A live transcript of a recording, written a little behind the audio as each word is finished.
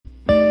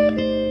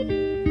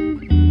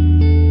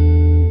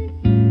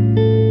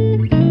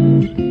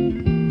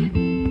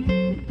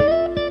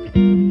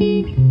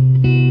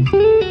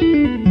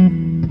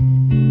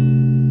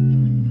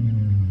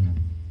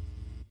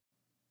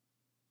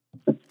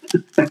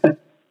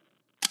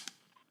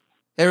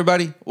Hey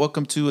everybody,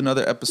 welcome to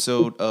another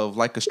episode of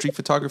Like a Street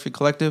Photography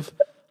Collective.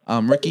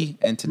 I'm Ricky,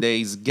 and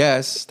today's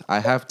guest,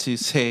 I have to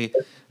say,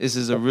 this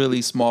is a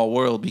really small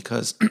world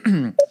because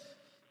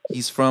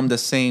he's from the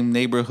same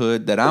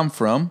neighborhood that I'm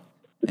from,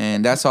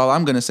 and that's all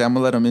I'm going to say. I'm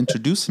going to let him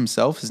introduce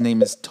himself. His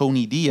name is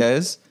Tony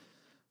Diaz.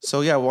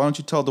 So yeah, why don't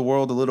you tell the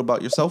world a little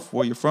about yourself,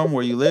 where you're from,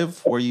 where you live,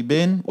 where you've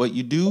been, what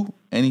you do,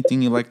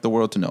 anything you'd like the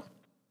world to know.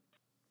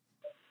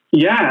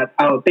 Yeah.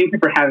 Oh, thank you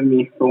for having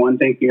me. For one,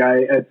 thank you.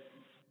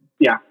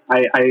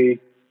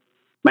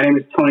 My name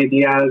is Tony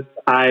Diaz.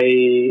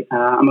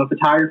 I'm a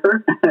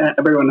photographer.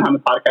 Everyone on the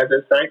podcast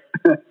is, right?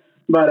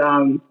 But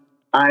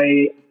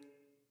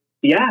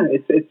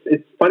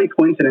it's funny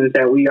coincidence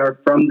that we are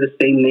from the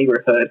same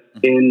neighborhood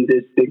in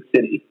this big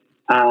city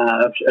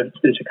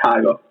in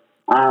Chicago.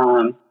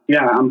 I'm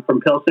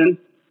from Pilsen.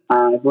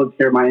 I've lived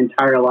here my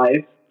entire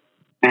life,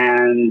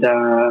 and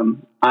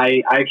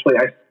I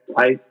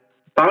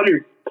found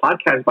your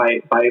podcast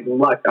by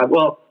luck.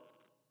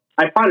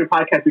 I found your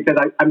podcast because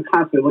I'm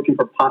constantly looking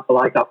for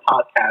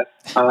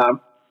podcasts.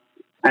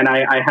 And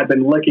I had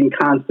been looking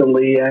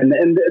constantly, and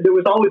there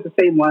was always the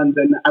same ones,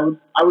 and I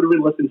would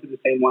re-listen to the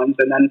same ones,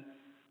 and then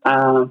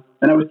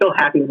I was still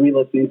happy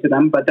re-listening to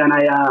them. But then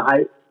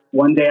I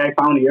one day I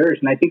found yours,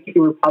 and I think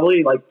you were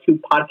probably like 2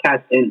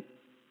 podcasts in,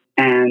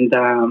 and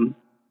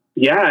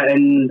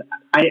and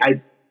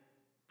I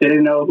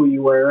didn't know who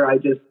you were. I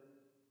just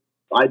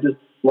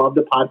loved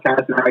the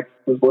podcast, and I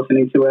was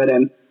listening to it,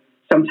 and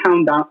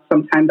sometime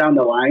down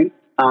the line,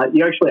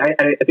 you actually,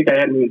 I think I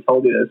hadn't even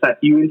told you this, that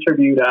you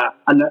interviewed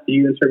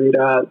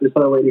this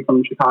other lady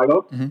from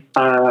Chicago.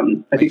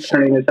 Mm-hmm. I think her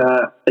name is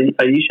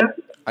Aisha.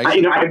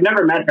 I've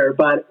never met her,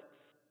 but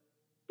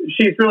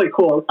she's really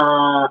cool.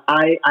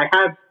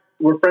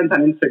 We're friends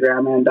on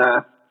Instagram,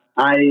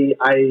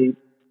 and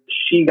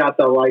she got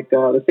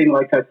the same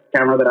Leica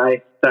camera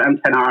the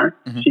M10R.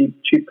 Mm-hmm.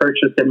 She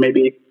purchased it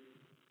maybe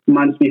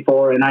months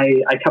before, and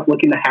I kept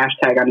looking the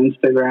hashtag on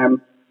Instagram.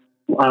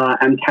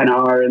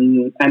 M10R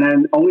and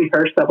then only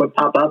her stuff would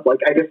pop up.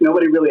 Like, I guess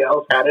nobody really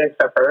else had it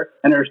except her,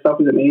 and her stuff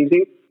was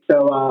amazing.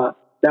 So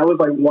that was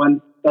like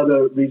one of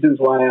the reasons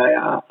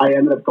why I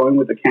ended up going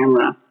with the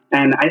camera.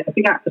 And I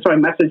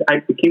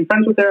became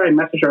friends with her. I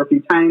messaged her a few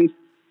times,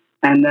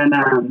 and then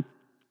her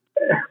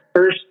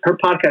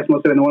podcast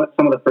must have been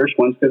some of the first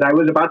ones, because I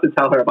was about to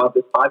tell her about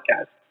this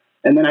podcast,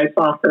 and then I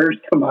saw hers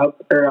come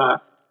up.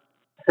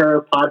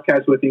 Her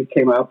podcast with you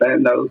came up,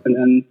 and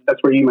then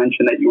that's where you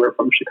mentioned that you were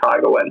from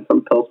Chicago and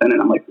from Pilsen,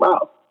 and I'm like,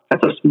 wow,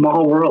 that's a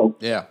small world.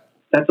 Yeah,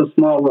 that's a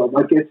small world.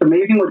 Like, it's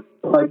amazing,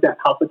 like that,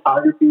 how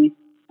photography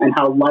and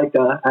how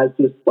Leica has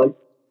just like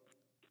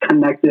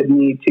connected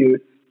me to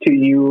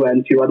you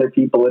and to other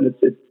people, and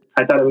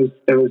I thought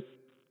it was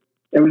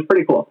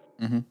pretty cool.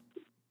 Mm-hmm.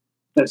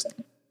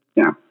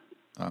 Yeah.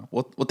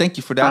 Well, thank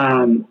you for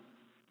that.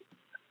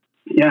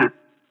 Yeah.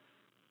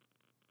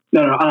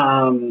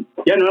 No.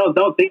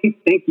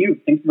 Thank you.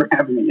 Thanks for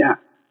having me.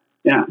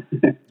 Yeah.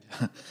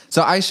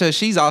 So Aisha,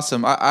 she's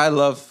awesome. I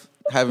love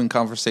having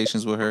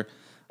conversations with her.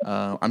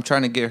 I'm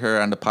trying to get her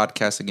on the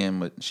podcast again,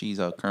 but she's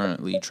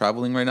currently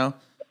traveling right now.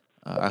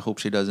 I hope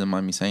she doesn't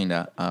mind me saying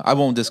that. I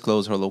won't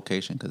disclose her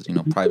location because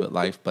private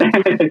life. But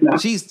no.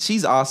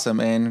 She's awesome,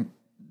 and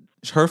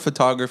her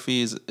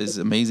photography is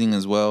amazing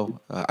as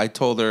well. I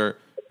told her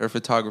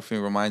photography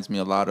reminds me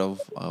a lot of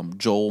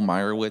Joel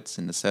Meyerowitz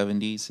in the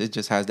 70s. It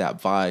just has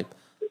that vibe.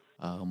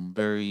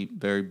 Very,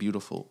 very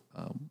beautiful.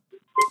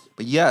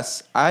 But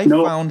yes, I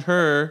found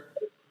her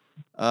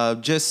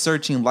just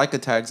searching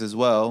Leica tags as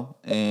well.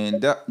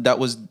 And that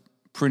was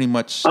pretty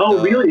much...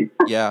 really?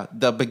 Yeah,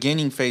 the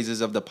beginning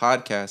phases of the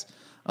podcast.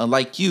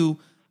 Like you,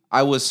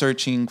 I was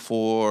searching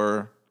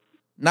for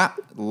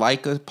not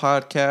Leica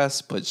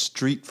podcasts, but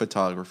street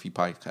photography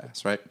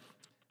podcasts, right?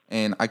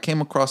 And I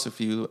came across a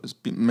few.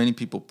 Many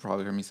people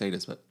probably heard me say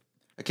this, but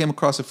I came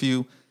across a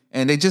few,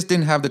 and they just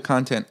didn't have the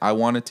content I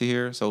wanted to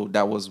hear. So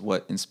that was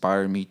what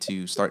inspired me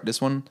to start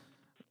this one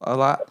a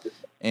lot.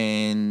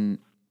 And,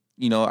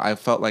 I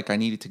felt like I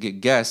needed to get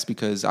guests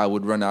because I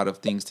would run out of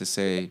things to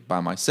say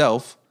by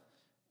myself.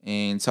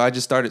 And so I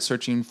just started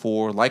searching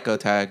for Leica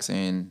tags,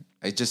 and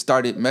I just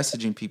started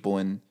messaging people,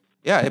 and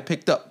yeah, it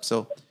picked up.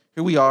 So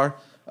here we are,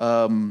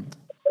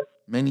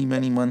 many,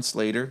 many months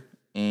later,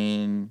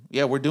 and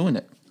yeah, we're doing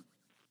it.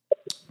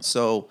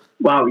 So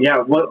wow, yeah,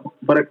 what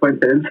a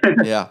coincidence.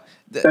 Yeah,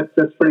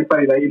 that's pretty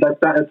funny.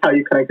 That's how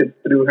you connected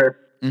through her.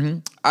 Mm-hmm.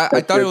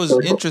 I thought it was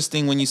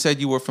interesting when you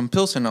said you were from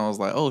Pilsen. I was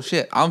like, oh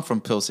shit, I'm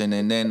from Pilsen,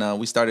 and then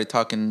we started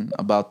talking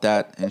about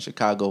that in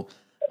Chicago.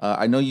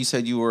 I know you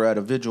said you were at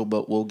a vigil,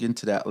 but we'll get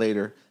into that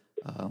later,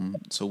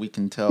 so we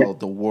can tell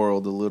the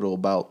world a little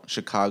about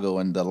Chicago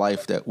and the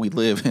life that we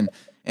live in,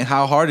 and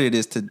how hard it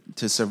is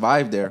to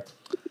survive there.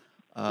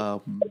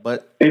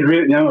 But it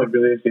really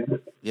is.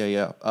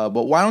 Yeah.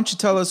 But why don't you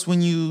tell us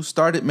when you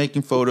started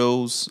making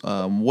photos,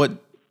 what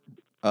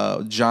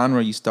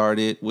genre you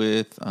started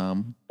with,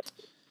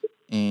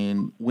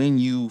 and when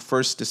you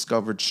first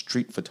discovered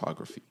street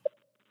photography?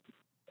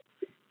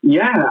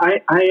 Yeah,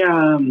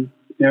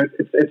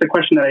 it's a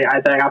question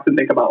that I often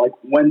think about. Like,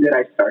 when did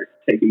I start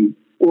taking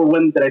or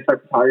when did I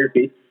start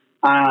photography?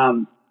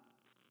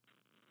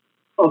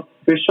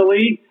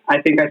 Officially,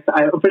 I think I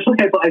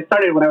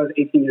started when I was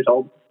 18 years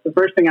old. The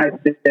first thing I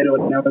did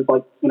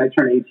when I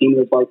turned 18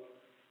 was like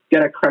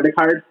get a credit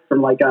card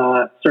from like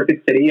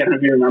Circuit City. I don't know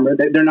if you remember.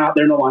 They're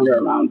no longer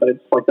around, but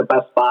it's like the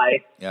Best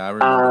Buy. Yeah, I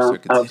remember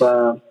Circuit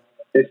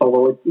City.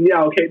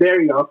 Yeah, okay,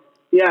 there you go.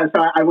 Yeah,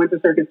 so I went to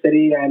Circuit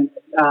City, and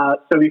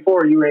so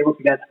before you were able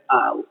to get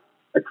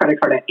a credit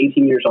card at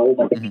 18 years old.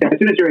 Like as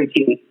soon as you're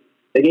 18,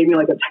 they gave me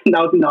like a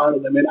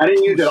 $10,000 limit. I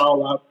didn't use it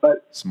all up,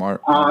 but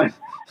smart.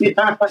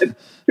 Yeah, it's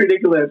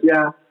ridiculous.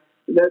 Yeah,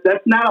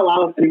 that's not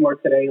allowed anymore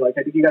today. Like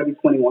I think you got to be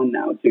 21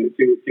 now to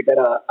get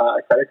a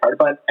credit card.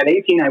 But at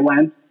 18, I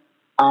went,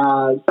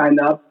 signed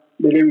up.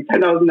 They gave me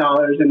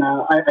 $10,000, and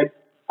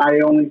I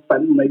only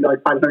spent maybe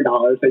like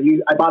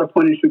 $500. I bought a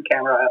point and shoot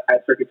camera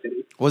at Circuit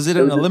City. Was it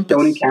an Olympus?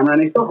 Sony camera,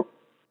 and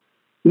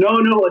no,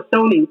 a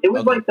Sony. It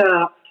was like I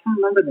can't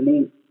remember the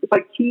name. It's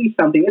like key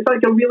something. It's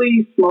like a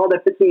really small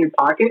that fits in your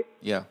pocket.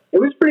 Yeah, it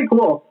was pretty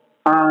cool.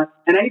 And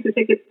I used to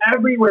take it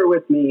everywhere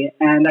with me,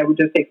 and I would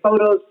just take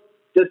photos.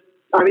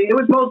 It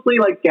was mostly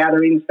like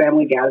gatherings,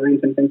 family gatherings,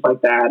 and things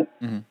like that,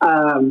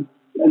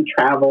 and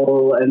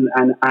travel.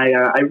 And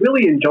I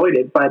really enjoyed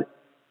it, but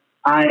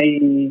I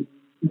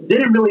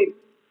didn't really.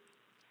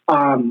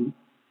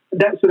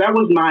 That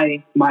was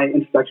my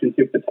introduction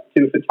to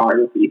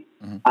photography,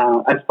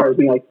 as far as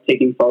me like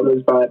taking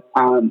photos. But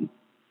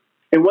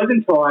it wasn't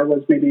until I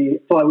was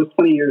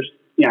 20 years.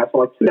 Yeah, so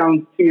like 2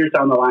 years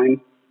down the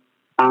line.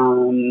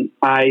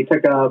 I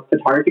took a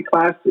photography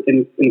class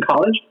in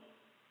college,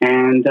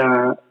 and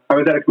I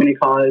was at a community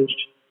college,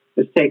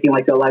 just taking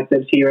like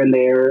electives here and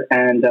there,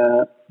 and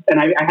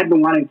I had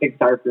been wanting to take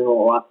photography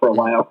for a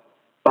while,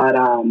 but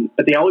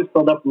they always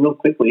filled up real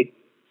quickly.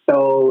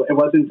 So it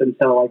wasn't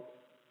until like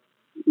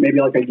maybe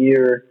like a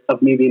year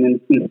of me being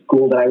in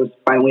school that I was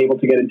finally able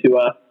to get into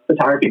a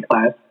photography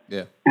class.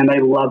 Yeah, and I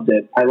loved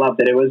it.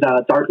 It was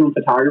darkroom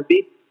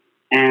photography,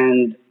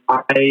 and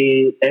I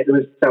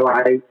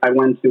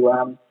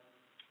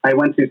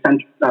went to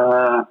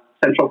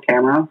Central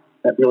Camera,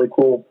 that really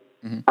cool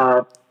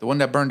the one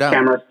that burned down,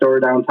 camera store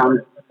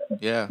downtown.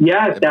 Yeah,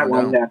 that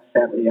one. Yeah,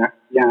 sadly, yeah.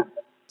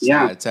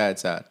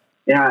 Sad.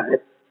 Yeah,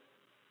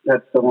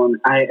 that's the one.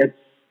 I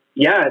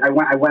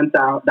went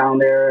down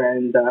there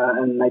and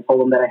I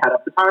told them that I had a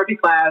photography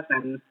class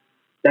and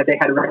that they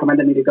had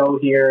recommended me to go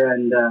here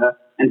and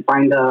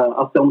find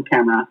a film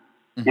camera.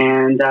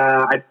 And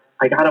I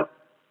got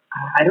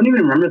I don't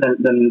even remember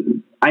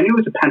the I knew it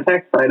was a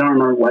Pentax, but I don't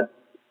remember what.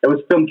 It was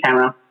a film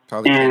camera.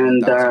 Probably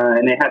and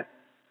they had,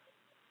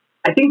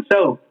 I think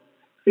so.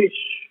 Pretty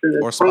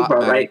sure. Or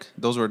Spotmatic. Right.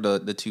 Those were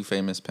the two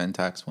famous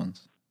Pentax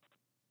ones.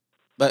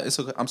 But it's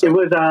okay. I'm sorry. It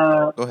was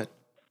Go ahead.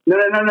 No,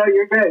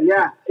 you're good.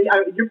 Yeah.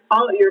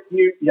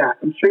 Yeah,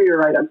 I'm sure you're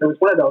right. There was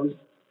one of those.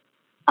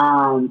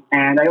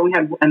 And I only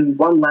had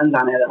one lens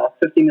on it, a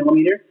 50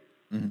 millimeter.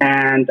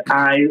 And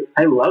I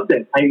loved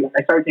it. I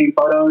started taking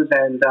photos,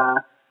 and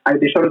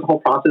they showed us the whole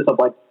process of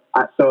like,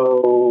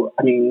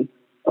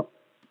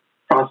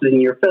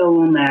 processing your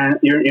film and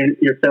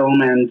your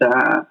film and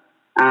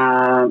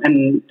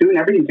doing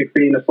everything to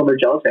create a silver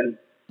gelatin,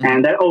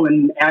 and that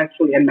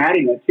and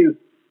matting it too.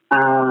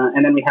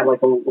 And then we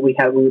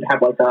would have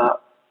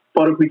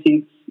photo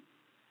critiques,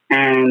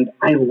 and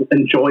I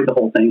enjoyed the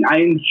whole thing. I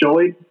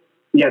enjoyed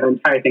the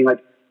entire thing,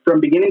 like from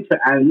beginning to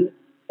end.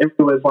 It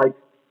was like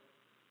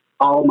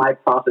all my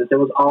process. It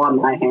was all on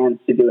my hands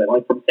to do it.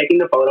 Like from taking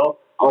the photo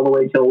all the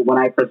way till when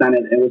I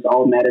presented, it was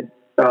all matted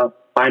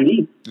by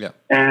me. Yeah.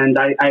 And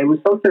I was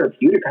so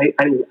therapeutic.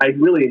 I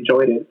really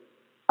enjoyed it.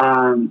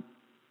 I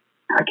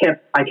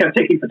kept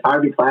taking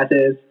photography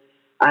classes.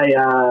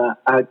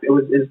 It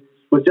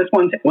was just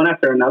one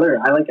after another.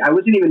 I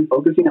wasn't even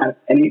focusing on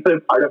any other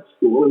part of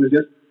school. It was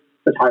just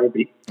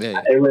photography.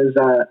 Yeah. It was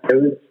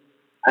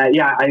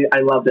I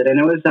loved it. And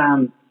it was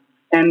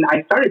and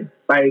I started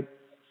by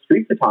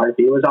street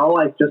photography. It was all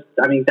like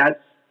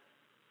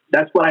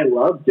that's what I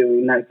love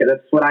doing. Like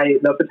that's what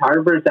the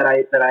photographers that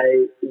I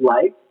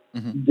liked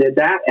did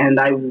that, and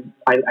I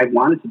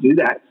wanted to do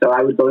that. So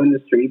I would go in the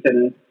streets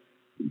and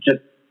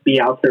just be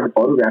out there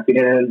photographing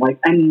it. And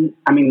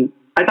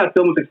I thought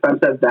film was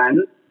expensive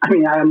then.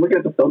 I'm looking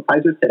at the film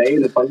prices today,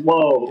 and it's like,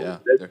 whoa. Yeah,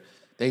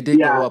 they did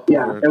go up.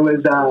 Yeah, it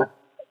was.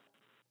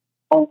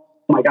 Oh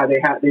my God,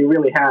 they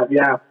really have.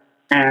 Yeah,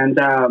 and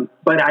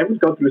but I would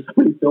go through so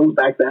many films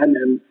back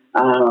then,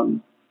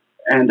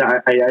 and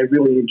I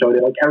really enjoyed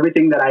it. Like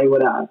everything that I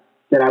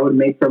would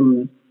make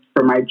from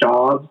my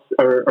jobs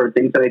or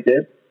things that I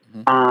did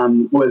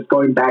was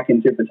going back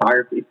into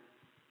photography.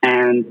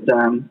 And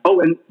and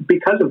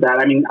because of that,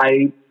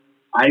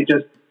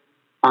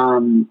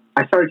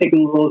 I started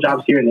taking little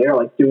jobs here and there,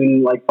 like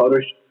doing like photo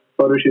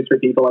shoots for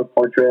people, like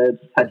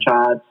portraits,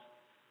 headshots.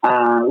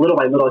 Little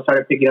by little, I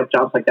started picking up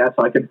jobs like that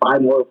so I could buy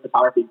more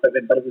photography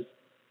equipment. But it was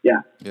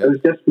it was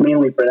just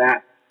mainly for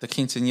that. The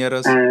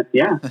quinceañeras.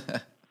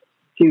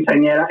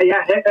 Quinceañera.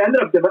 Yeah, it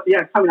ended up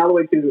coming all the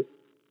way to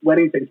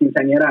weddings and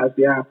quinceañeras.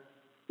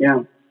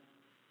 Yeah.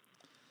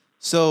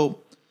 So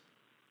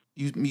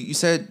You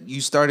said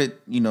you started,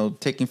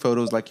 taking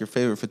photos like your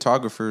favorite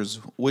photographers.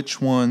 Which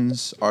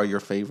ones are your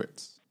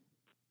favorites?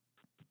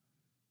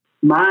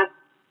 My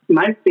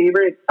my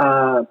favorite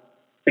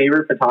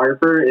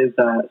photographer is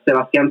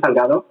Sebastián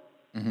Salgado,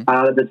 Mm-hmm.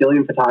 the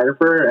Brazilian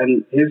photographer,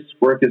 and his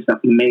work is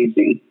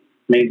amazing,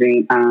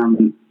 amazing.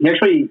 He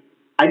actually,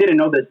 I didn't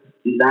know this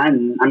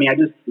then. I mean, I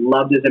just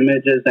loved his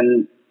images,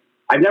 and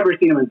I've never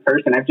seen him in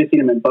person. I've just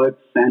seen him in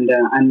books and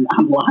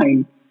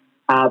online.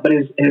 But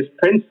his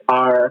prints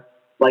are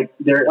like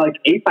they're like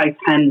 8 by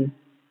 10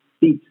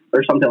 feet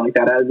or something like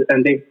that,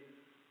 and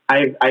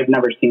I've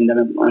never seen them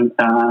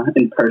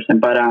in person,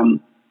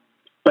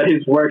 but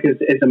his work is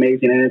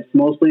amazing, and it's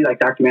mostly like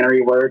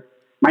documentary work.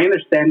 My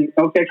understanding,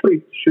 okay,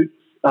 actually shoots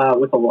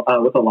with a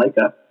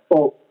Leica.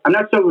 Well, I'm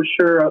not so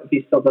sure if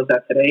he still does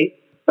that today,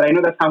 but I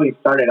know that's how he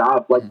started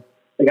off. Like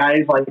the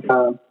guy's like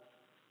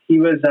he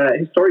was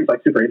his story's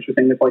like super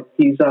interesting. It's like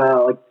he's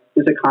like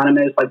this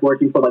economist like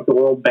working for like the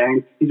World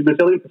Bank. He's a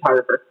Brazilian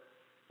photographer.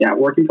 Yeah,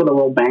 working for the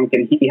World Bank,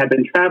 and he had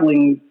been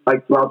traveling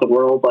like throughout the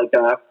world,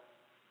 throughout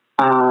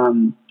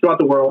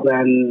the world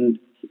and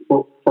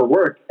for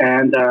work.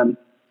 And I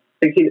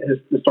think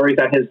the story is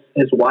that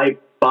his wife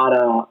bought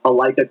a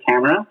Leica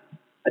camera,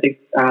 I think,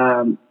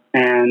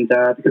 and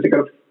because he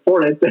could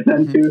afford it,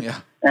 and Yeah.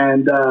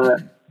 and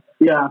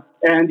yeah,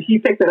 and he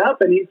picked it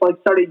up and he like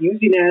started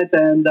using it,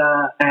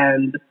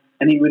 and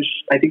he was,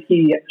 I think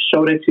he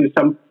showed it to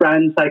some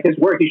friends, like his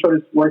work. He showed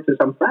his work to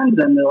some friends,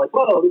 and they're like,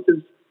 "Whoa, this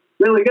is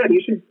really good.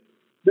 You should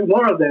do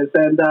more of this."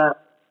 And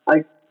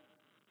like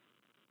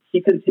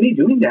he continued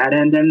doing that,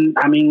 and then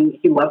I mean,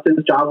 he left his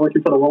job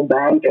working for the World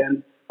Bank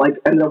and like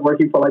ended up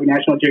working for like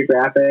National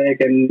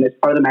Geographic and is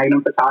part of the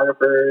Magnum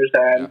photographers.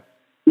 And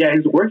yeah,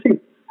 his work's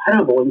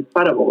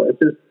incredible. It's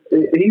just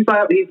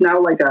he's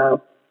now like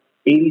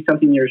 80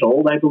 something years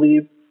old, I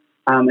believe,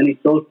 and he's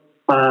still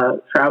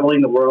traveling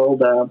the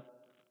world,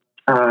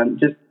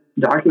 just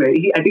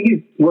documenting. I think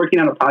he's working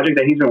on a project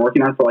that he's been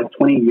working on for like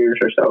 20 years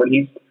or so, and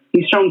he's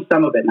shown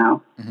some of it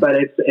now, but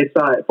it's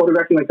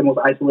photographing like the most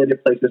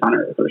isolated places on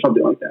Earth or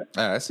something like that.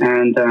 That's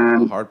And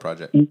a hard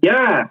project.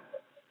 yeah,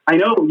 I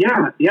know.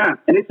 Yeah.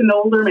 And it's an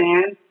older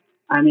man.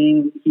 I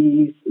mean,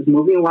 he's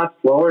moving a lot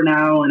slower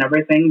now and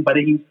everything, but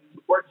he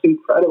works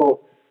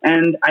incredible.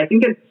 And I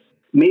think it's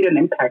made an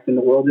impact in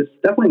the world. It's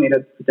definitely made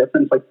a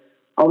difference. Like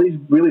all these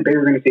really big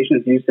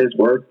organizations use his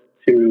work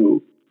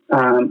to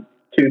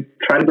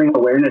try to bring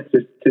awareness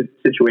to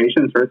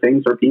situations or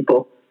things or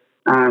people.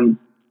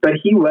 But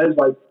he was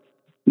like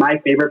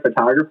my favorite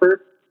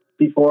photographer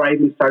before I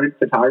even started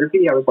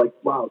photography. I was like,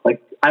 wow,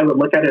 like I would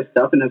look at his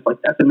stuff and it's like,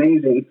 that's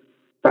amazing.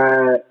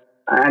 But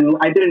and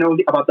I didn't know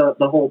about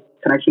the whole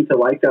connection to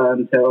Leica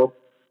until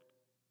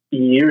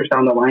years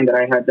down the line that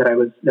I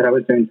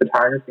was doing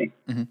photography.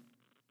 Mm-hmm.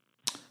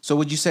 So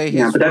would you say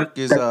his work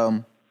is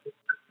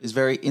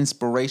very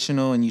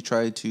inspirational, and you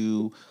try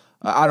to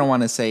I don't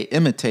want to say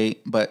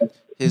imitate, but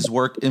his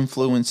work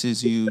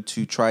influences you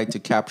to try to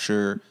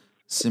capture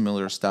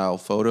similar style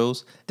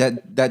photos?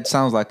 That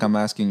sounds like I'm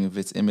asking you if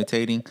it's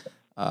imitating.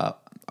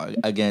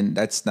 Again,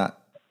 that's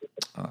not.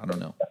 I don't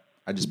know.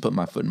 I just put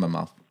my foot in my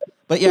mouth.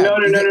 But yeah, No.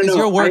 is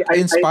your work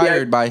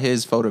inspired by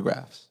his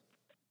photographs?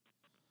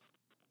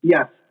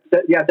 Yes,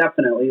 yeah,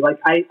 definitely. Like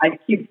I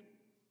keep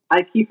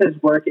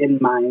his work in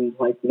mind.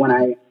 Like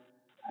when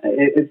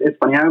it's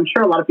funny. I'm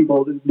sure a lot of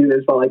people do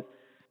this, but like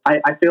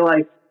I feel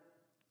like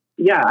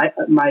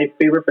my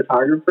favorite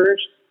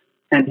photographers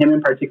and him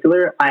in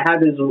particular, I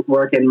have his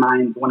work in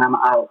mind when I'm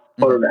out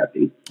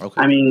photographing.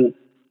 Okay. I mean,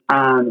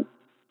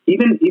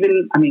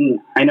 even I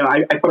mean, I know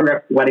I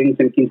photograph weddings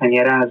and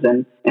quinceañeras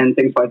and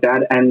things like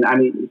that, and I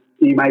mean,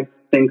 you might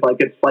think like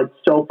it's like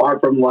so far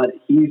from what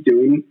he's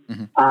doing,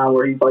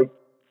 where he's like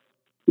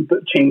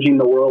changing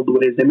the world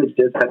with his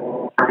images at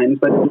times,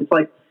 but it's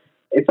like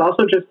it's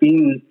also just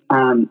being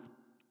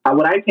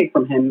what I take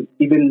from him,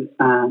 even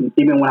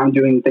when I'm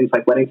doing things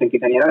like weddings and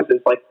quinceañeras,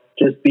 is like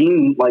just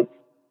being like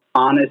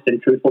honest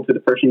and truthful to the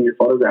person you're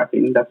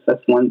photographing.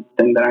 That's one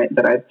thing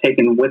that I've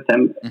taken with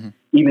him,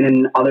 even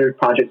in other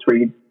projects where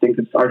you think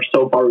are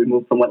so far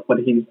removed from what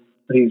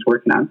he's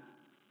working on.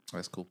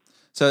 That's cool.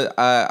 So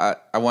I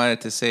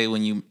wanted to say,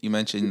 when you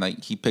mentioned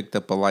like he picked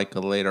up a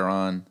Leica later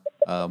on,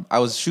 I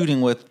was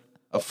shooting with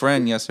a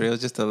friend yesterday. It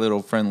was just a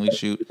little friendly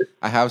shoot.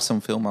 I have some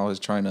film I was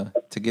trying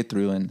to get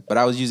through, but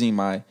I was using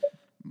my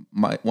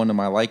one of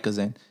my Leicas,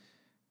 and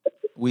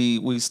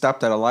we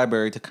stopped at a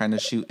library to kind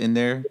of shoot in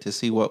there to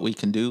see what we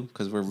can do,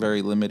 because we're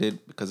very limited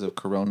because of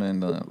Corona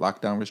and the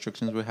lockdown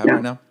restrictions we have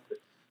right now.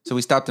 So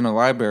we stopped in a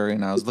library,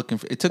 and I was looking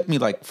for. It took me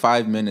like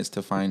 5 minutes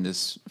to find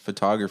this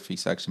photography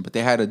section, but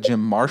they had a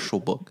Jim Marshall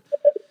book,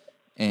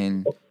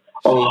 and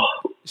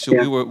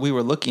we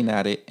were looking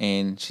at it,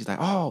 and she's like,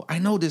 "Oh, I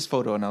know this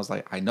photo," and I was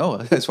like, "I know."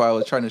 That's why I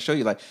was trying to show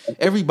you. Like,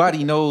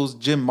 everybody knows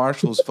Jim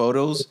Marshall's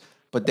photos,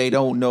 but they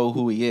don't know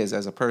who he is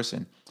as a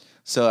person.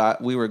 So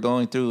we were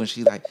going through, and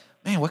she's like,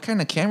 man, what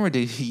kind of camera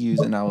did he use?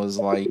 And I was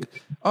like,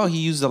 oh, he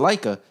used a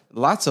Leica,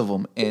 lots of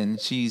them. And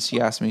she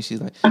asked me,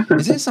 she's like,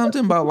 is it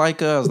something about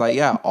Leica? I was like,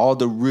 yeah, all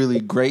the really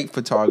great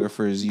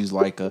photographers use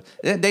Leica.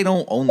 They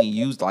don't only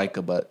use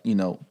Leica, but in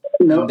No,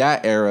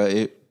 that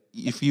era,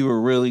 if you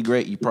were really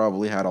great, you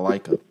probably had a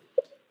Leica.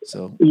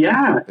 So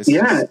yeah, it's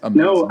yeah. just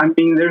No, amazing. I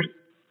mean,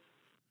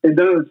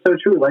 it's so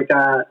true. Like,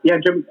 yeah,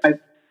 Jim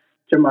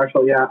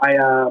Marshall. Yeah,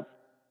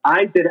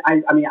 I did.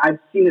 I mean, I've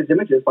seen his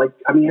images. Like,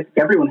 I mean, I think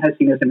everyone has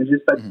seen his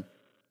images, but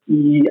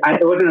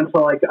it wasn't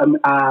until like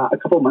a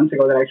couple of months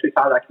ago that I actually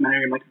saw that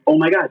documentary. I'm like, oh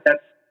my god,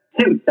 that's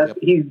him. Yep.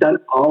 He's done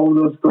all of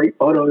those great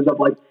photos of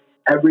like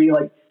every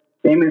like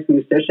famous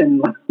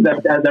musician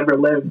that has ever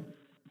lived.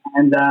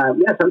 And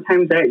yeah,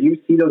 sometimes you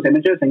see those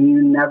images and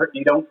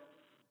you don't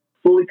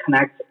fully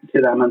connect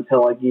to them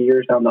until like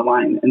years down the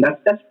line. And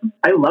that's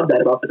I love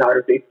that about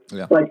photography.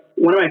 Yeah. Like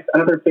one of my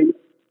another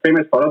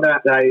famous photo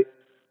that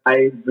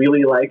I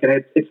really like,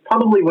 and it's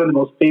probably one of the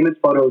most famous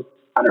photos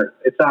on earth.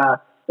 It's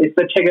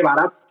the Che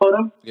Guevara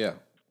photo. Yeah.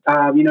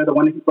 The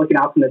one he's looking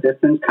out from the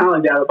distance, kind of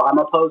like the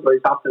Obama pose where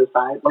he's off to the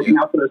side, looking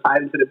out to the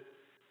side into the.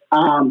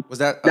 Was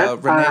that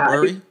Rene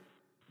Burry?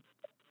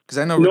 Because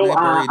I know no, Rene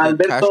Burry did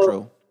Alberto,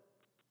 Castro.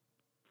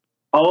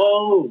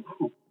 Oh,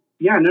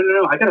 yeah,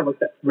 no. I gotta look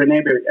that Rene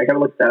Berry. I gotta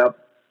look that up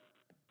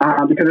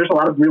because there's a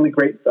lot of really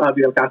great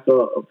Fidel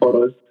Castro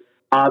photos.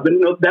 But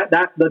no,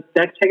 that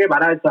Che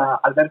Guevara is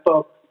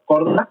Alberto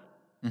Corda,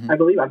 I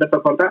believe Alberto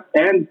Corda,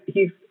 and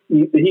he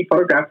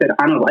photographed it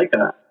on a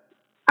Leica.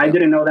 I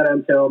didn't know that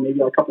until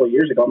maybe a couple of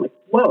years ago. I'm like,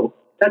 whoa,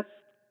 that's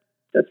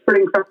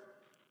pretty incredible.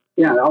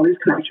 Yeah, all these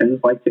connections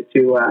like to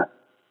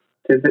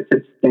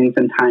things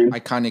in time.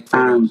 Iconic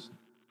photos.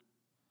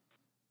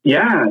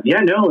 Yeah,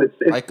 no, it's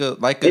Leica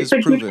it's is a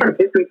huge proven.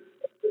 part.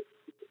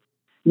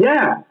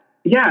 Yeah,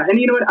 and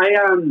you know what?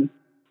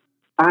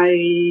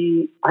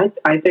 I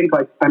think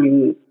like I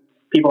mean,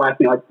 people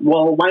ask me like,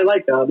 well, why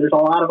Leica? There's a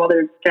lot of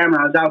other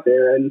cameras out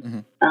there,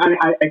 and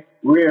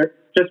we're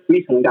just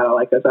recently got a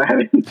Leica, so I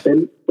haven't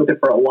been with it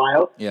for a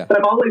while. Yeah.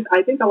 But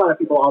I think a lot of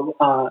people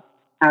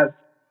have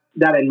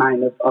that in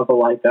mind of a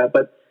Leica.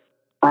 But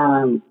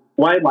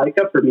why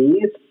Leica for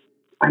me?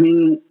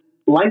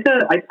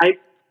 Leica.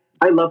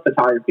 I love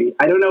photography.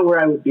 I don't know where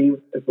I would be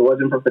if it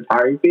wasn't for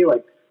photography.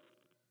 Like,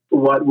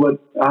 what would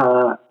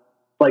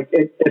like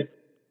it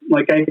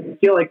like I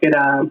feel like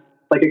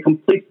it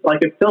completes,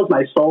 like it fills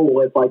my soul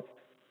with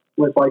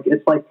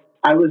it's like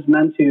I was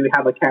meant to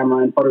have a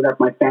camera and photograph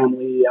my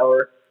family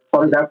or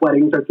photograph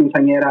weddings or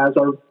quinceañeras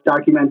or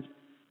document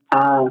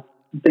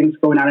things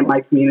going on in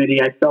my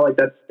community. I feel like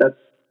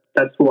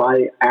that's who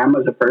I am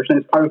as a person.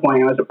 It's part of who I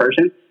am as a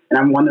person. And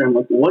I'm wondering,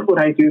 like, what would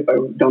I do if I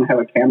don't have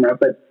a camera?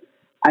 But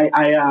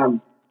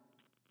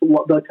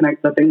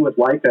the thing with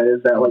Leica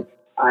is that like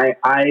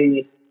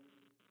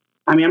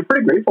I mean, I'm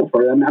pretty grateful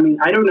for them. I mean,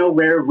 I don't know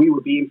where we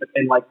would be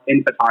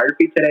in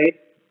photography today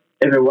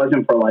if it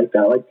wasn't for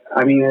Leica. Like,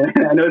 I mean,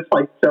 I know it's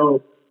like,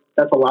 so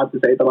that's a lot to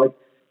say, but like,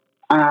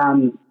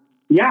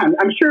 yeah,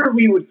 I'm sure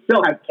we would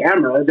still have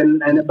cameras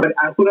but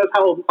who knows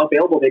how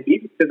available they'd be,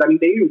 because I mean,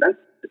 they invented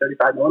the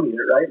 35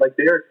 millimeter, right? Like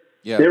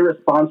they're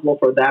responsible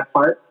for that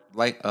part.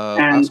 Like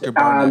Oscar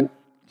Barnett,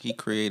 he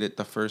created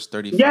the first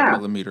 35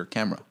 millimeter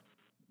camera.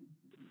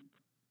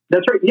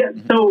 That's right. Yeah.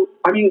 Mm-hmm. So,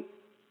 I mean,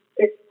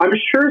 I'm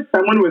sure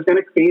someone was going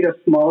to create a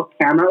small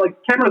camera.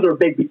 Like, cameras were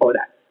big before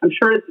that. I'm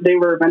sure they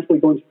were eventually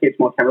going to create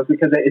small cameras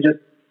because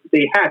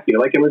they had to.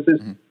 Like, it was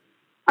just,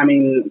 I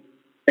mean,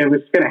 it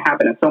was going to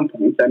happen at some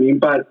point. I mean,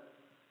 but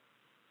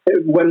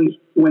when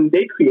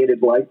they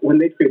created a 35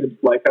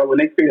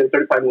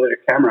 millimeter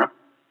camera,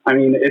 I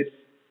mean, it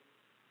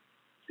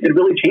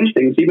really changed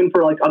things, even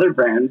for like other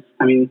brands.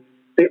 I mean,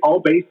 they all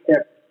based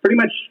pretty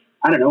much,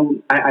 I don't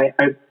know, I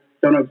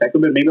don't know exactly,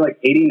 but maybe like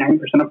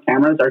 89% of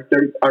cameras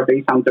are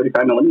based on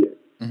 35 millimeters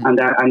on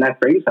that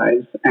frame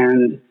size.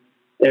 And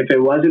if it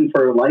wasn't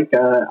for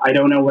Leica, I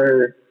don't know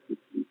where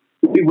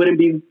we wouldn't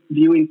be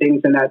viewing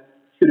things in that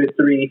 2 to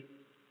 3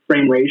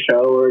 frame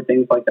ratio or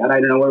things like that. I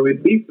don't know where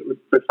we'd be with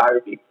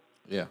photography.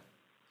 Yeah.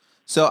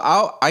 So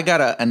I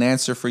got an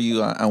answer for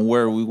you on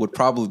where we would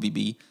probably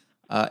be.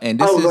 And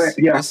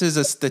this is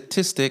a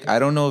statistic. I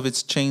don't know if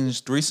it's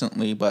changed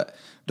recently, but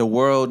the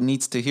world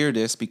needs to hear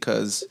this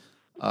because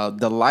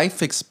the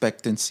life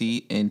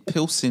expectancy in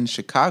Pilsen,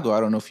 Chicago, I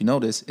don't know if you know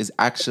this, is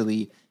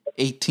actually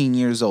 18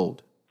 years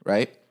old,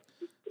 right?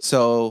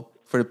 So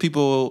for the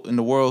people in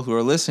the world who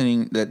are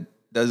listening that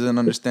doesn't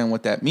understand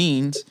what that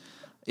means,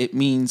 it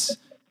means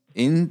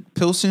in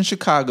Pilsen,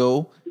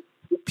 Chicago,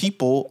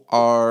 people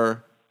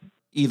are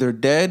either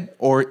dead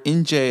or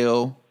in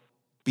jail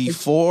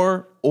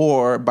before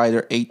or by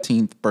their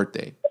 18th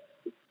birthday.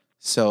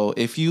 So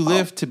if you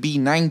live to be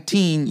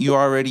 19, you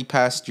already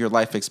passed your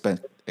life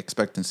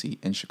expectancy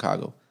in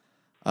Chicago.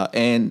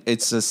 And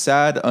it's a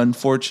sad,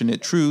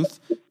 unfortunate truth,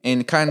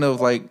 and kind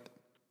of like,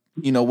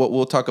 what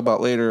we'll talk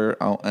about later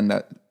and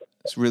that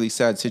really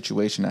sad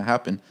situation that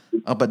happened.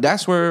 But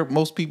that's where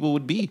most people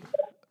would be.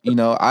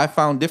 I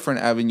found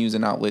different avenues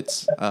and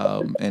outlets,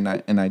 and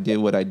I did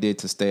what I did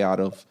to stay out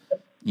of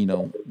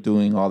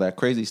doing all that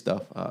crazy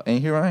stuff. And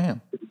here I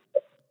am,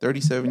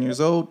 37 years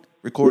old,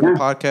 recording a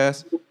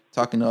podcast,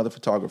 talking to other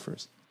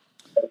photographers.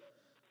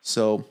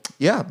 So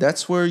yeah,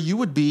 that's where you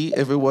would be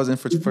if it wasn't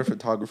for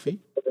photography.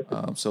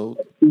 So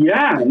that's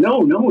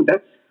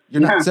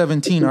you're not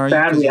 17, are you?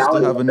 Because you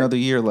still have another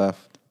year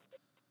left.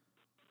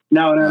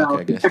 No.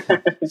 Okay,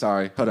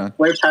 sorry. Hold on.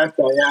 Way past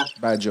that, yeah.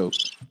 Bad joke.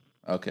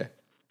 Okay.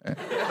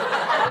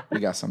 We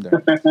got some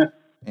there.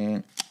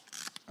 And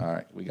all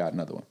right, we got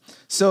another one.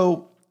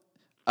 So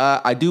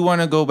I do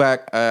want to go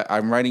back.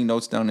 I'm writing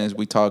notes down as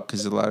we talk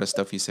because a lot of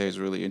stuff you say is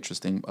really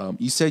interesting.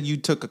 You said you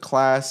took a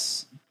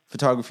class,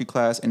 photography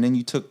class, and then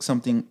you took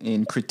something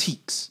in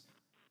critiques,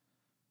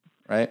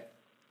 right?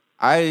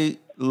 I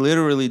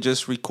literally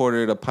just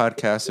recorded a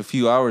podcast a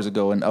few hours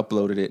ago and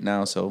uploaded it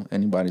now. So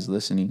anybody's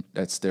listening,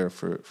 that's there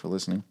for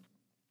listening.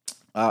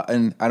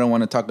 And I don't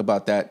want to talk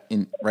about that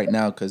right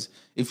now because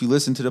if you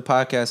listen to the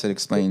podcast, it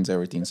explains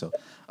everything. So,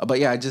 but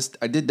yeah, I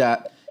did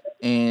that,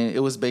 and it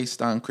was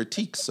based on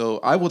critiques. So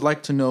I would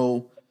like to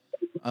know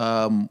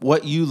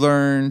what you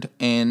learned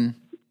and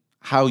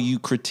how you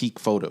critique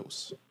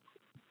photos.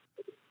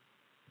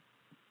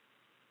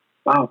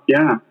 Wow,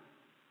 yeah.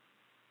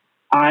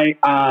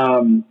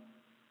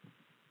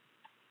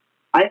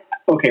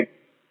 Okay.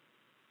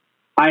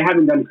 I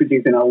haven't done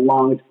critiques in a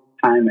long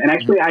time, and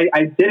actually,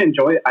 I did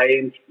enjoy.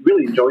 I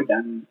really enjoyed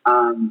them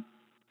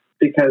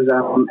because,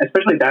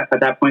 especially at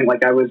that point,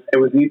 like I was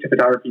new to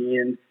photography,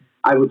 and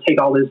I would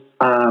take all this.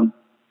 And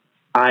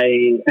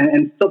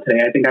still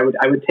today, I think I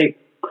would take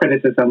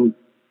criticism,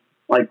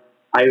 like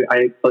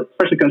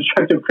especially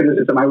constructive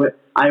criticism. I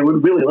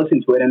would really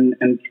listen to it,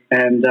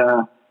 and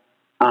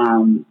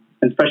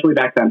especially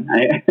back then,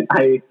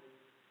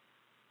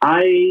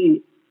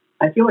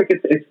 I feel like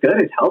it's good.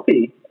 It's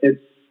healthy.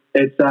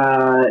 It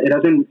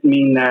doesn't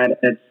mean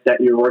that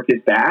your work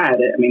is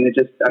bad. I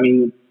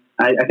mean,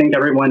 I think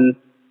everyone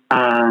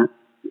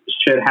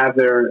should have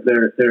their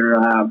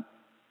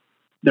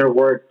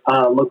work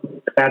looked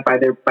at by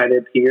their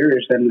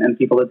peers and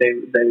people that they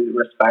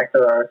respect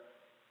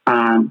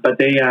but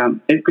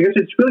because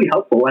it's really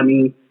helpful. I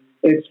mean,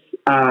 it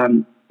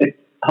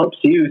helps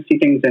you see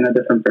things in a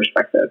different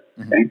perspective.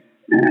 I think.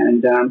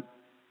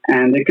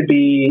 And it could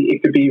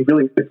be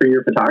really good for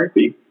your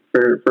photography,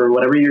 for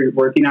whatever you're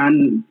working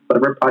on,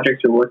 whatever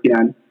projects you're working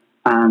on.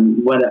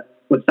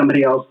 What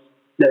somebody else,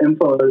 the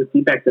info or the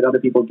feedback that other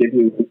people give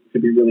you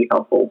could be really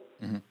helpful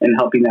in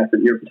helping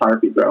your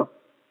photography grow.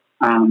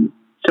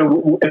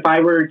 So if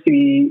I were to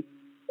be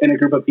in a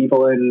group of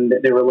people and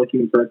they were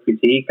looking for a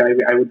critique,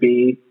 I would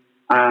be,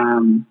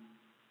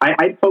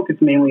 I'd focus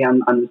mainly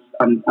on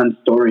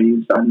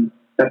stories.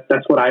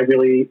 That's what I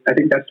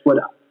think that's what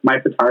my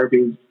photography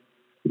is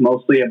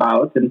mostly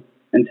about, and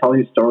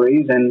telling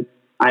stories. And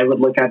I would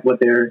look at what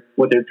they're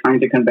trying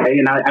to convey,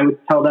 and I would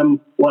tell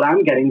them what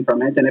I'm getting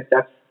from it. And if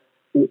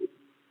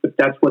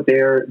that's what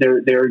their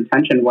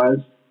intention was,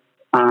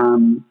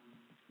 then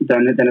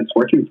it's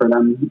working for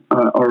them,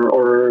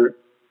 or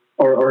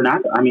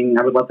not. I mean,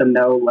 I would let them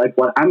know like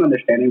what I'm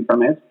understanding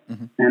from it,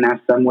 and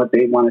ask them what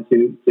they wanted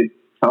to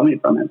tell me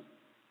from it.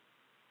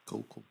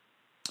 Cool.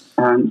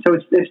 So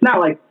it's not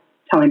like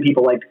telling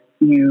people like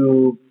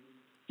you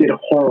did a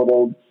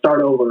horrible,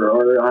 start over,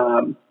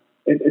 or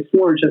it's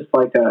more just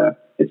like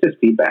it's just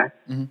feedback,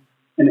 and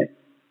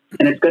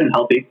it's good and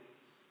healthy.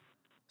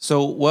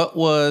 So what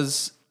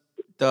was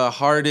the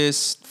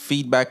hardest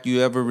feedback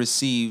you ever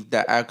received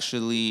that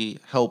actually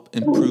helped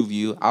improve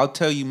you? I'll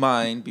tell you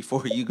mine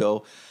before you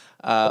go.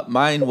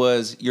 Mine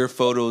was, your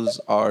photos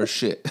are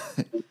shit.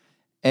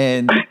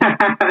 And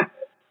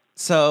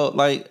so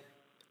like,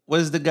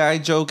 was the guy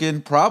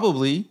joking?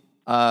 Probably.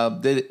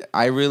 Did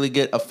I really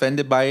get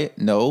offended by it?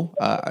 No,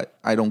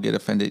 I don't get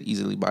offended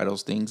easily by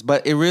those things,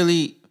 but it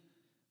really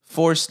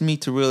forced me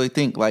to really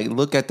think, like,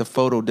 look at the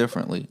photo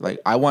differently. Like,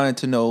 I wanted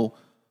to know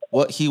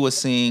what he was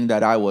seeing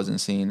that I wasn't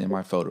seeing in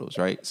my photos,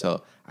 right?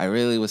 So I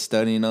really was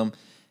studying them.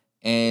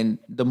 And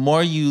the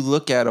more you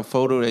look at a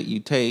photo that you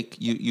take,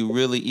 you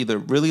really either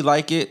really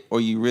like it or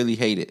you really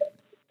hate it.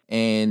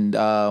 And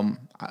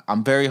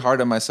I'm very hard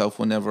on myself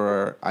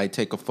whenever I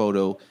take a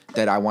photo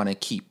that I want to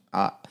keep.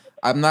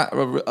 I'm not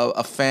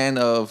a fan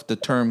of the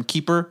term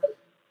keeper,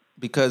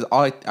 because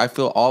I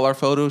feel all our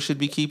photos should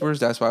be keepers.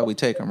 That's why we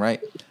take them,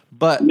 right?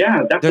 But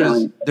yeah,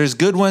 definitely. There's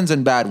good ones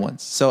and bad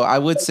ones. So I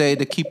would say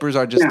the keepers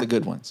are just the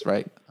good ones,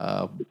 right?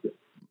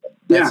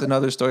 That's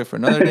another story for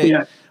another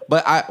day.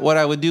 But what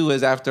I would do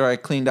is, after I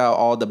cleaned out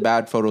all the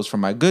bad photos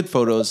from my good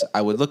photos,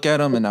 I would look at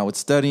them and I would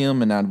study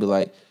them, and I'd be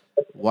like,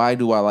 why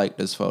do I like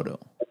this photo?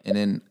 And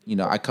then,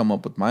 I come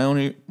up with my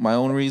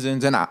own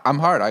reasons. And I'm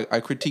hard. I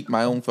critique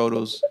my own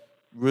photos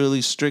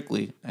really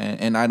strictly,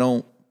 and I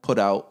don't put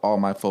out all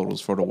my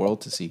photos for the world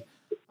to see.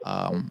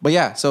 But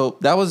yeah, so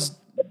that was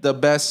the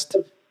best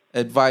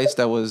advice.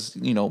 That was,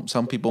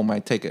 some people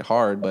might take it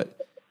hard, but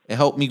it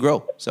helped me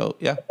grow. So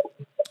yeah,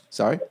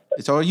 sorry,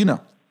 it's all you know.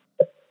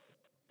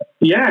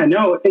 Yeah,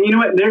 no, and you know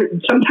what? There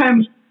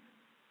sometimes,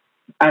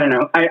 I don't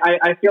know.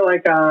 I feel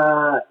like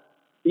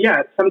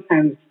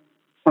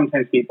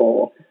sometimes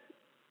people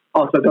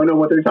also don't know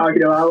what they're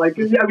talking about. Like,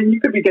 I mean, you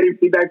could be getting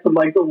feedback from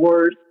like the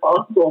worst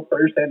possible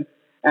person,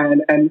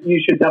 and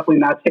you should definitely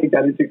not take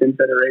that into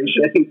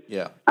consideration.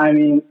 Yeah. I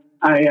mean,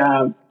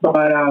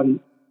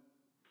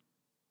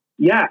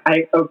 yeah,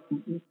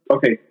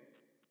 okay.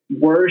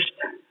 Worst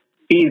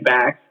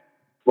feedback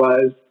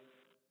was,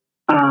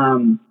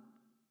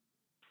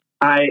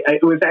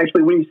 it was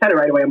actually, when you said it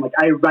right away, I'm like,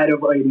 I right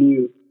away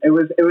knew. It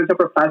was a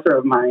professor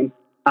of mine.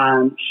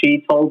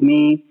 She told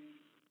me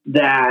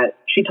that,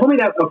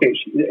 okay,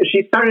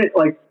 she started,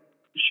 like,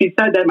 she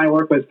said that my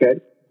work was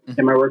good,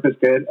 and my work was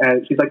good,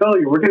 and she's like, oh,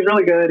 your work is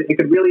really good. It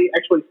could really,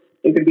 actually,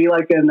 it could be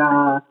like it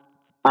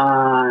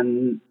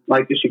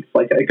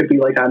could be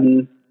like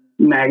on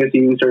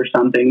magazines or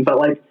something,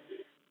 but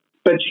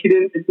she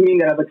didn't mean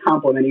that as a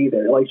compliment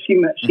either. Like, she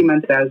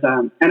meant it as,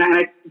 and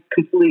I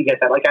completely get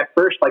that. Like, at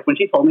first, like, when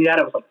she told me that,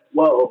 I was like,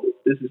 whoa,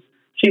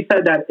 she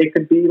said that it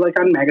could be like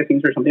on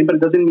magazines or something, but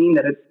it doesn't mean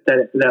that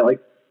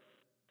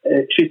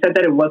she said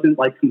that it wasn't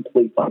like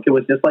complete. Like, it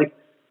was just like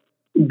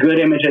good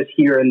images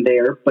here and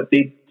there, but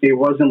there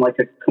wasn't like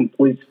a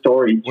complete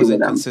story to them.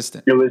 Wasn't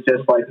consistent. It was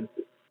just like,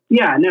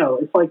 yeah, no,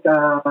 it's like,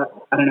 I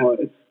don't know.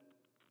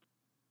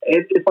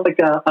 It's like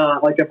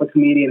if a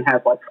comedian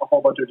has like a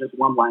whole bunch of just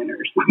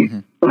one-liners,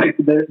 like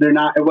they're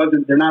not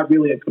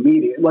really a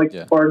comedian, like,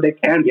 or they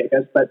can be, I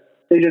guess, but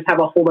they just have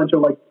a whole bunch of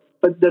like,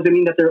 but doesn't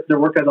mean that their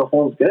work as a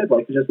whole is good.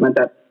 Like, it just meant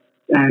that.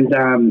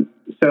 And,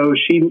 so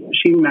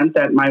she meant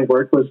that my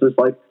work was just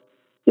like,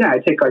 yeah, I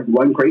take like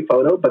one great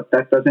photo, but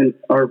that doesn't,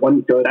 or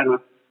one good, I don't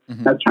know.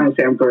 I'm not trying to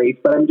say I'm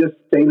great, but I'm just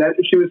saying that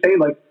she was saying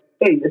like,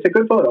 hey, it's a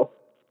good photo,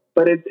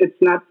 but it's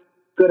not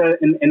good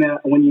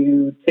when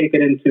you take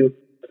it into,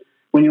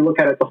 when you look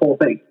at it, the whole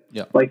thing.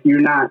 Yeah. Like,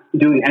 you're not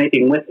doing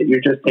anything with it.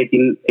 You're just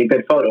taking a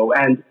good photo.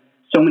 And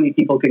so many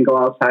people can go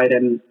outside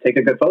and take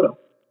a good photo.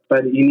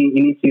 But you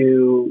need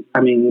to,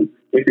 I mean,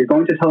 if you're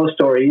going to tell a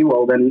story,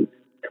 well, then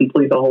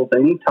complete the whole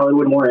thing. Tell it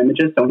with more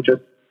images. Don't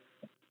just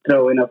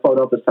throw in a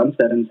photo of the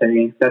sunset and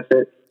say, that's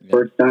it,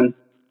 or it's done.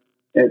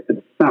 It's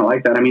not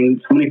like that. I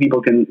mean, so many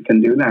people can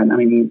do that. I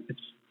mean,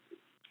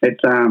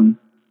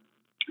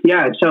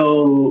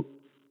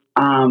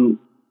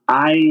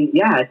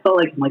 I felt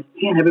like, I'm like,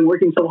 man, I've been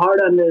working so hard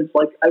on this.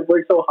 Like, I've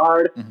worked so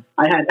hard.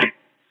 I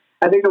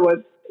think it was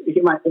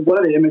one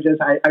of the images.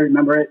 I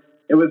remember it.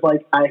 It was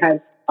like, I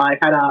had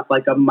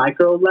a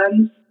micro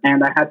lens,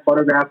 and I had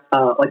photographed,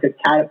 like a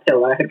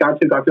caterpillar. I had gone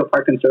to Garfield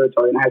Park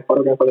Conservatory, and I had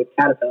photographed like a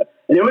caterpillar,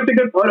 and it was a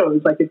good photo. It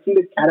was like a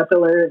cute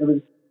caterpillar.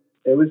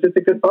 It was just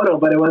a good photo,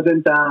 but it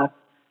wasn't,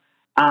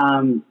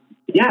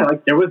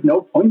 like, there was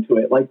no point to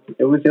it. Like,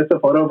 it was just a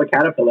photo of a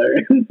caterpillar.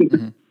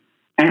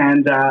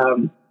 And,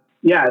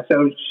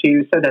 so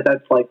she said that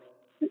that's like,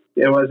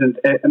 it wasn't,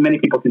 many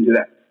people can do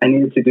that. I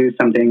needed to do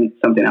something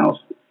else.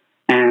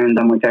 And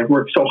I'm like, I've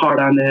worked so hard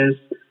on this.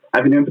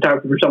 I've been doing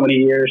photography for so many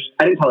years.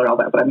 I didn't tell her all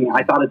that, but I mean,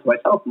 I thought it to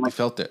myself. I'm like, I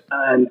felt it.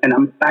 And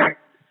I'm back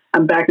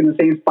in the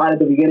same spot at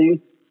the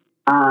beginning.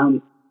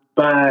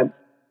 But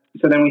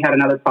so then we had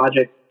another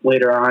project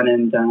later on,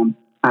 and,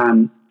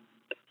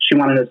 she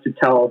wanted us to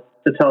tell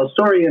a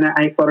story, and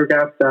I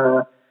photographed,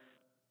 I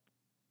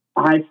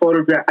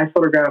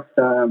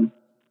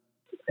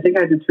think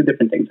I did two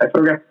different things. I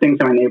photographed things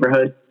in my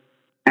neighborhood,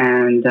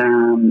 and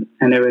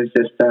it was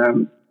just,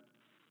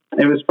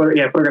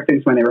 photographed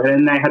things in my neighborhood,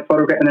 and I had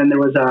photographed, and then there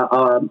was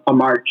a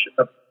march.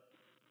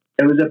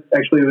 It was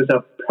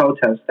a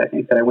protest, I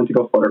think, that I went to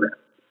go photograph,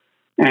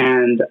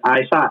 and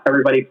I saw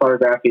everybody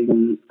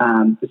photographing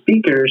the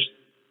speakers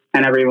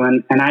and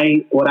everyone, and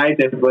what I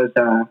did was,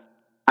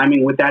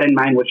 with that in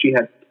mind, what she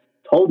had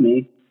told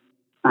me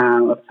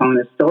of telling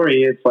this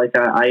story, it's like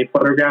I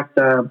photographed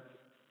all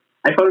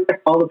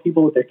the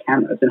people with their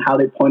cameras and how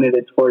they pointed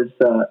it towards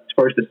the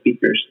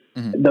speakers.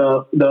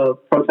 The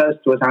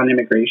protest was on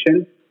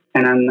immigration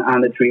and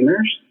on the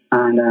Dreamers,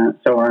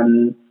 and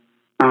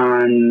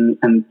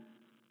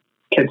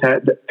kids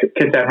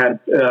that had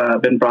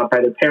been brought by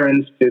their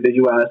parents to the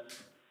U.S.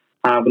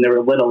 When they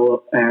were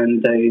little,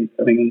 and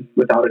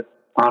without an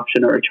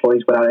option or a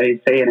choice, without any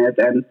say in it,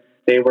 and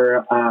they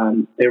were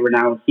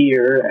now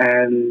here,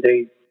 and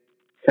they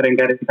couldn't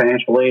get any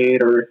financial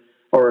aid or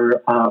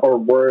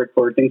work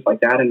or things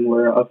like that, and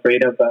were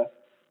afraid of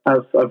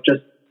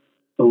just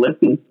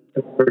living.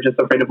 They were just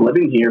afraid of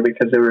living here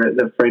because they were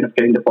afraid of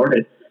getting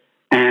deported.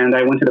 And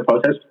I went to the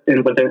protest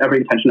with every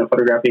intention of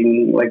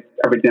photographing like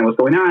everything that was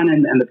going on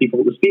and the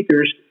people, the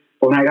speakers.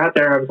 But when I got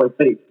there, I was like,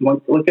 wait,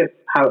 look at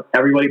how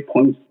everybody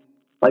points,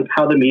 like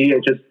how the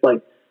media just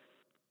like,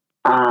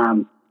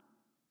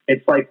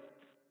 it's like,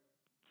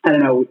 I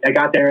don't know. I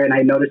got there and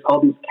I noticed all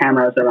these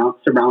cameras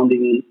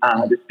surrounding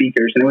the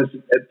speakers, and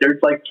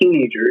there's like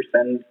teenagers,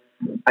 and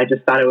I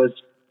just thought it was,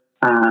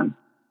 I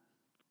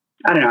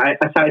don't know. I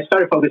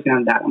started focusing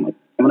on that. I'm like,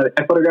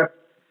 I photographed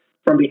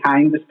from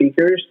behind the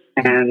speakers,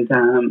 and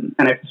I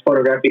was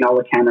photographing all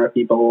the camera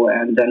people,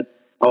 and then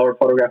or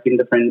photographing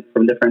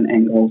from different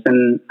angles.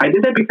 And I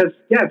did that because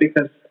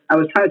I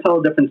was trying to tell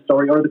a different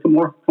story or the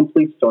more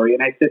complete story,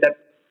 and I did that.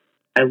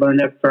 I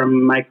learned it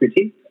from my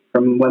critique,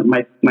 from what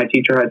my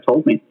teacher had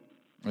told me.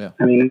 Yeah.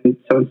 I mean,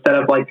 so instead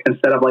of like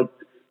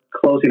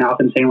closing off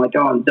and saying like,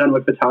 oh, I'm done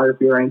with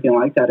photography or anything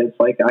like that, it's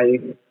like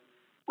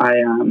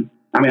I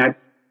mean,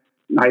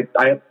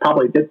 I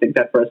probably did think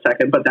that for a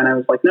second, but then I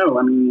was like, no,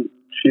 I mean,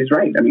 she's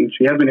right. I mean,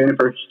 she has been doing it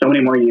for so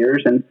many more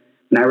years, and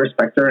I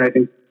respect her,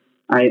 and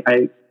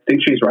I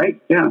think she's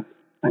right. Yeah.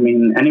 I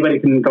mean, anybody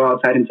can go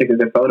outside and take a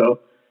good photo,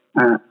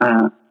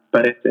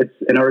 but it's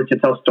in order to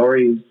tell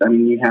stories. I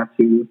mean, you have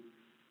to,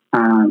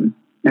 and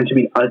to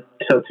be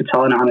to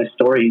tell an honest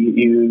story,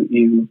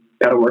 you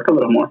got to work a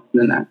little more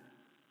than that.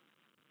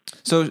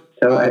 So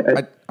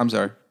I'm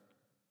sorry.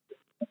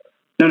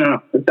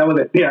 No. That was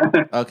it. Yeah.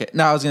 Okay.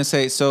 No, I was gonna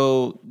say.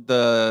 So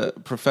the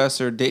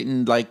professor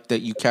didn't like that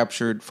you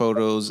captured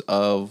photos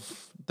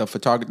of the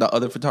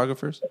other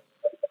photographers.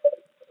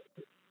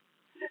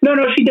 No,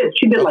 she did.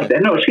 She did Okay. like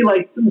that. No, she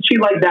liked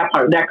that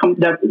part.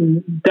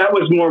 That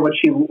was more what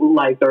she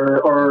liked,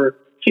 or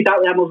she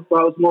thought that was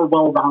more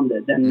well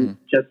rounded than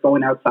just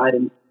going outside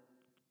and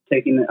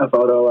taking a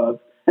photo of.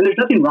 And there's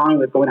nothing wrong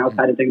with going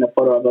outside and taking a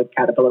photo of a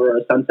caterpillar or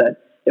a sunset.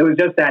 It was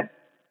just that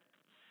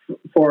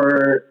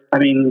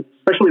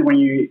especially when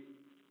you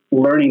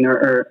learning,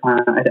 I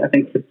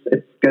think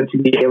it's good to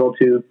be able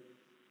to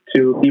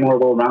be more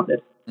well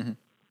rounded. Mm-hmm.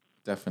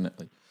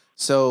 Definitely.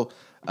 So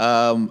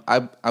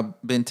I've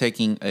been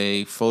taking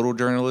a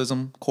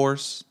photojournalism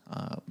course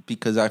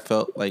because I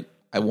felt like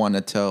I want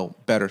to tell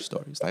better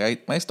stories.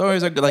 Like my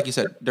stories are good, like you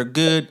said, they're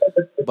good,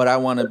 but I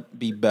want to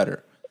be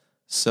better.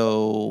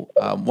 So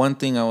one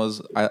thing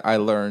I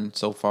learned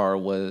so far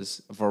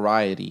was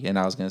variety, and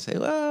I was going to say,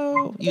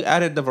 well, you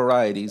added the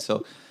variety.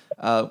 So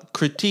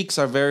critiques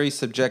are very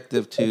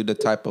subjective to the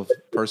type of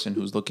person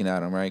who's looking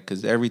at them, right?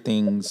 Because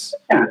everything's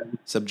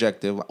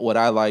subjective. What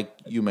I like,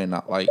 you may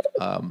not like.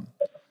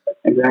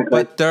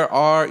 Exactly.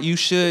 But you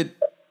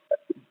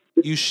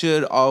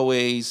should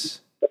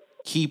always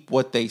keep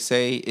what they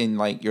say in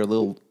like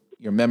your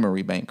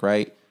memory bank,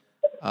 right?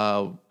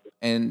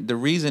 And the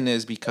reason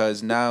is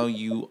because now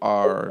you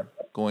are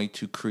going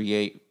to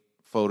create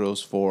photos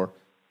for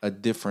a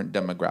different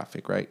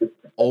demographic, right?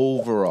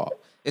 Overall.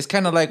 It's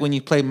kind of like when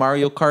you play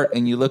Mario Kart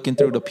and you're looking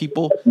through the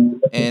people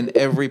and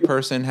every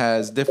person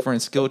has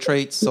different skill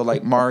traits. So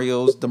like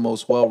Mario's the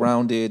most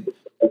well-rounded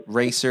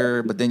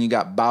racer, but then you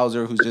got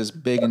Bowser who's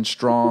just big and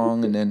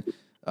strong, and then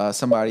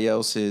somebody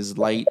else is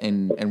light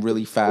and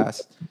really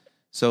fast.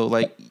 So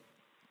like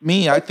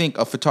me, I think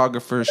a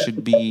photographer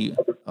should be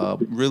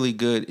really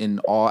good in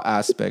all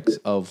aspects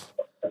of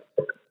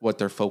what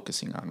they're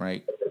focusing on,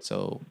 right?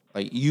 So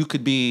like you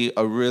could be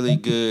a really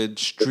good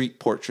street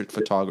portrait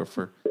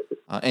photographer.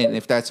 And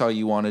if that's all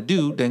you want to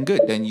do, then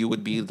good. Then you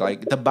would be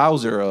like the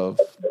Bowser of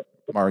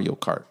Mario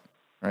Kart,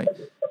 right?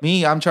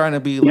 Me, I'm trying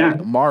to be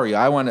like Mario.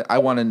 I want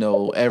to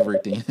know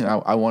everything.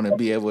 I want to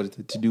be able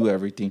to do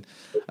everything.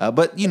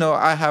 But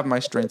I have my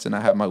strengths and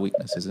I have my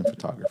weaknesses in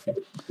photography.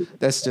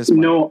 That's just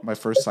my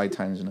first side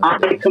tangent. I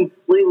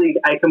completely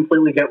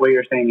get what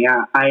you're saying.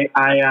 Yeah,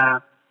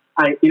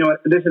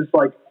 this is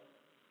like,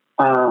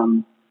 are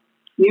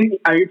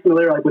you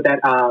familiar like with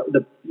that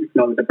the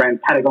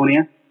brand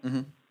Patagonia?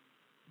 Mm-hmm.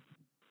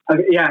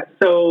 Okay, yeah.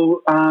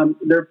 So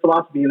their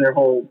philosophy and the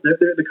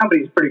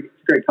company is it's a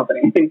great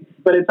company,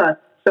 but it's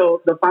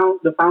so the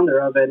founder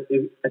of it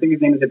is, I think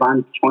his name is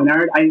Yvon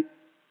Chouinard. I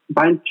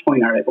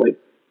believe.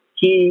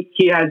 He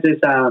has this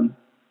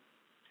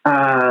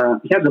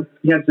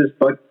he has this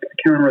book. I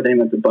can't remember the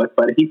name of the book,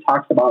 but he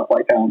talks about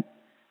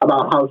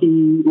about how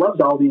he loves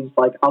all these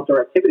like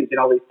outdoor activities and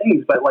all these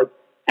things, but like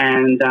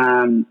and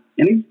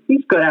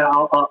he's good at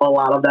a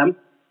lot of them.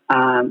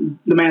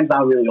 The man's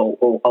not really a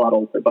lot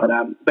older,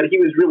 but he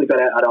was really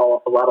good at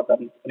a lot of them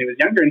when he was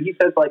younger. And he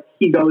says like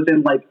he goes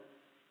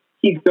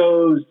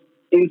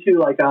into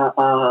like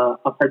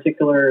a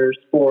particular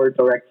sport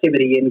or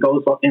activity and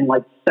goes in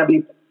like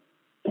 70%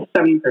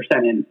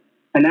 in,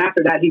 and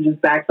after that he just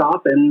backs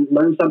off and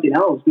learns something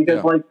else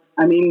because like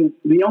I mean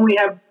we only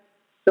have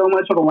so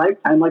much of a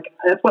lifetime. Like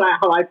that's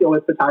how I feel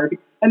with photography.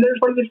 And there's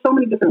so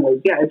many different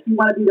ways. Yeah, if you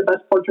want to be the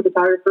best portrait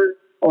photographer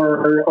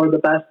or the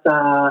best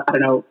I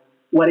don't know,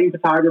 wedding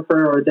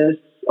photographer or this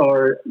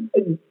or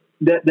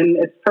that, then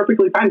it's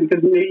perfectly fine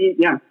because maybe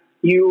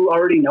you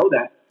already know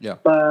that. Yeah.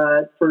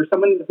 But for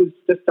someone who's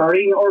just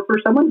starting, or for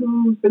someone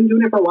who's been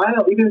doing it for a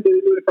while,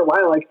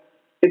 like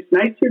it's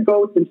nice to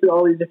go into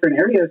all these different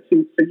areas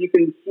so you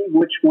can see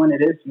which one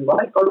it is you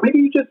like, or maybe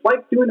you just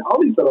like doing all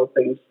these little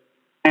things,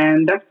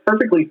 and that's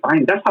perfectly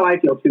fine. That's how I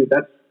feel too.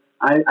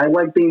 I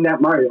like being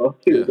that Mario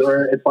too,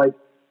 where it's like.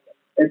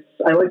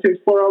 I like to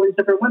explore all these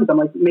different ones. I'm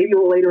like, maybe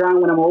later on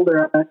when I'm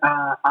older,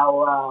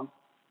 I'll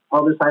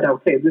decide,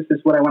 okay, this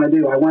is what I want to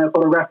do. I want to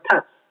photograph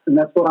pets, and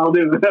that's what I'll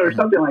do, or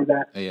something like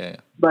that. Yeah.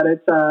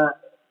 But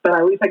but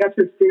at least I got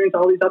to experience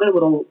all these other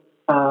little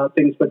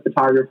things with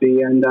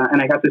photography, and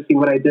I got to see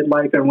what I did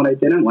like and what I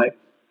didn't like.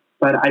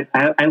 But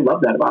I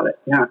love that about it.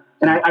 Yeah,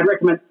 and I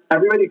recommend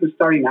everybody who's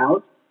starting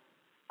out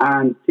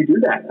to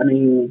do that. I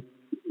mean,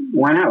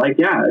 why not? Like,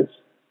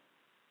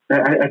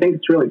 I think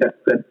it's really good.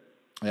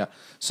 Yeah.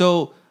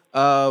 So,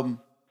 for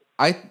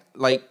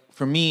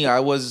me, I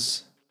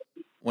was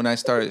when I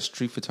started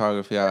street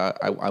photography,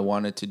 I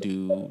wanted to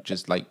do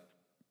just like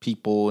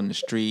people in the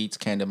streets,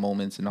 candid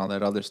moments, and all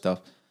that other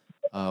stuff.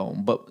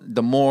 But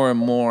the more and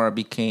more I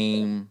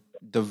became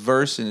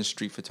diverse in the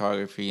street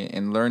photography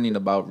and learning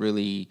about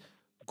really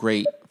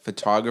great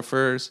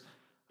photographers,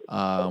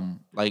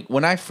 like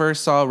when I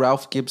first saw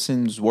Ralph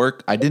Gibson's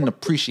work, I didn't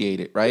appreciate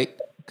it, right?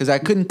 Because I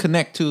couldn't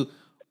connect to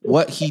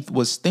what he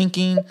was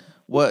thinking,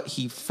 what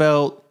he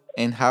felt,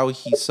 and how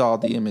he saw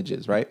the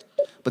images, right?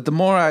 But the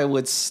more I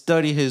would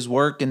study his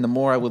work and the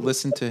more I would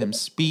listen to him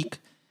speak,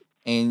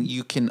 and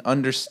you can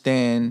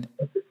understand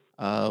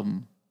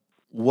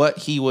what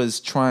he was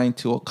trying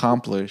to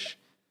accomplish,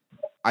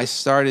 I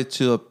started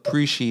to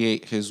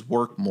appreciate his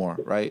work more,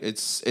 right?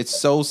 It's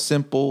so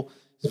simple,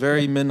 it's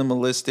very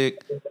minimalistic,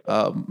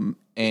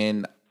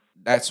 and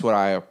that's what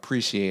I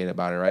appreciate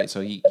about it, right?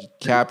 So he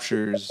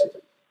captures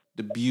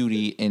the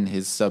beauty in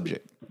his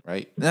subject,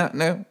 right?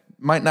 Now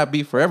might not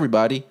be for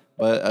everybody,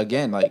 but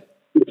again, like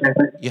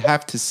you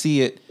have to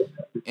see it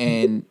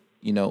and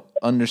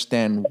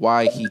understand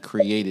why he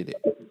created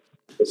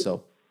it.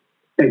 So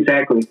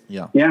Exactly.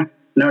 yeah,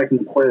 No, I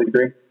completely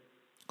agree.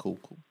 cool.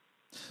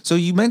 So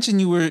you mentioned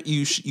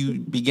you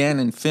began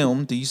in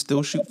film. Do you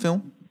still shoot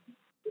film?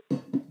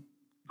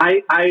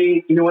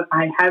 You know what?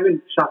 I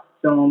haven't shot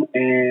film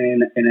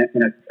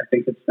I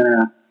think it's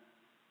been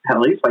at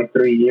least like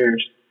 3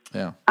 years.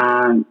 Yeah.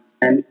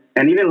 And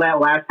even that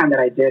last time that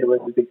I did was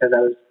because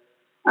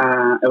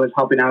I was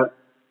helping out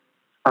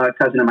a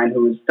cousin of mine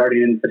who was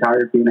starting in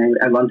photography, and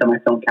I lent him my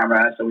film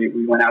camera, so we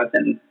went out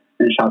and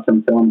shot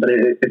some film. But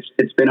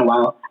it's been a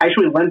while. I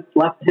actually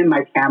left him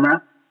my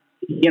camera.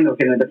 He ended up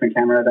getting a different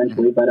camera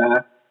eventually, but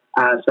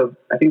so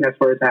I think that's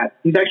where it's at.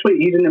 He's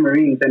in the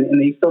Marines,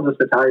 and he still does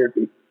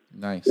photography.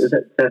 Nice.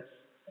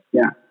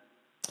 Yeah.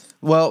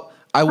 Well,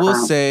 I will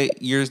say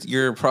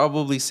you're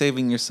probably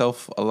saving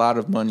yourself a lot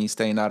of money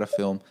staying out of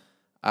film.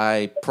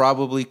 I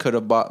probably could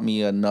have bought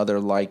me another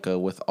Leica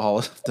with all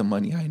of the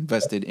money I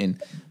invested in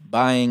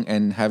buying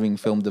and having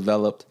film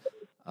developed.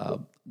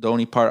 The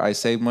only part I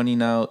save money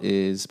now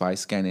is by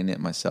scanning it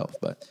myself,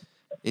 but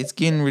it's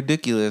getting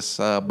ridiculous.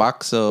 A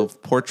box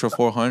of Portra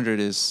 400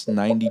 is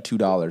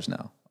 $92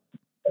 now.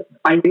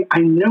 I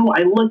know.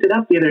 I looked it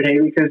up the other day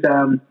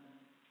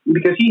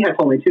because he had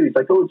told me too. He's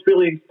like, "Oh, it's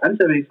really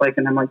expensive." He's like,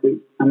 and I'm like,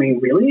 "I mean,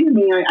 really? I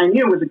mean, I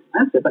knew it was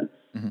expensive, but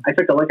I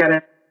took a look at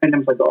it and I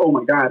was like, oh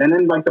my god!" And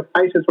then like the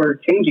prices were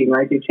changing,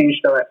 right? They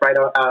changed right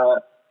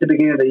the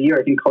beginning of the year.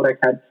 I think Kodak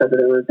had said that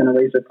it was going to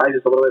raise their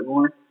prices a little bit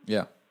more.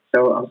 Yeah.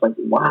 So I was like,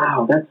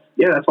 wow, that's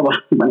a lot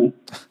of money.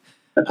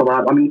 That's a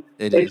lot. I mean,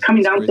 it's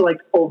coming down to like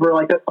over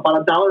like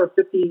about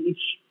 $1.50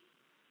 each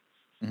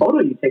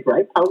photo you take,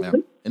 right? Probably.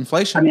 Yeah.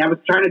 Inflation. I mean, I was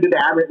trying to do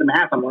the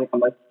math. I'm like,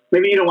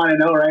 maybe you don't want to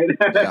know, right?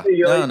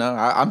 Yeah. No.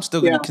 I'm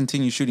still going to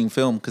continue shooting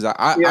film because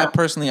I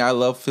personally I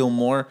love film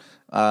more,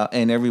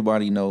 and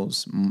everybody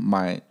knows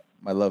my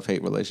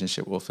love-hate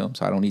relationship with film,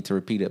 so I don't need to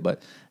repeat it.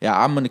 But yeah,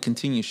 I'm going to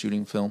continue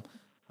shooting film.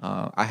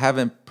 I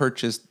haven't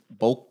purchased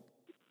bulk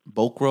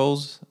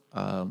rolls,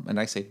 and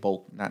I say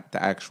bulk, not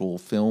the actual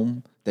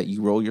film that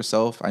you roll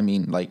yourself. I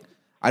mean, like,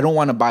 I don't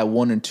want to buy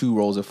 1 and 2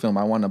 rolls of film.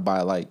 I want to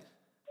buy like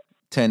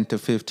 10 to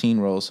 15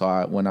 rolls,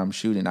 so when I'm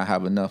shooting, I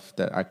have enough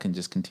that I can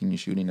just continue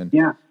shooting and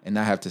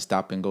not have to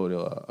stop and go to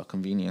a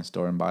convenience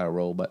store and buy a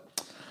roll.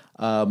 But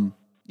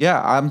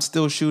I'm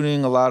still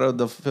shooting a lot of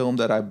the film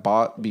that I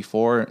bought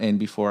before, and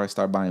before I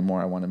start buying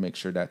more, I want to make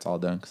sure that's all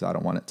done because I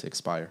don't want it to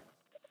expire.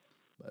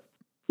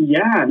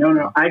 Yeah,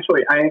 no.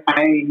 Actually, I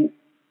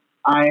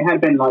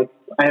have been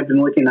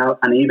looking out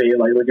on eBay,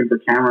 like looking for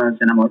cameras,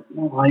 and I'm like,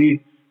 oh, I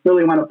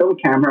really want a film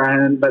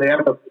camera, but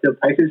the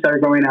prices are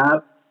going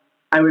up.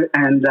 And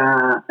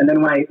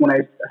then when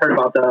I heard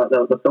about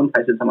the film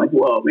prices, I'm like,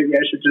 whoa, maybe I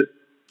should just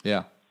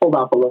hold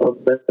off a little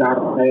bit.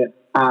 I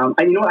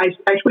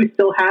actually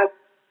still have.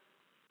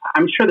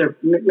 I'm sure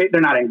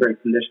they're not in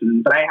great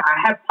condition, but I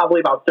have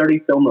probably about 30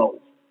 film rolls,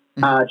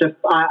 just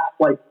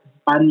like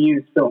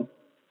unused film.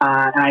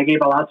 And I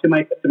gave a lot to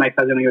my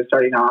cousin when he was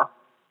starting off.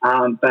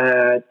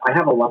 But I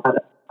have a lot.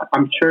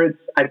 I'm sure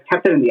I've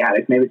kept it in the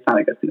attic. Maybe it's not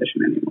in good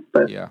condition anymore.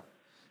 But yeah,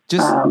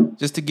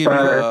 just to give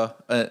you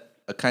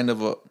a kind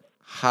of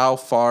how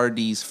far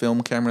these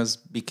film cameras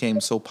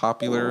became so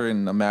popular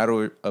in a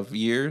matter of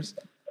years.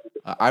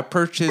 I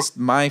purchased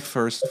my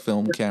first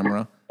film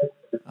camera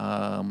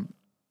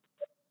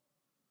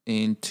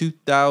in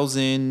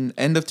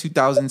end of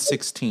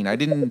 2016. I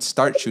didn't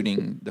start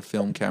shooting the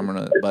film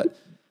camera, but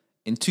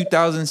in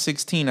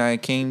 2016, I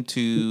came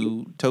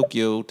to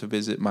Tokyo to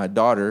visit my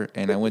daughter,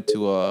 and I went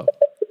to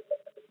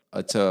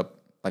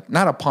like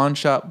not a pawn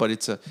shop, but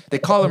they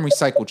call them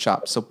recycle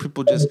shops. So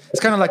people it's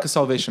kind of like a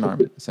Salvation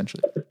Army,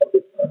 essentially.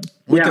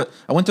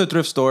 I went to a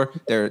thrift store.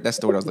 That's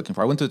the word I was looking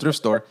for. I went to a thrift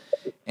store,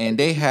 and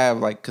they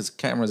have because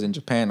cameras in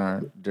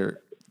Japan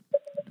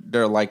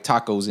they're like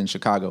tacos in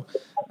Chicago.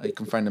 You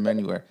can find them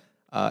anywhere.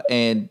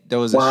 And there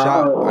was a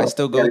shop I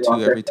still go to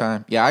every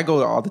time. Yeah, I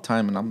go all the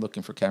time, and I'm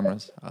looking for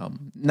cameras.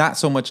 Not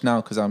so much now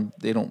because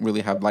they don't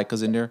really have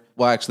Leicas in there.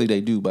 Well, actually they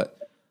do, but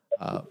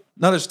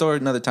another story,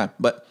 another time.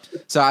 But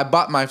so I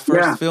bought my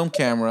first film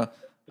camera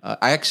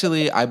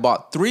I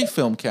bought 3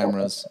 film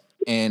cameras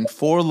and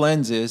 4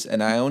 lenses,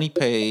 and I only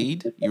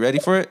paid. You ready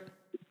for it?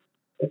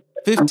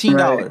 $15.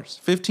 Right.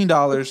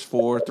 $15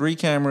 for 3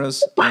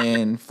 cameras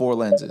and 4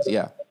 lenses.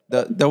 Yeah,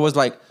 there was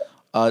like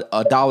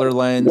a dollar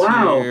lens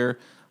Wow. here,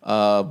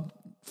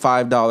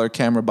 $5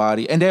 camera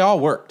body, and they all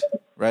worked.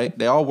 Right,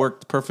 they all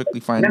worked perfectly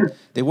fine. Yeah.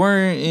 They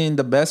weren't in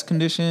the best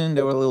condition.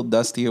 They were a little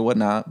dusty or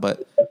whatnot.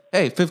 But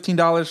hey,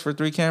 $15 for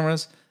 3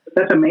 cameras.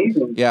 That's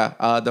amazing. Yeah,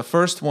 the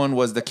first one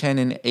was the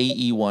Canon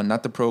AE1,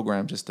 not the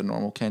program, just the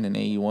normal Canon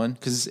AE1,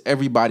 because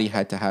everybody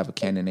had to have a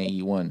Canon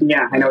AE1.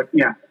 Yeah, I know.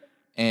 Yeah.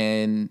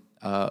 And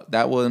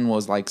that one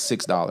was like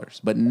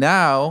 $6. But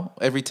now,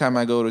 every time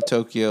I go to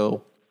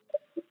Tokyo,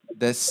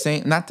 the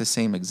same, not the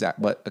same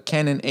exact, but a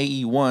Canon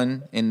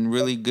AE1 in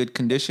really good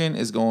condition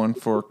is going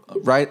for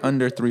right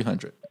under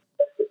 300.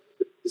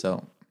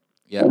 So,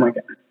 yeah, Oh my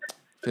God.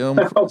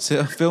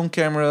 film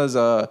cameras,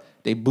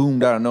 they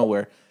boomed out of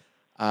nowhere.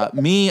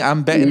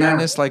 I'm betting on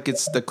this like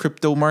it's the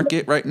crypto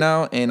market right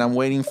now, and I'm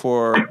waiting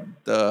for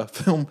the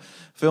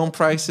film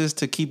prices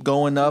to keep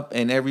going up,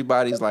 and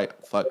everybody's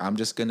like, "Fuck, I'm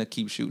just gonna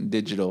keep shooting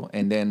digital."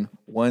 And then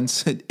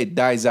once it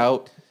dies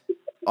out,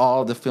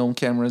 all the film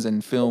cameras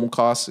and film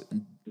costs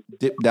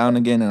dip down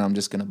again, and I'm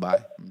just gonna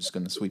buy. I'm just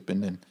gonna sweep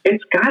in.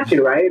 It's got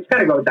to, right? It's got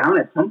to go down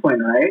at some point,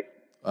 right?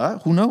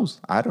 Who knows?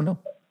 I don't know.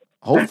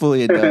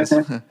 Hopefully it does.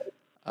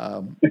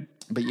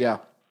 But yeah.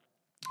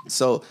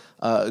 So,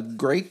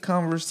 great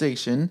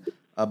conversation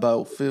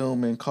about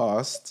film and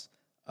costs.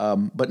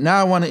 But now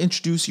I want to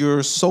introduce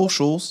your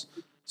socials.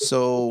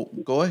 So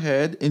go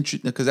ahead,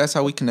 because that's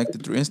how we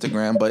connected through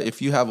Instagram. But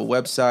if you have a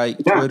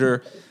website,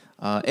 Twitter,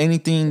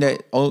 anything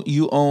that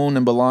you own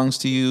and belongs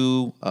to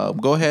you,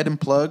 go ahead and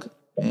plug.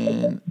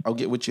 And I'll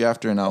get with you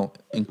after, and I'll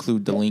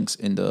include the links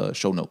in the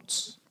show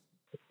notes.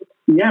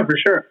 Yeah, for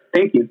sure.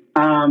 Thank you.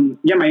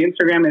 Yeah, my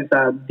Instagram is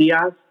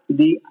Diaz,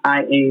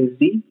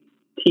 DIAZ,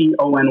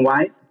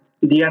 TONY,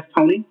 Diaz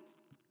Tony.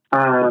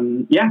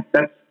 Yeah,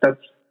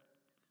 that's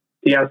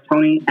Diaz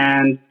Tony.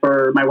 And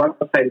for my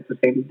website, it's the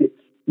same,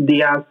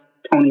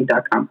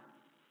 DiazTony.com.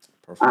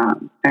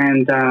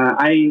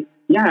 I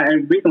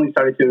recently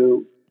started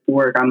to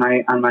work on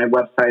my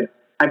website.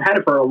 I've had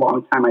it for a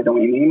long time, my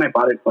domain name. I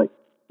bought it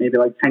maybe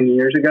 10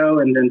 years ago,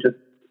 and then just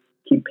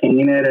keep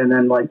paying it and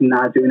then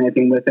not doing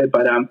anything with it.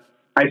 But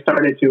I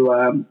started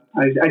to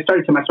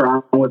mess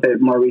around with it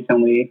more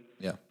recently.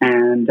 Yeah.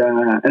 And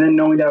then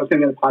knowing that I was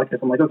going to get a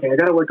podcast, I'm like, okay, I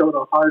got to work a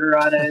little harder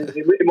on it.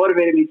 It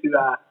motivated me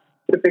to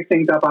fix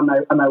things up on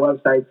my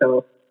website.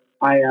 So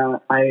I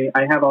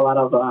have a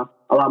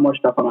lot more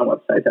stuff on my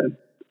website.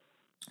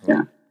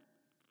 Yeah.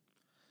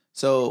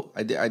 So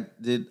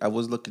I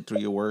was looking through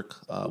your work.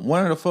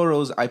 One of the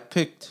photos I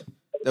picked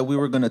that we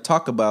were going to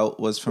talk about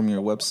was from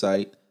your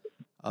website.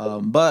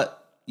 But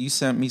you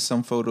sent me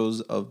some photos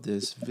of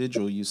this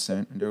vigil you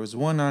sent. And there was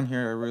one on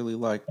here I really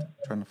liked. I'm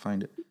trying to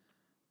find it.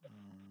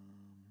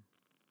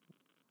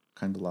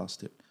 Kind of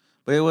lost it.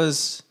 But it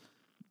was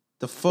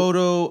the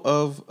photo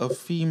of a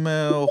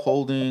female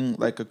holding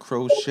like a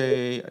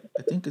crochet.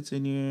 I think it's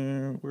in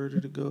here. Where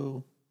did it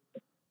go?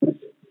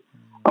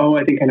 Oh,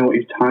 I think I know what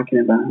you're talking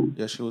about.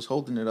 Yeah, she was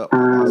holding it up.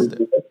 I lost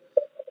it.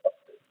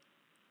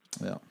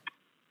 Yeah.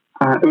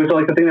 It was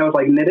the thing that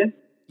was knitted?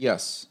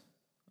 Yes.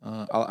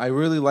 I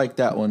really like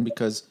that one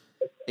because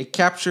it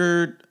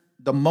captured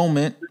the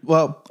moment.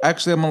 Well,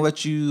 actually, I'm going to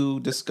let you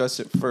discuss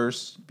it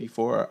first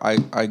before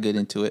I get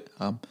into it.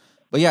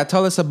 But yeah,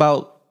 tell us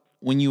about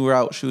when you were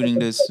out shooting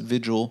this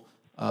vigil,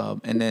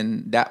 and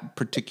then that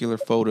particular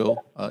photo.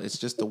 It's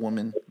just a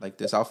woman like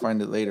this. I'll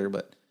find it later,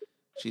 but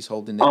she's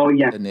holding it. Oh,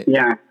 yeah.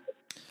 Yeah.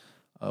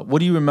 What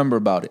do you remember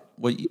about it?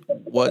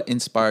 What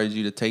inspired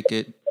you to take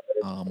it?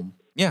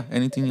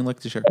 Anything you'd like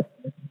to share?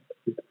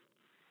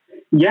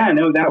 Yeah,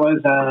 no, that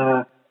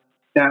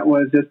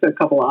was just a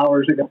couple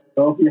hours ago.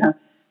 Yeah,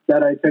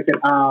 that I took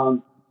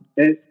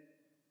it.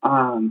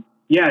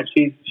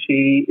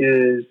 She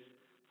is.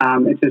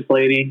 It's this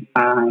lady.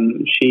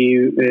 She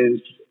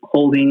is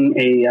holding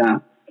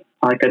a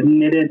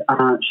knitted.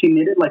 She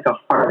knitted like a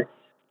heart.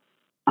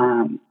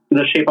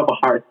 The shape of a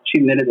heart. She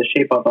knitted the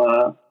shape of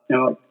a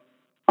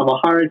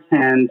heart,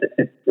 and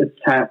it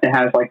has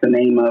the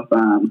name of.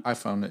 I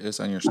found it. It's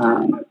on your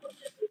story.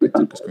 I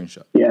took a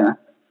screenshot. Yeah.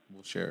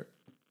 We'll share it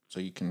so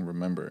you can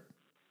remember it.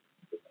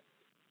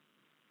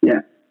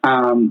 Yeah.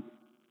 Let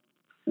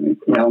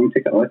me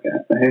take a look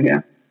at it.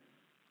 Yeah.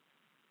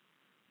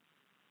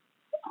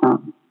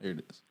 Here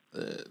it is.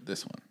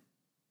 This one.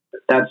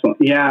 That's one.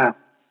 Yeah.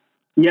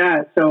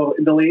 Yeah. So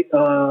the lady,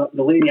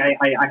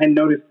 I had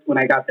noticed when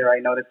I got there. I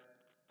noticed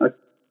a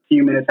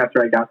few minutes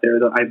after I got there,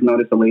 I've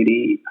noticed a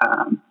lady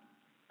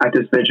at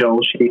this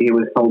vigil. She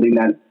was holding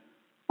that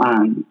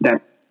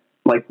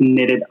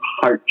knitted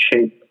heart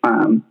shape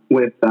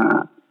with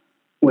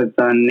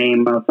the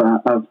name of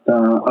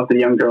the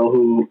young girl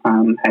who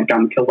had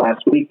gotten killed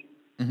last week.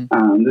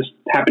 Mm-hmm. This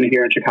happened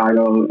here in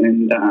Chicago,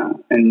 and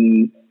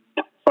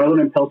so I live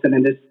in Pilsen,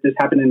 and this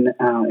happened in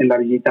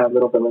Varillita,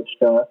 little village,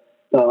 the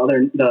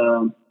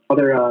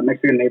other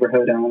Mexican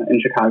neighborhood in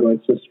Chicago.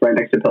 It's just right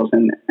next to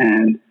Pilsen,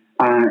 and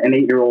an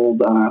 8-year-old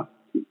girl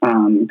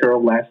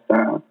I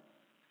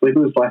believe it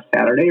was last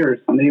Saturday or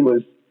Sunday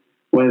was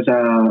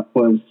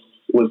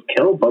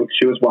killed. Like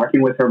she was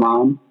walking with her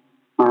mom.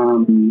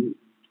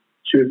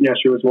 She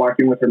was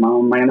walking with her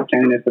mom. My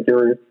understanding is that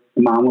the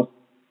mom was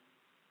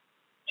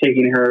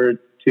taking her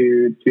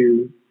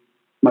to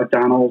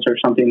McDonald's or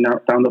something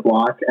down the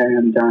block,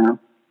 and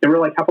they were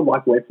like half a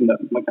block away from the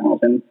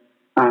McDonald's, and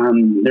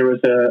there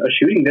was a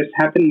shooting. This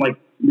happened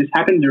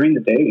during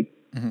the day.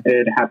 Mm-hmm.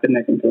 It happened,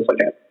 I think it was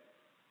like at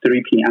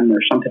 3 p.m.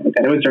 or something like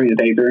that. It was during the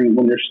day,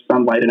 when there's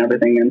sunlight and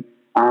everything,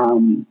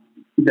 and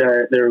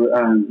there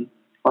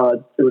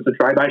was a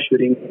drive-by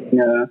shooting.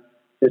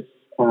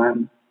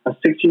 A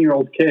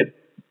 16-year-old kid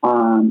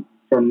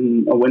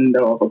from a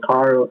window of a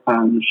car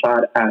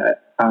shot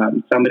at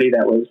somebody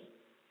that was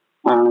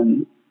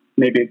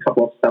maybe a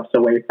couple of steps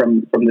away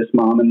from this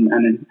mom and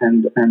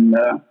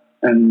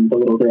the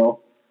little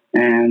girl,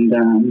 and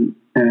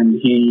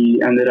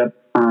he ended up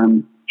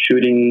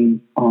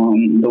shooting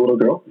the little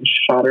girl,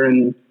 shot her,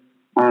 and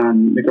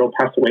the girl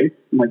passed away,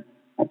 like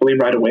I believe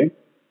right away.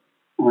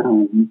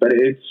 But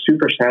it's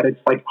super sad.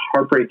 It's like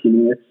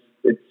heartbreaking.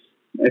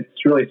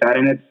 It's really sad,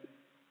 and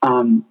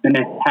and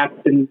it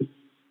happens.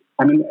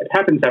 I mean, it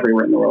happens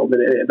everywhere in the world, but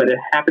it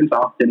happens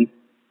often,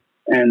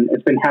 and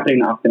it's been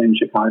happening often in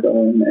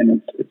Chicago,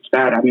 and it's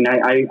bad. I mean,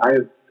 I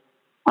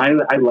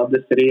love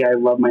the city. I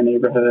love my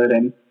neighborhood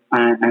and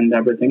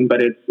everything,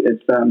 but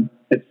it's a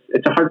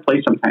hard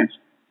place sometimes.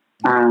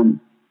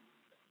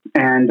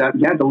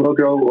 The little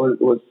girl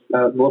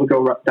the little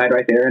girl died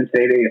right there, and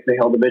today they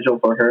held a vigil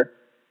for her,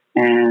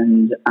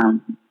 and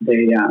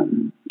they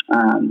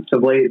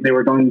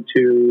were going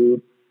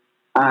to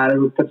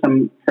put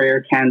some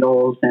prayer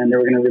candles, and they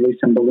were going to release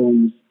some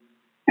balloons,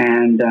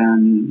 and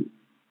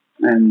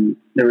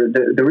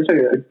there was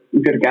a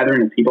good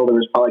gathering of people. There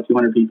was probably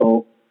 200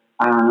 people.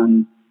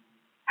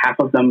 Half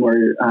of them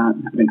were, not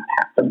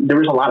half, but there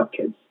was a lot of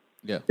kids.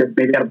 Yeah.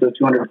 Maybe out of those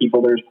 200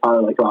 people, there's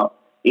probably like about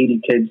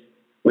 80 kids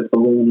with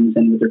balloons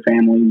and with their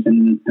families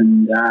and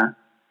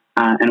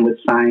with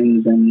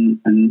signs, and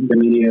the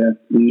media,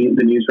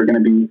 the news were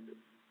going to be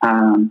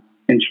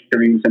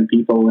interviewing some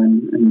people,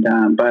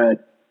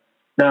 but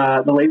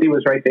the lady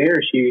was right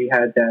there. She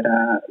had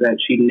that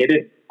she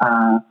knitted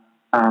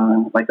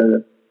like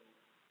a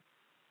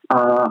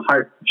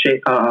heart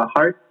shaped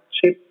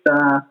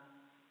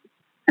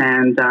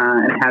and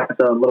it had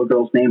the little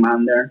girl's name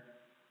on there,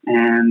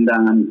 and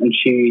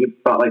she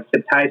brought like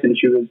zip ties, and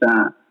she was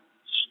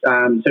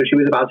so she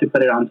was about to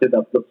put it onto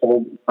the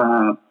pole,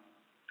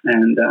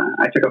 and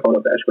I took a photo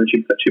of that when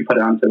she put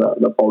it onto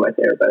the pole right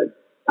there. But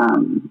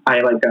I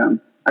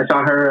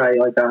saw her.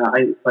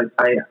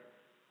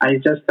 I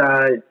just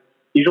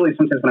usually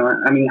sometimes when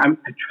I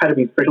try to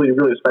be especially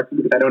really respectful,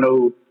 because I don't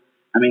know.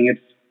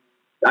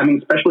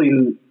 Especially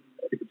in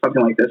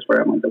something like this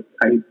where I'm like,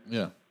 I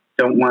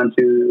don't want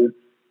to.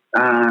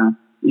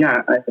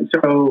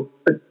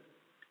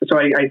 So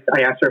I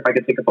asked her if I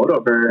could take a photo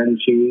of her, and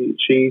she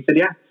said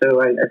yeah.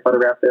 So I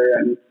photographed her,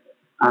 and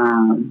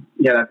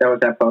that was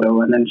that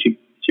photo. And then she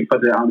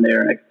put it on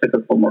there, and I took a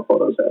couple more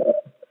photos.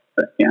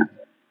 That's.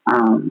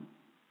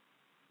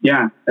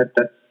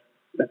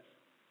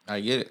 I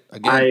get it.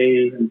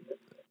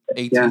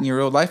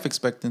 18-year-old life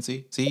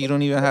expectancy. See, you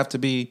don't even have to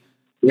be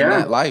in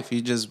that life.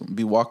 You just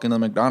be walking to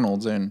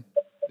McDonald's, and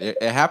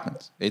it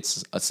happens.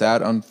 It's a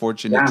sad,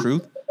 unfortunate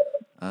truth.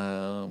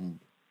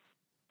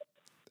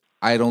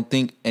 I don't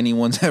think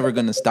anyone's ever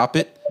going to stop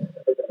it.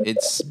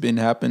 It's been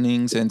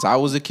happening since I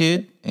was a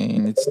kid,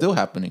 and it's still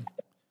happening.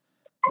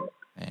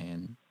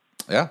 And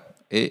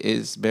it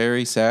is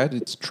very sad.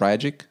 It's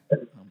tragic.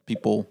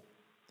 People,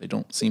 they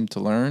don't seem to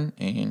learn,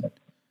 and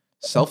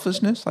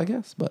selfishness, I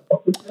guess. But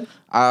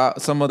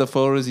some of the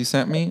photos he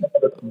sent me,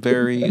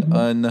 very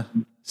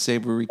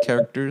unsavory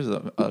characters,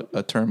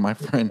 a term my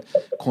friend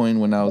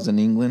coined when I was in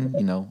England,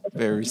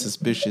 very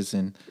suspicious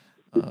and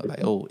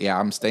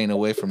I'm staying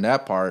away from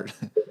that part.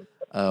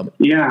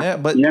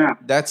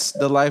 That's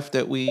the life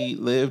that we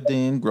lived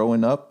in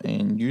growing up,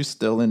 and you're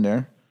still in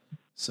there.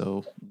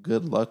 So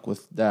good luck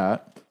with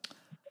that.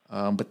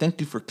 But thank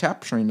you for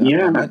capturing that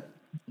moment.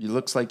 It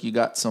looks like you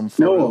got some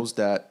photos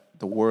that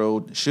the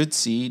world should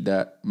see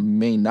that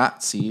may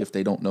not see if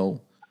they don't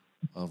know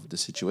of the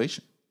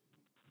situation.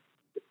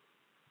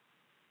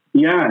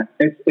 Yeah,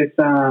 that's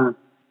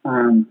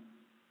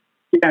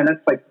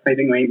like, I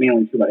think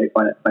mainly too why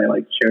I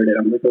like shared it.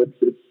 I'm like,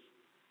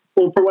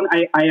 well, for one,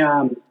 I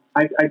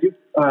do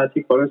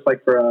take photos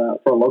like for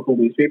a local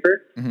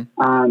newspaper.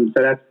 Mm-hmm.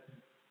 So that's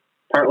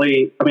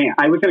partly.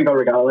 I was going to go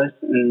regardless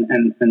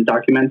and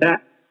document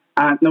that.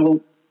 I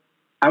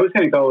was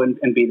going to go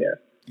and be there.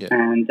 Yeah.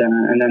 And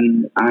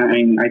then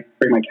I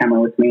bring my camera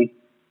with me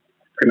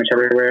pretty much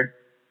everywhere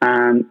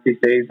these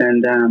days,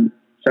 and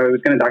so I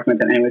was going to document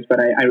that anyways. But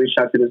I reached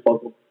out to this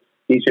local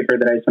newspaper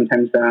that I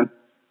sometimes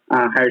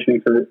hires me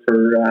for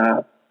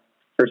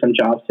some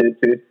jobs to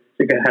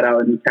head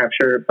out and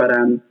capture. But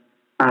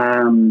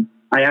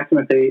I asked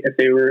them if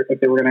they were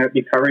going to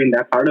be covering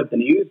that part of the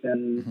news,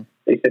 and mm-hmm.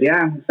 they said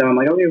yeah. So I'm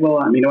like, okay, well,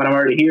 I'm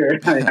already here.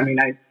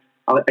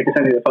 I can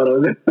send you the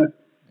photos.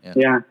 Yeah.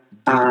 Yeah.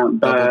 Double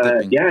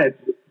But dipping.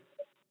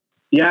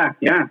 yeah,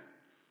 yeah.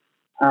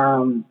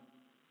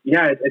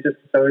 Yeah, it just,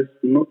 so it's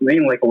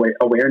mainly like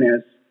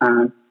awareness.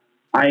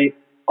 I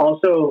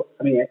also,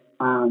 I mean,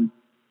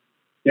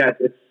 yeah,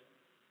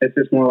 it's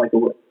just more like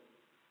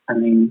I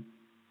mean,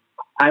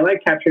 I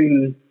like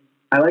capturing.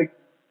 I like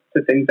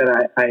to think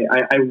that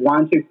I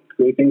want to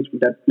create things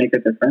that make a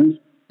difference.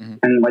 Mhm.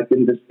 And like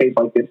in this case,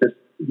 like it's just,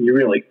 you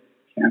really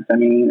can't. I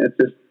mean, it's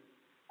just.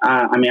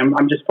 I mean,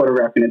 I'm just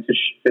photographing it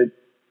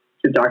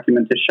to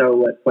document, to show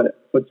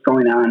what's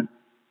going on.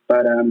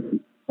 But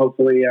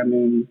hopefully, I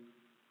mean,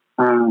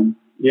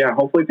 yeah,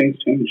 hopefully things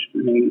change. I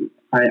mean,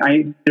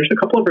 I there's a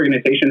couple of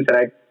organizations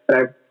that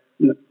are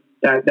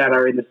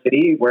in the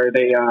city where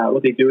they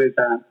what they do is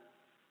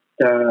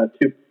to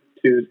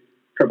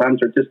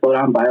prevent or to slow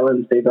down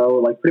violence. They go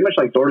like pretty much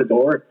like door to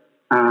door,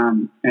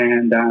 and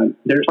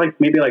there's like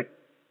maybe like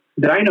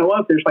that I know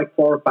of. There's like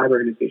 4 or 5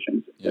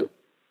 organizations. Yep.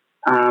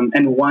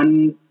 And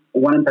one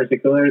in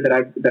particular that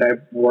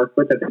I've worked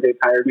with, that they've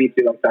hired me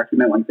to like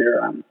document like their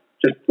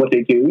just what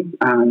they do,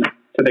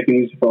 so they can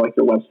use it for like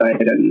their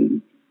website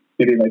and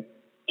maybe like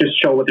just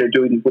show what they're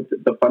doing with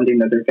the funding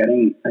that they're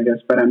getting, I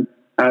guess. But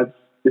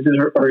this is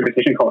an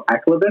organization called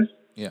Aclivis.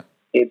 Yeah.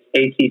 It's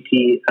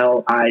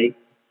ACCLIVUS,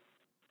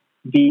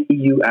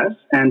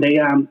 and they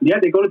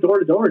go to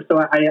door. So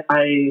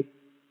I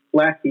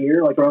last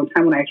year, like around the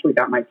time when I actually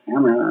got my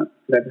camera,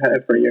 because I've had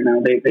it for a year now,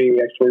 they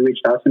actually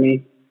reached out to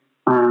me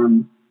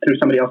through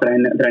somebody else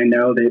that I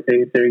know.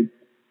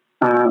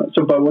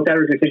 But what that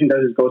organization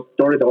does is goes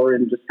door to door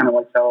and just kind of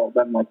like tell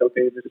them like,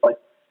 okay, this is like,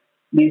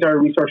 these are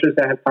resources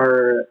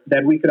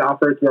that we could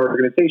offer through our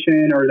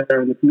organization or that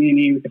are in the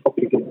community. We can help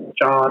you get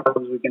jobs.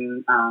 We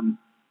can, I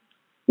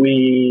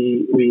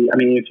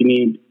mean, if you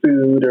need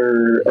food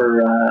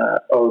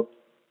or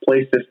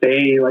place to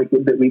stay, like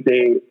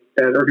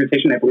that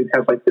organization, I believe,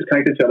 has like is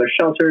connected to other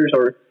shelters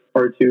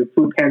or to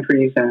food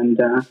pantries, and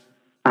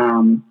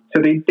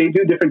so they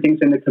do different things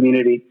in the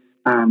community.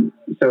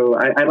 So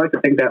I like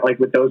to think that like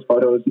with those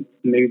photos,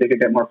 maybe they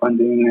could get more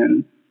funding,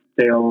 and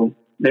they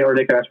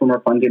could ask for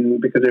more funding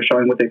because they're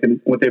showing what they've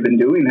been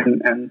doing,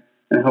 and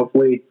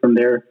hopefully from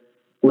there,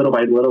 little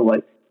by little,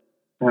 like,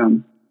 I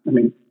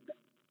mean,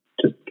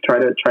 just try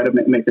to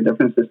make a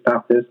difference to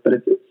stop this.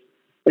 But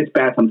it's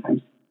bad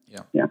sometimes.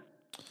 Yeah. Yeah.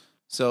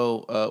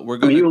 So we're I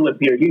gonna. mean, you live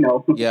here, you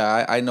know.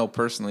 Yeah, I know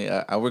personally.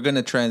 We're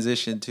gonna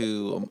transition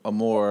to a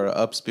more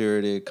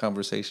up-spirited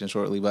conversation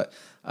shortly, but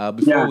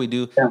before Yeah, we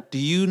do, yeah. do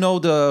you know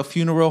the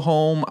funeral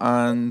home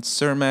on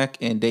Cermak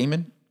and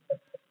Damon?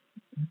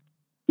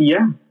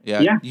 Yeah.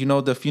 Yeah. Yeah. You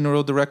know the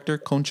funeral director,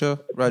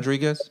 Concha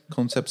Rodriguez,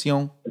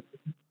 Concepcion?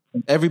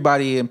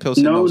 Everybody in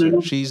Pilsen No, knows no, her.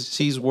 no.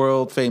 She's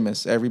world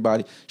famous.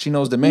 Everybody. She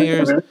knows the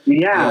mayors.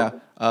 Yeah.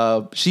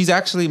 Yeah. She's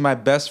actually my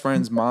best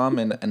friend's mom,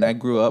 and I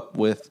grew up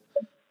with.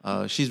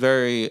 She's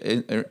very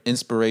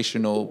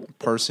inspirational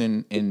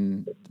person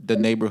in the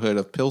neighborhood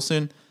of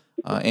Pilsen,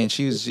 and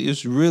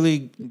she's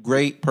really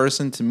great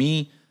person to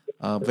me.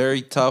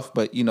 Very tough,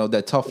 but you know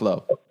that tough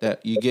love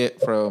that you get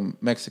from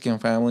Mexican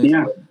families.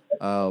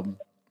 Yeah.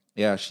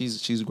 Yeah,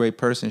 she's a great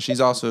person.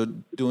 She's also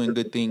doing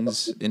good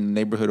things in the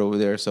neighborhood over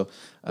there. So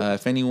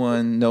if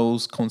anyone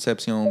knows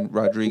Concepcion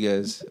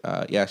Rodriguez,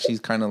 yeah, she's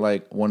kind of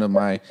like one of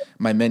my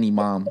many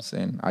moms,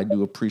 and I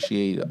do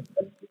appreciate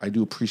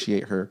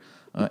her.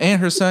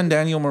 And her son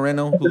Daniel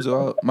Moreno, who's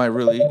my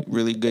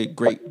really good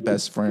great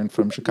best friend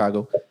from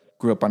Chicago.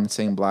 Grew up on the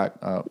same block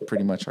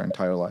pretty much our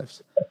entire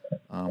lives.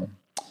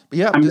 But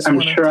yeah, I'm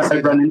wanted sure to say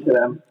I've run that. into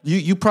them.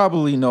 You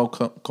probably know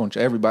Concha.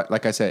 Everybody,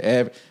 like I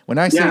said, when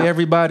I say Yeah.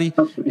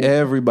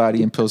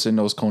 everybody in Pilsen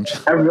knows Concha.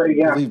 Everybody,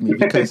 yeah. Believe me,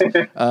 because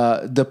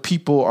the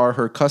people are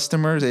her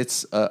customers.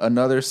 It's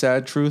another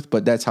sad truth,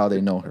 but that's how they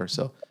know her.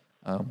 So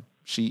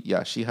she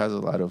has a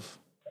lot of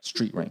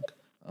street rank.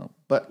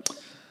 But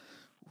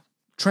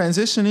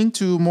transitioning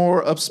to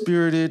more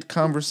up-spirited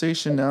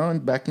conversation now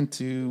and back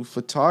into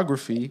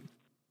photography.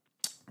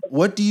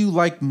 What do you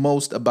like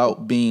most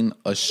about being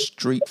a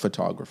street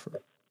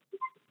photographer?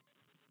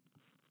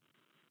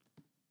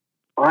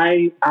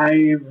 I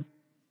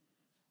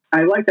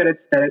like that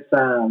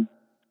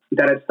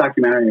it's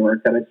documentary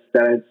work, that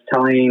it's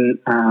telling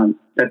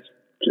that's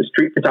just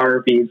street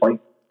photography is like,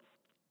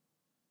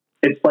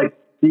 it's like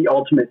the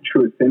ultimate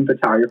truth in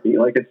photography.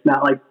 Like it's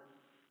not like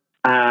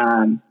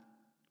I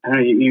don't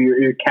know,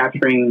 you're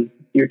capturing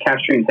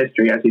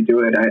history as you do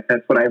it.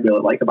 That's what I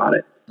really like about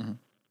it. Mm-hmm.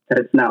 That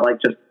it's not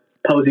like just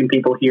posing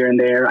people here and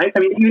there. I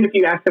mean, even if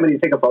you ask somebody to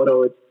take a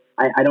photo,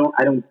 I don't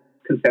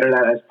consider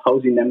that as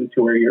posing them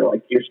to where you're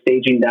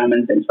staging them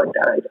and things like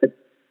that.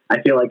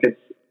 I feel like it's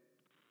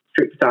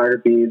street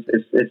photography,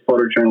 it's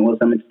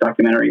photojournalism, it's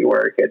documentary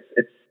work, it's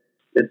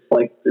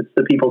like it's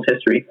the people's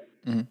history.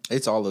 Mm-hmm.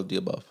 It's all of the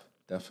above,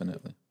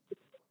 definitely.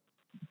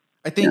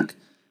 I think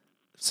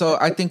so.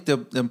 I think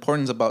the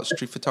importance about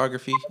street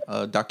photography,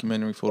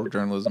 documentary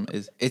photojournalism,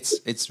 is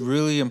it's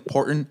really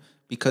important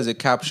because it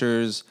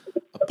captures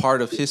a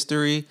part of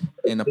history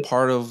and a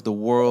part of the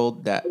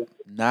world that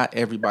not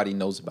everybody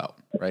knows about,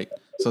 right?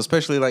 So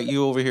especially like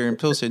you over here in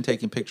Pilsen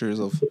taking pictures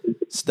of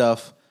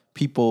stuff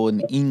people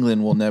in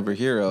England will never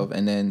hear of,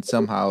 and then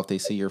somehow if they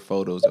see your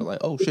photos, they're like,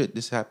 "Oh shit,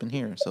 this happened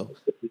here." So,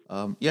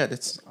 yeah,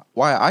 that's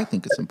why I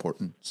think it's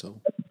important. So,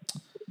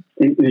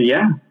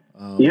 Yeah.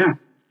 Yeah.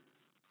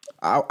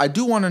 I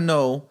do want to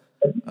know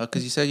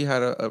because you said you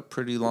had a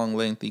pretty long,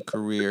 lengthy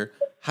career.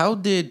 How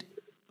did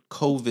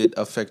COVID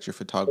affect your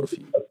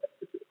photography?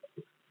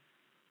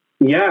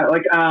 Yeah.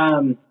 Like,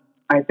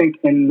 I think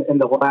in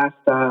the last,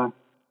 I've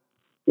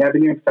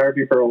been doing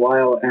photography for a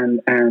while,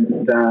 and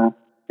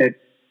it's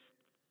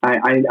I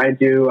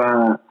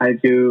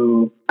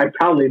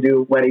probably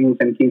do weddings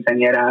and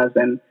quinceañeras,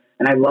 and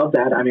I love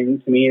that. I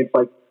mean, to me, it's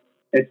like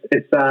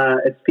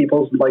it's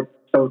people's like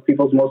some of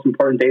people's most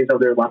important days of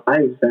their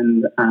lives,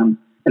 and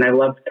I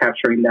love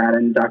capturing that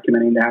and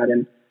documenting that,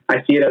 and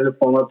I see it as a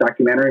form of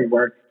documentary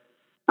work.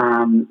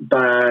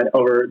 But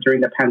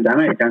during the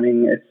pandemic, I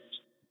mean,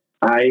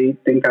 I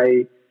think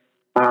in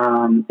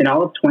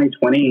all of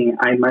 2020,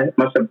 I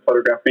must have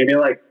photographed maybe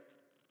like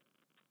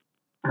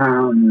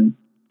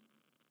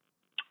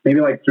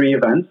 3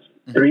 events,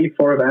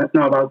 4 events.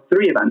 No, about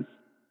 3 events.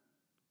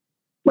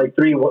 Like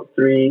three,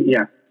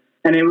 yeah.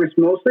 And it was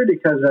mostly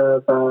because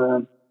of,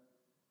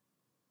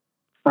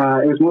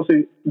 it was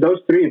mostly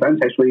those 3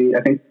 events actually,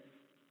 I think,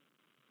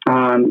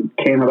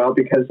 came about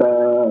because,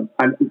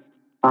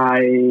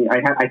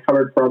 I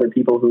covered for other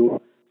people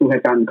who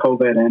had gotten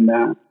COVID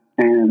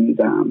and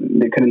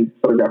they couldn't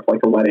photograph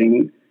like a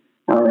wedding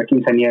or a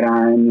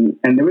quinceañera.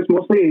 And it was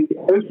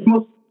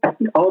I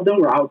think all of them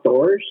were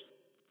outdoors.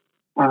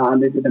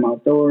 They did them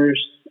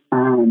outdoors.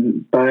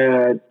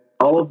 But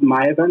all of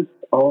my events,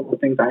 all of the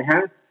things I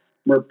had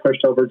were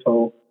pushed over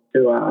to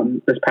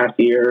this past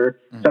year.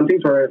 Mm-hmm. Some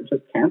things were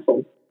just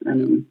canceled.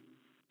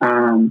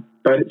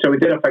 But so it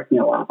did affect me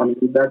a lot. I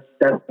mean, that's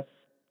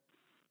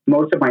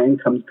most of my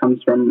income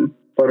comes from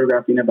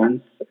photographing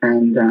events,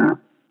 and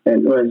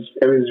it was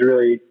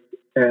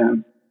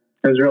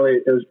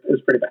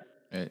pretty bad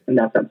in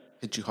that sense.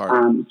 Hit you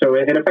hard. So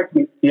it affected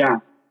me. Yeah.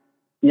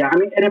 I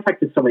mean, it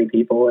affected so many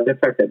people.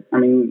 I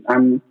mean, I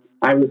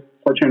was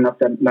fortunate enough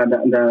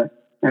that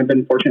I've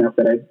been fortunate enough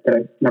that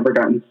I've never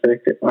gotten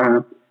sick,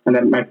 and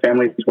that my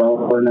family as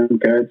well, and I'm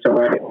good. So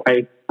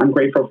I'm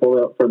grateful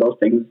for those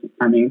things.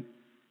 I mean,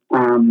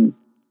 and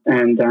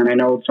I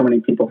know so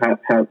many people have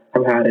had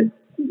it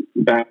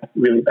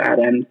really bad,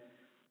 and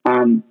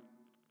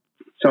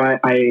so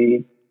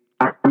I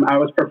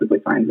was perfectly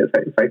fine if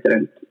I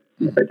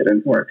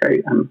didn't work.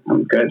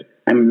 I'm good.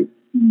 I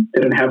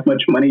didn't have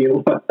much money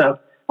left.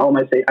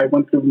 I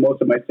went through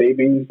most of my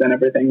savings and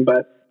everything,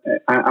 but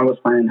I was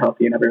fine and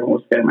healthy, and everyone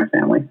was good in my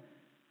family.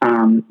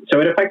 So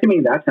it affected me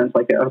in that sense.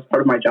 Like, it was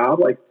part of my job.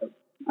 Like,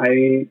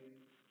 I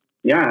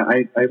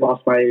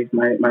lost my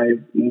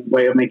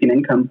way of making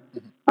income.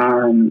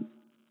 But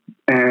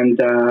I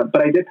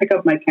did pick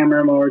up my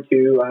camera more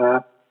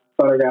to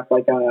photograph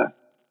my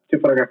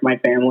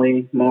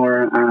family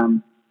more.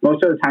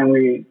 Most of the time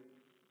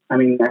I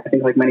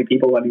think like many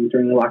people,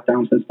 during the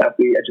lockdowns and stuff,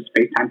 I just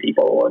FaceTime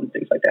people and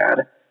things like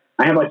that.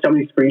 I have like so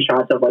many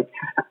screenshots of like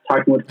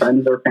talking with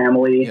friends or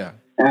family. Yeah.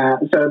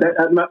 So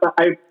that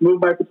I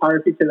moved my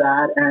photography to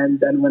that. And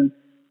then when,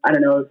 I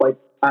don't know, it's like,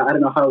 I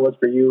don't know how it was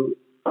for you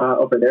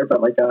over there,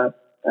 but like a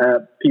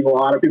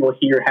lot of people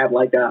here had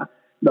like their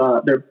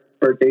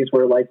birthdays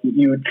where like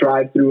you would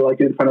drive through like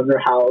in front of their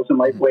house and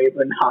like wave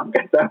and honk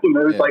at them.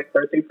 It was like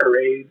birthday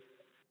parades.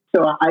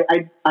 So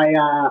I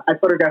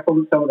photographed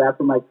some of that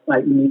for my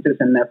nieces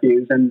and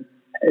nephews, and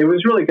it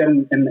was really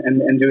good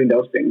in doing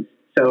those things.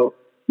 So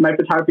my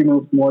photography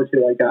moved more to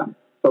like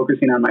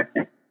focusing on my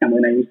family,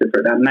 and I used it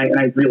for that, and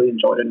I really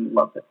enjoyed it and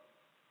loved it.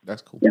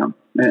 That's cool. Yeah,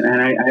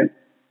 and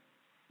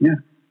yeah.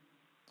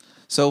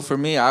 So for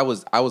me, I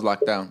was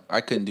locked down.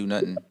 I couldn't do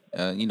nothing.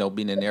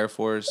 Being in the Air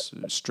Force,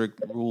 strict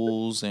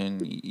rules,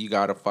 and you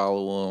gotta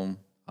follow them.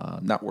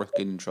 Not worth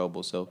getting in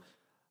trouble. So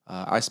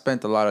I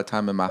spent a lot of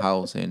time in my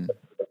house, and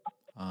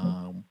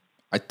I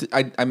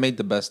made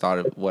the best out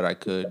of what I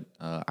could.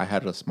 I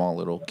had a small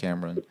little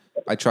camera, and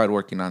I tried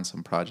working on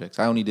some projects.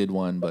 I only did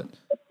one, but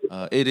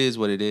it is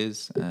what it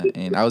is,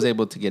 and I was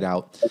able to get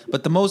out.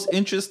 But the most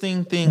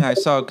interesting thing I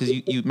saw, because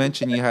you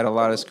mentioned you had a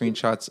lot of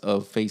screenshots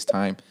of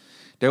FaceTime.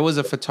 There was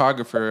a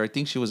photographer, I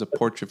think she was a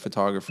portrait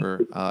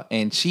photographer,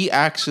 and she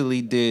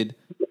actually did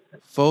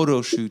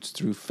photo shoots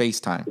through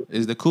FaceTime.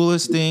 It's the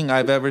coolest thing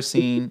I've ever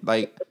seen.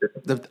 Like,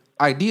 the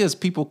ideas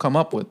people come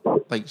up with.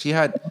 Like, she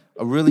had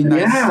a really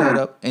nice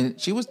setup, and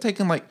she was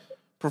taking like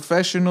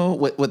professional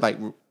with like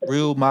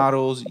real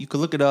models. You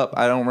could look it up.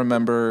 I don't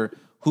remember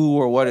who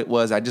or what it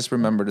was. I just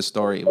remember the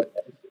story.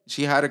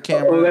 She had a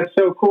camera. Oh, that's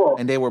so cool.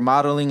 And they were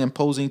modeling and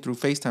posing through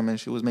FaceTime, and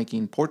she was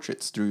making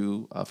portraits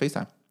through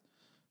FaceTime.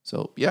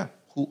 So yeah.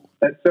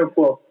 That's so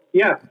cool.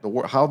 Yeah.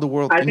 How the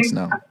world thinks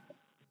now.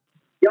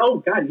 Oh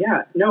God,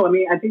 yeah. No, I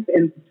mean, I think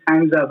in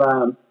times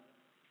of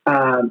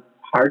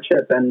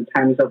hardship and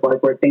times of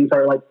like where things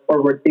are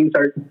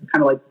kind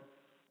of like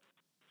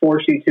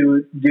force you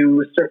to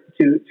do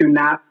to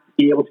not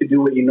be able to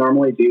do what you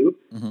normally do.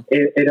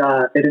 It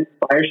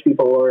inspires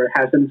people or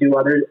has them do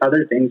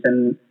other things,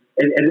 and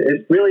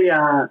it really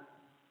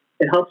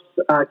it helps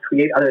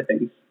create other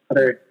things.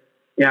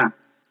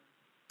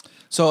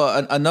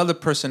 So another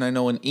person I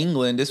know in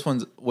England, this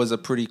one was a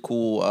pretty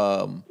cool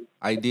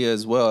idea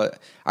as well.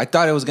 I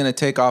thought it was going to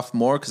take off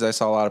more because I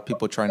saw a lot of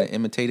people trying to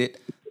imitate it,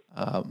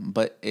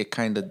 but it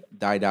kind of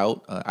died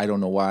out. I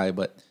don't know why,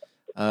 but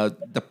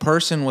the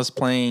person was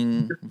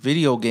playing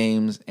video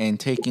games and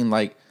taking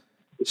like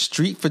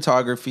street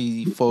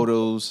photography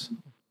photos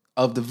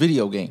of the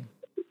video game.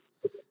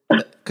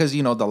 Because,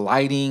 you know, the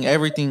lighting,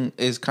 everything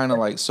is kind of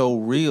like so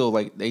real.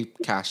 Like they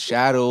cast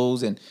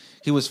shadows and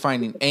he was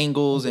finding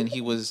angles and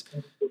he was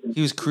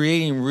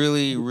creating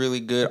really,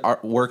 really good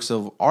works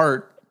of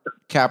art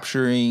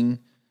capturing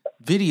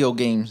video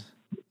games.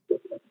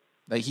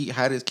 Like he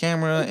had his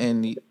camera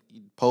and he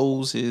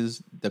posed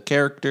the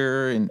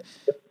character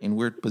in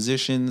weird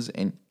positions.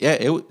 And yeah,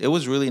 it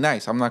was really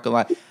nice. I'm not gonna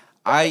lie.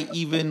 I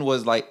even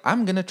was like,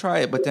 I'm gonna try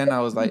it, but then I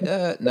was like,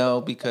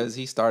 no, because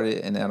he started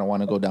and I don't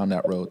want to go down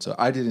that road. So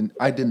I did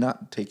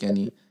not take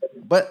any,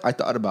 but I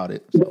thought about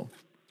it. So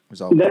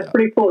that's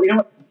pretty cool. You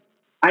know,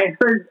 I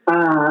heard,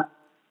 I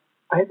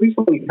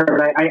recently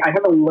heard, I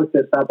haven't looked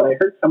this up, but I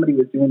heard somebody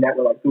was doing that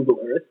with like Google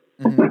Earth.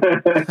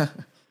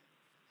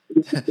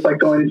 It's like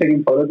going and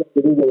taking photos of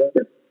Google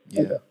Earth.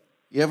 Yeah.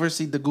 You ever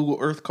see the Google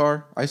Earth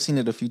car? I've seen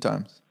it a few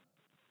times.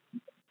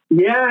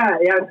 Yeah.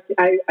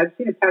 I've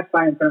seen it pass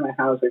by in front of my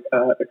house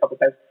a couple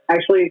times.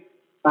 Actually,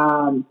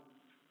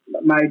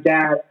 my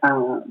dad,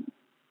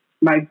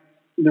 my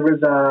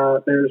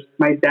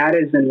dad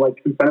is in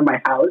like in front of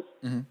my house,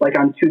 like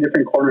on two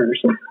different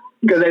corners,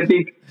 because I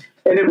think,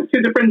 and it was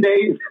 2 different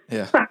days.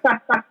 Yeah.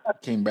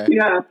 Came back.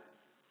 Yeah.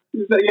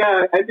 So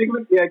yeah, I think it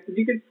was, because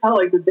you could tell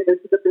like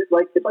it's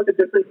like a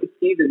different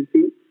season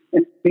too,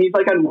 and he's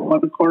like on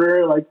one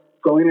corner like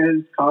going in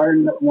his car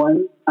in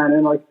one, and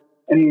then like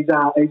and he's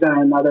on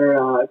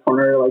another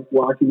corner like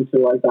walking to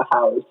like the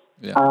house.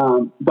 Yeah.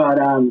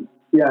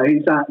 Yeah,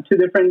 he's on two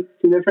different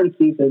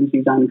seasons.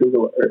 He's on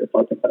Google Earth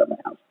like in front of my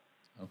house.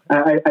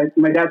 Okay.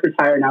 My dad's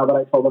retired now, but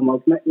I told him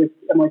like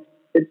I'm like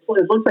it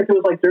looks like it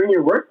was like during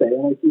your workday.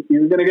 I'm like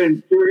you were gonna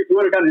you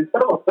would have gotten in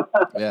trouble.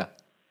 Yeah.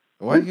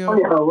 Why you? I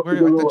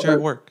thought you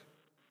at work.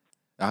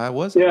 I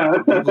was. Yeah.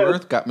 Google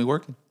Earth got me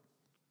working.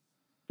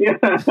 Yeah.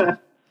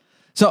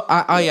 So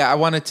I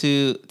wanted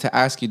to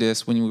ask you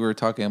this when we were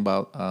talking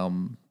about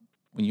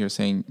when you were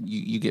saying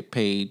you get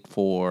paid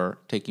for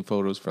taking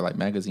photos for like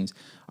magazines.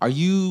 Do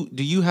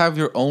you have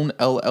your own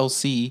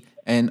LLC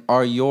and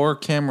are your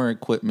camera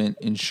equipment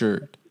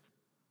insured?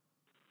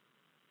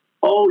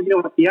 Oh,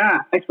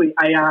 yeah. Actually,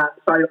 I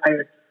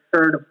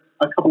heard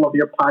a couple of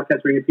your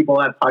podcasts where people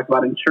have talked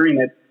about insuring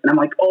it, and I'm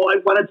like, oh, I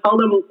want to tell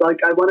them, like,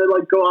 I want to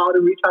like go out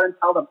and reach out and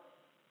tell them.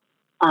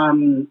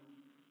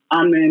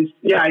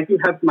 Yeah, I do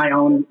have my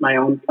own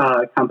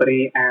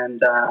company,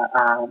 and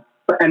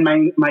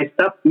my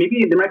stuff.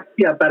 Maybe there might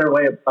be a better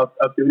way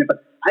of doing it,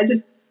 but I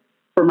just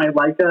for my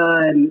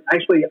Leica, and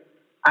actually,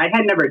 I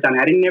had never done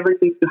it. I didn't never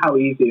think how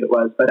easy it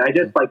was, but I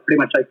just like pretty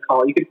much like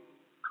you could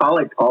call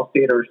like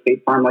Allstate or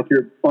State Farm, like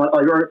your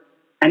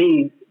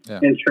any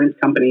insurance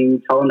company,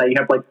 and tell them that you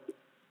have like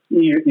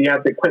you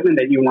have the equipment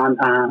that you want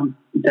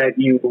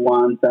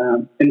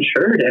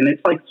insured, and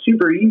it's like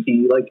super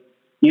easy. Like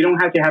you don't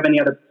have to have any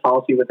other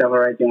policy with them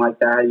or anything like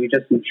that. You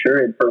just insure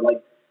it for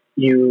like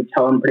you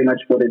tell them pretty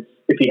much what it's.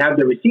 If you have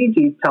the receipts,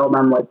 you tell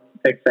them like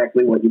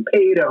exactly what you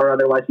paid, or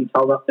otherwise you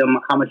tell them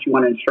how much you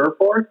want to insure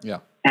for. Yeah,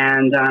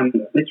 and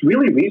it's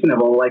really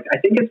reasonable. Like I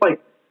think it's like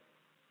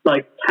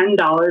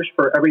 $10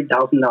 for every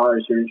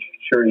 $1,000 you're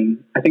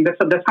insuring. I think that's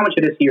how much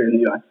it is here in the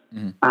U.S.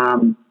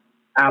 Mm-hmm.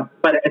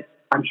 But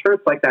I'm sure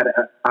it's like that.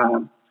 It's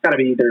got to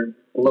be either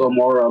a little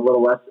more or a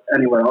little less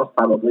anywhere else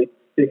probably,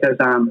 because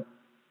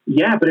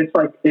but it's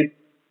like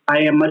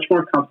I am much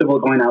more comfortable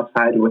going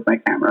outside with my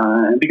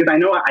camera, and because I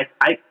know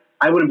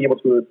I wouldn't be able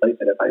to replace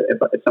it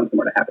if something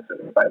were to happen to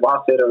it. If I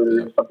lost it or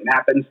if something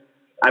happens,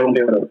 I won't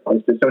be able to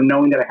replace it. So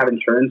knowing that I have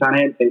insurance on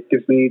it, it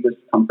gives me this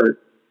comfort.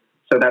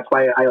 So that's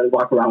why I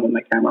walk around with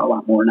my camera a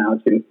lot more now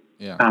too.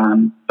 Yeah.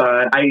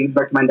 But I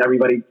recommend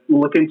everybody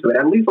look into it.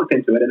 At least look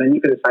into it, and then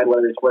you can decide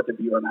whether it's worth it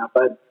for you or not.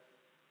 But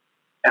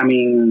I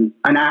mean,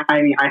 I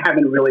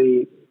haven't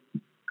really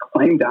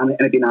claimed on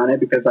anything on it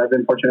because I've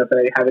been fortunate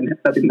that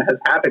nothing has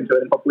happened to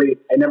it, and hopefully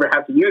I never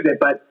have to use it.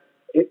 But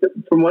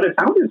from what it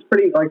sounds, it's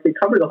pretty like they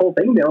cover the whole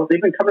thing. They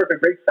even cover if it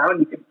breaks down.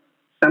 You can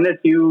send it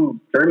to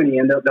Germany,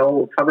 and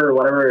they'll cover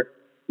whatever.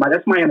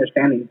 That's my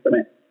understanding from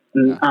it.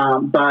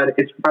 But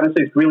it's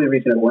honestly it's really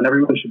reasonable, and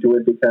everyone should do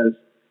it because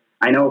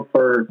I know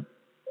for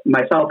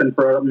myself and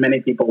for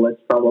many people,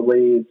 it's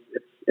probably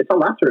it's a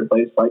lot to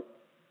replace. Like,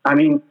 I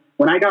mean,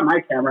 when I got my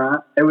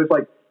camera, it was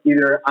like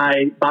either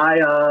I buy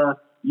a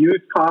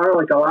used car,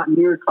 like a lot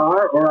newer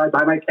car, or I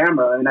buy my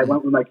camera, and I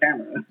went with my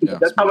camera. Yeah,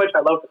 that's how much I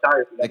love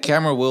photography. The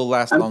camera will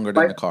last longer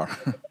than the car.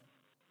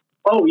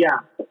 Oh yeah.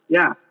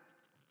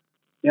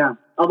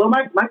 Although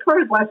my car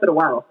has lasted a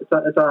while. It's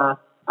a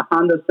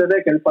Honda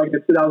Civic, and it's like a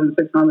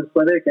 2006 Honda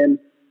Civic, and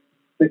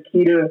the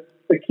key to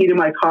the key to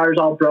my car is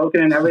all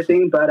broken and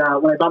everything. But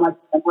when I bought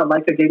my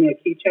Leica, gave me a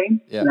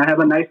keychain, and I have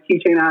a nice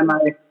keychain on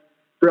my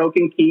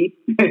broken key.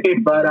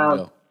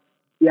 But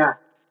yeah,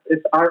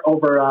 it's art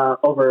over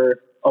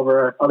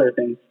other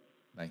things.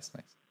 Nice.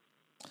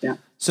 Yeah.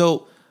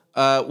 So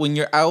when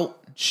you're out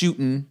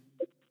shooting,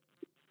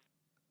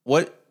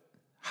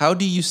 how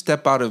do you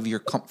step out of your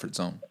comfort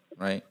zone,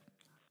 right?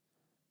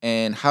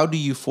 And how do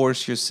you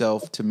force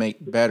yourself to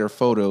make better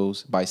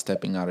photos by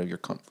stepping out of your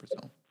comfort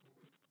zone?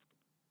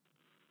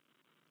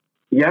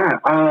 Yeah,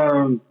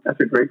 that's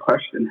a great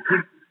question.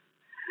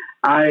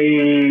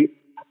 I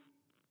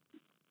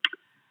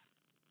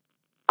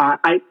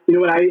you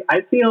know what,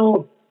 I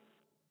feel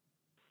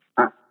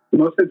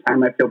most of the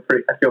time I feel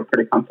pretty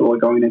comfortable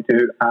going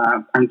into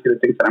the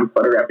things that I'm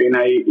photographing.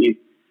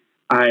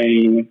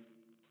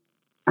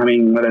 I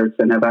mean, whether it's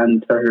an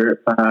event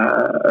or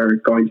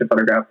going to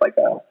photograph like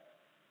a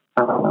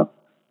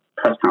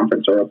press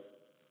conference or a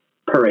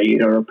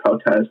parade or a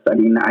protest. I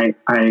mean, I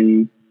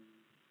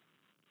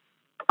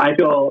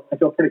feel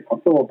pretty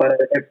comfortable, but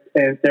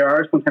if there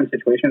are sometimes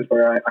situations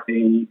where I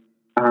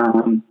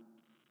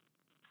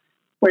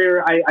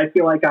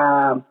feel like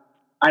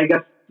I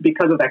guess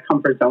because of that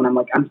comfort zone,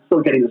 I'm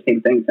still getting the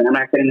same things, and I'm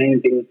not getting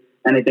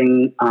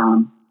anything.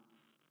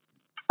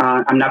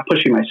 I'm not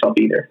pushing myself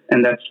either,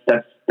 and that's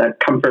that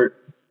comfort.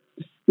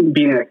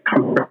 Being in a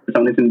comfort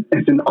zone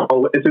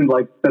isn't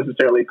like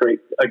necessarily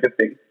a good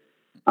thing.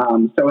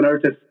 So in order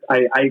to,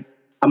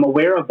 I'm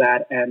aware of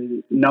that,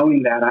 and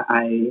knowing that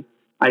I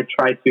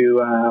try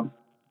to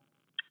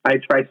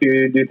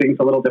do things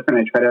a little different.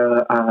 I try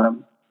to,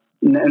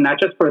 and not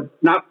just for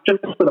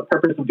the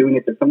purpose of doing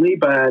it differently,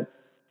 but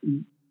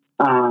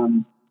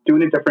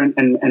doing it different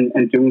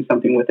and doing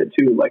something with it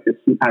too. Like,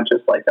 it's not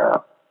just like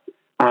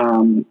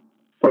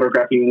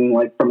photographing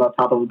like from the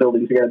top of a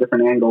building to get a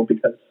different angle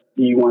because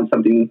you want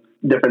something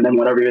different than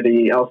what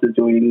everybody else is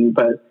doing,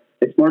 but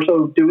it's more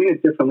so doing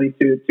it differently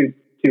to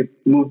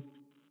move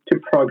to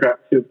progress,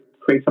 to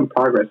create some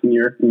progress in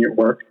your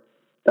work.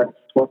 That's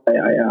what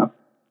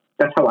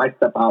that's how I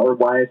step out, or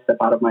why I step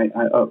out of my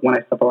when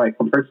I step out of my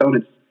comfort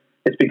zone.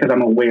 It's because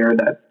I'm aware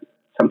that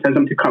sometimes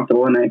I'm too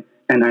comfortable and I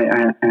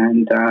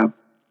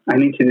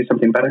need to do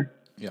something better.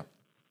 Yeah.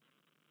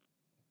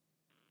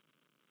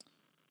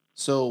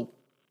 So,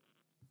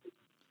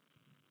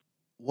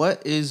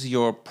 what is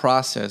your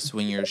process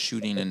when you're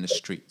shooting in the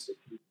streets?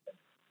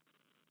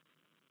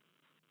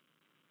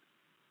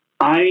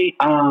 I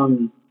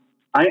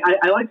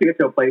like to get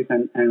to a place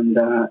and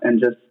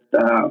just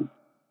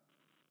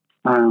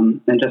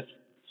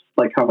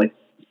like kind of like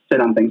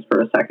sit on things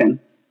for a second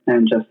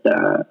and just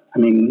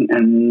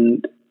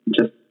and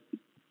just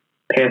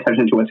pay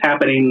attention to what's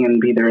happening and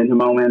be there in the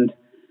moment.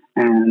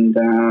 And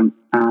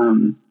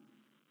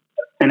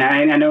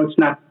I know it's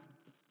not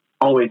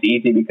always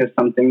easy because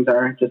some things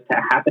are just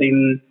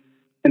happening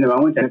in the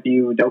moment, and if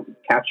you don't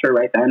capture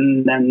right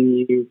then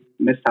you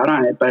miss out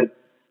on it. But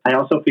I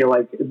also feel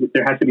like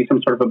there has to be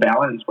some sort of a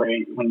balance where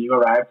when you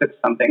arrive at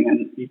something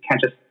and you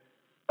can't just,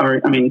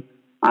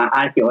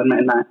 I feel in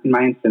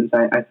my instance,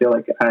 I feel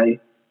like I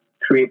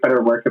create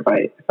better work if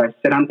I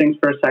sit on things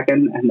for a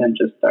second and then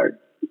just start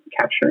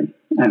capturing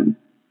and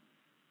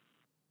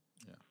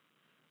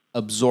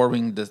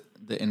absorbing the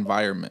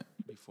environment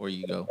before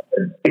you go.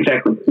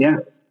 Exactly. Yeah.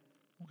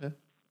 Okay.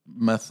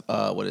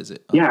 What is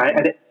it? Yeah.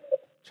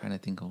 Trying to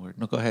think of a word.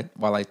 No, go ahead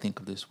while I think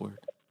of this word.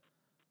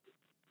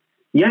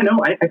 Yeah, no,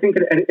 I think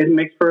it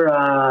makes for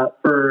a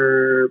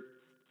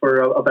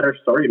better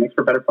story. It makes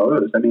for better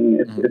photos. I mean,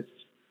 you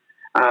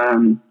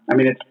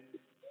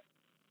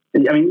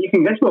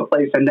can get to a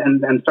place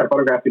and start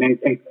photographing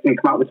and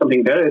come out with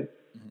something good.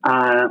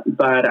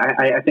 But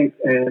I think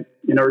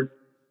in order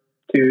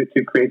to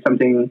create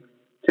something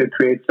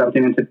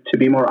and to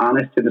be more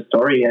honest to the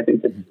story, I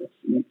think that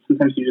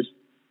sometimes you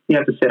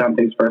have to sit on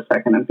things for a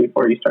second and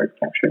before you start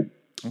capturing.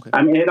 Okay.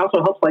 I mean, it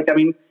also helps.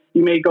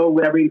 You may go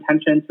with every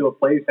intention to a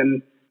place,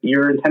 and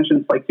your intention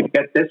is like to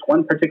get this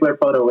one particular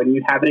photo, and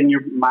you have it in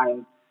your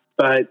mind.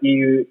 But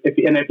if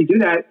you do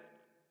that,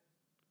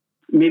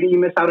 maybe you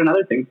miss out on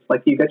other things.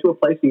 Like, you get to a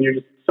place and you're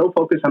just so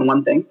focused on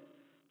one thing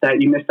that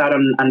you missed out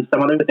on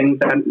some other things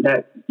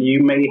that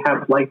you may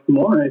have liked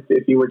more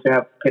if you were to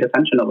have paid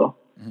attention a little.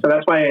 Mm-hmm. So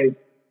that's why I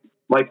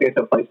like to get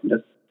to a place and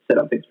just sit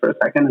on things for a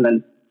second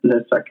and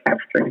then start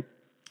capturing.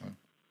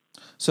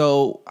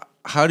 So,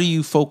 how do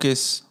you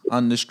focus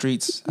on the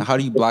streets? How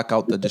do you block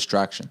out the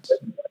distractions?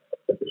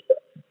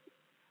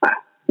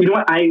 You know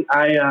what?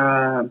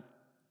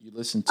 You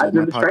listen to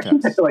the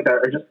distractions podcast. I feel like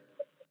are just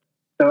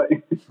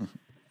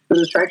the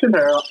distractions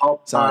are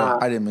all. Sorry,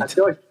 I didn't mean I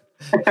feel to. like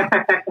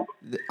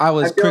I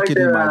was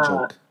cricketing my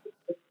joke.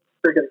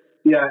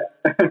 Yeah.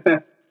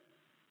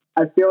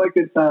 I feel like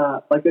it's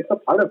a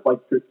part of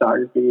like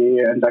photography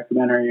and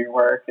documentary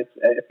work.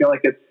 I feel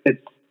like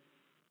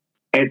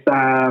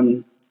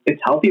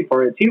it's healthy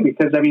for it too,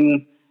 because I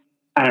don't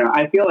know.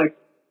 I feel like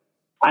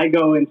I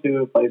go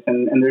into a place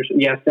and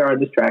there are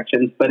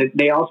distractions, but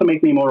they also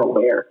make me more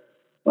aware.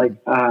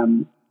 Like,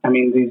 the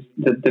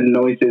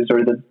noises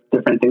or the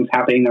different things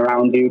happening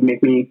around you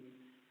make me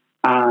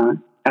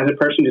as a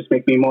person just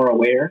make me more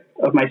aware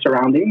of my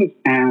surroundings.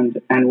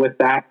 And with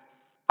that,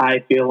 I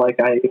feel like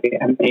I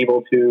am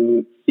able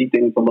to see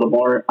things a little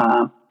more,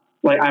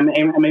 like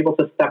I'm able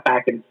to step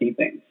back and see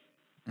things.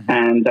 Mm-hmm.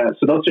 And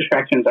so those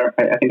distractions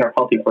I think are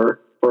healthy for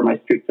my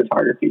street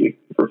photography,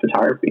 for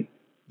photography.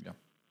 Yeah.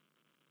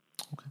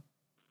 Okay.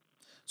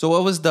 So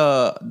what was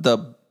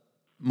the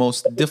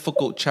most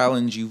difficult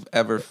challenge you've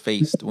ever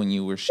faced when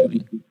you were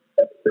shooting?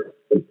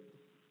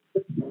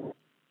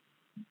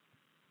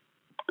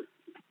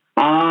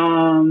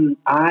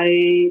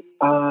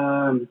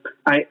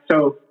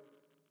 So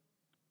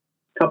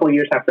a couple of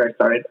years after I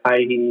started,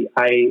 I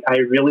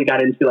really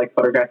got into like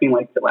photographing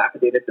like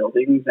dilapidated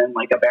buildings and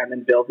like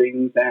abandoned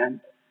buildings. And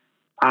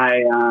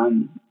I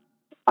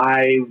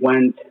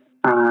went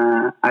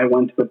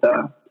with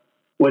a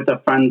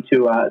friend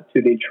to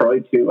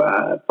Detroit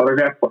to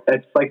photograph.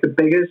 It's like the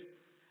biggest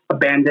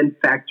abandoned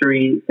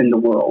factory in the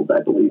world,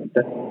 I believe.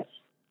 That's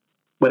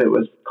what it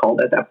was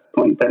called at that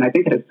point. And I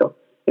think it is still.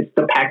 It's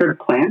the Packard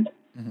plant,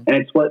 mm-hmm. and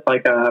it's what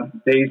like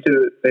they used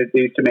to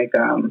make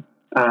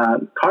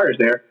cars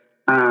there.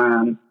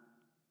 And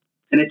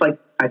it's like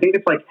I think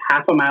it's like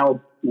half a mile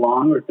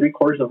long or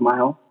 3/4 of a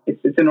mile.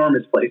 It's an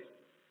enormous place.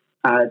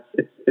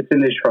 It's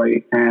in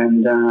Detroit,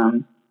 and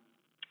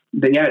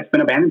it's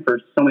been abandoned for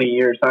so many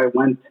years. So I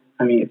went.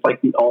 I mean, it's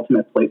like the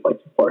ultimate place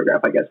like to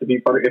photograph, I guess, if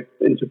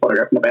into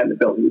photographing abandoned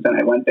buildings. And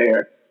I went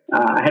there.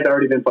 I had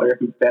already been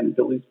photographing abandoned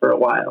buildings for a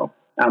while,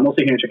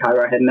 mostly here in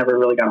Chicago. I had never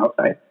really gone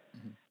outside.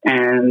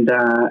 And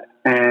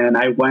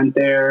I went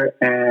there,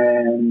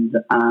 and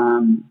it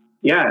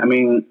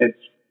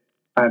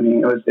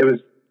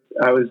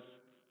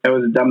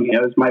was dumb.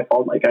 It was my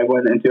fault. Like I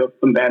went into an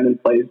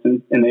abandoned place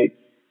in a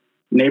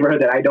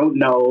neighborhood that I don't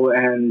know,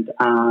 and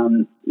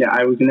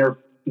I was in there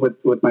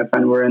with my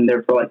friend. We're in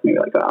there for like maybe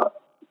like about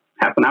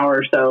half an hour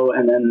or so,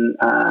 and then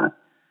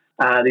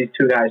these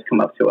two guys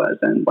come up to us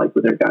and like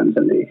with their guns,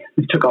 and they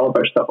took all of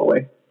our stuff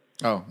away.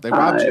 Oh, they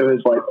robbed you. It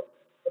was like.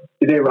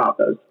 They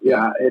robbed us.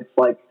 Yeah. It's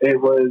like,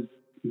 you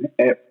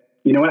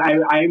know what?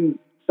 I'm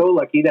so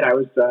lucky that I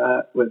was,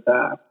 with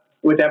that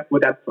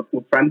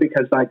friend,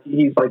 because like,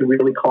 he's like a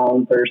really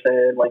calm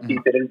person. Like he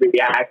didn't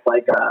react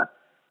and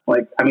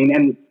we're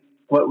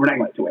not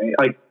going to do anything.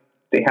 Like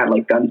they had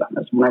like guns on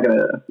us. We're not going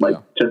to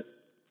just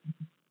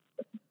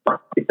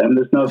fight them.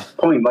 There's no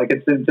point. Like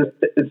it's just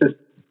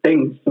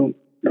things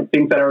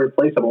that are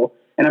replaceable.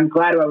 And I'm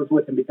glad I was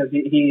with him because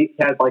he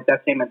has like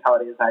that same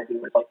mentality as I do.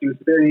 Where it's like he's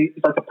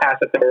like a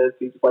pacifist.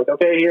 He's like,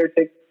 okay, here,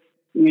 take.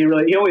 He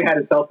only had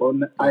his cell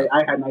phone.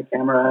 I had my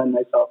camera and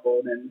my cell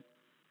phone, and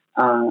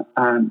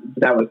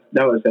that was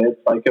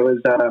it. Like it was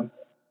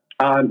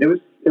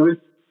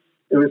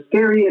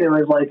scary, and it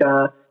was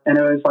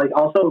like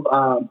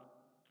also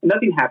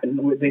nothing happened.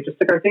 They just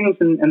took our things,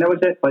 and that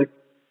was it. Like,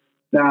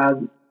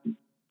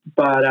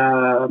 but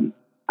I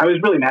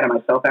was really mad at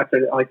myself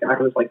after. Like I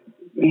was like,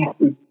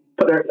 man.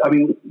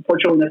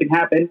 Fortunately, nothing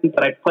happened,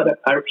 but I put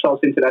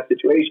ourselves into that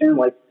situation.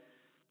 Like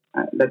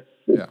it's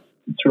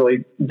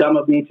really dumb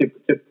of me to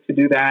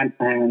do that,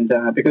 and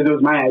because it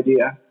was my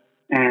idea,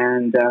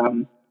 and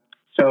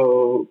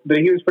but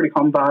he was pretty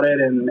calm about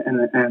it, and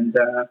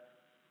that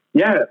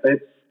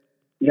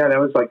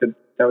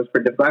was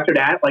pretty difficult. After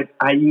that, like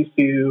I used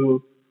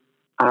to,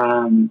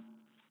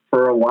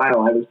 for a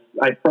while I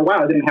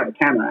didn't have a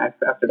camera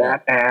after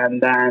that,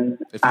 and then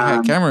if you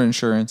had camera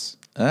insurance.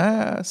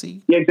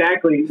 See. Yeah,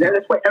 exactly.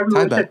 That's why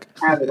everyone should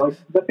have it. Like,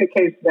 just in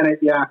case, then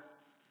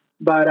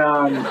But,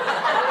 like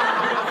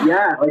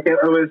it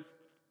was.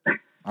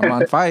 I'm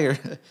on fire.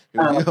 Here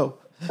we go.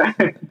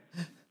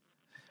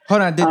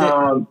 Hold on.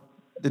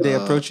 Did they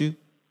approach you?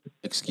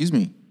 Excuse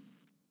me.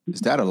 Is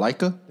that a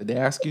Leica? Did they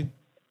ask you?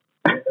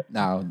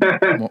 No,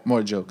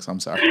 more jokes. I'm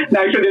sorry.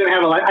 No, I actually didn't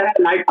have I had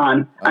a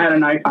Nikon. Okay. I had a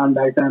Nikon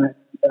back then.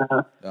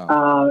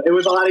 It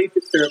was a lot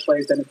easier to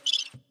replace than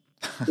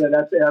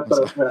that's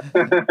what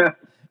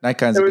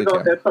Nikon's a good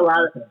camera. That's a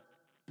lot.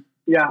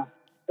 It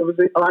was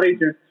a lot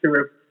easier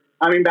to.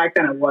 Back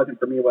then it wasn't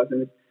for me. It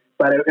wasn't,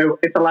 but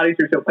it's a lot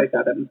easier to replace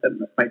that than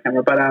my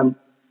camera. But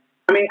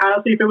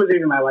honestly, if it was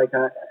even my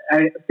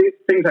these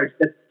things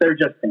they're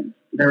just things.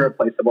 They're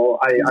replaceable.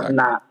 I'm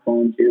not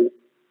going to.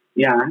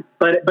 Yeah,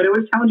 but it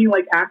was challenging.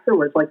 Like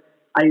afterwards, like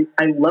I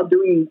love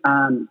doing.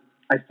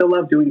 I still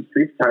love doing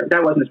street photography.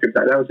 That wasn't street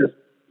photography. That was just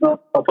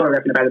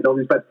photographing abandoned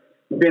buildings. But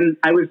then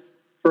I was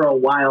for a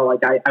while.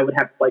 Like I would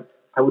have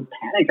I would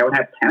panic. I would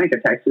have panic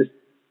attacks just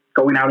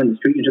going out in the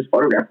street and just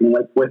photographing,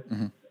 like with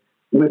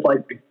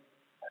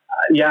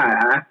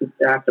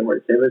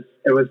afterwards. It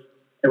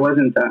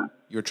wasn't.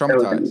 You were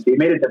traumatized. It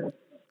made it different.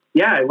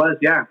 Yeah, it was.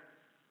 Yeah.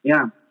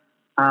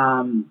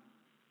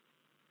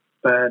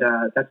 But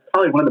that's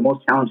probably one of the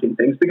most challenging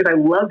things because I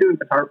love doing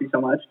photography so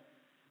much.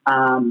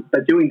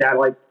 But doing that,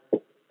 like,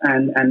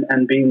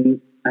 and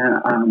being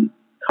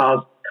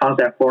caused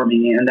that for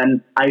me. And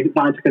then I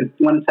wanted to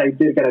once I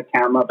did get a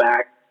camera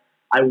back.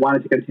 I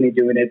wanted to continue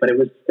doing it, but it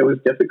was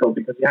difficult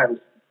because I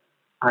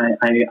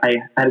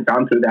had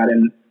gone through that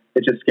and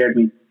it just scared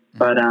me.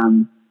 But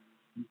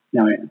no,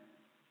 yeah.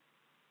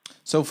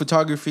 So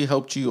photography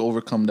helped you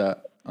overcome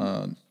that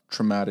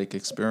traumatic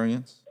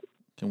experience.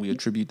 Can we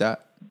attribute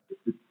that?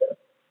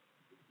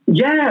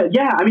 Yeah.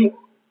 I mean,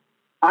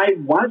 I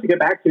wanted to get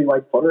back to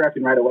like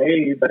photographing right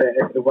away, but it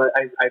was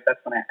that's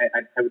when I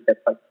would get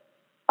like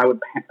I would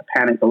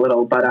panic a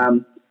little. But I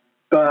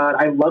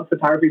love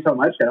photography so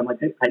much that I'm like,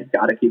 hey, I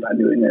gotta keep on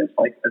doing this.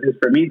 Like this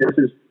for me, this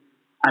is,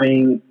 I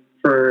mean,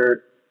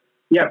 photography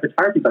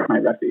is like my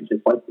refuge.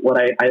 It's like what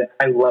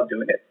I love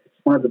doing it. It's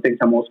one of the things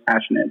I'm most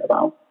passionate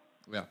about.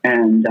 Yeah.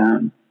 And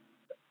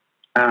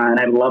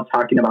I love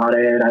talking about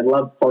it. I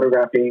love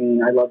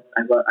photographing. I love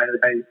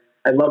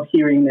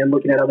hearing and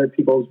looking at other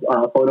people's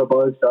photo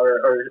books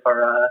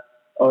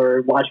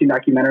or watching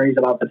documentaries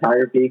about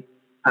photography.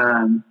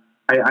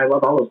 I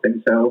love all those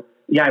things. So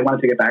yeah, I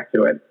wanted to get back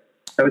to it.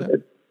 So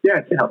it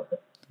helps.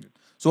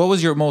 So what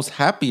was your most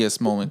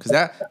happiest moment?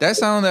 Because that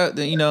sounded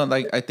that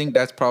like I think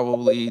that's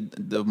probably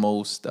the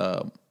most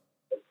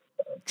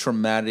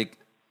traumatic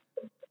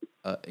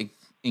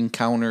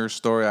encounter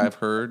story I've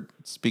heard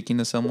speaking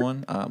to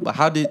someone. But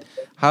okay,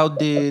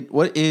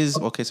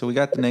 so we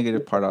got the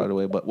negative part out of the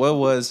way, but what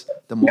was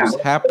the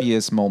most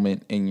happiest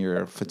moment in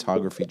your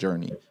photography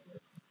journey?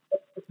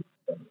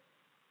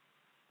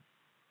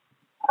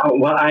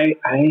 Well, I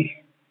think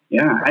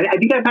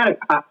I've had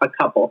a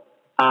couple.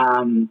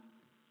 I've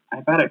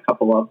had a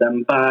couple of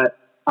them, but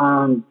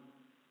a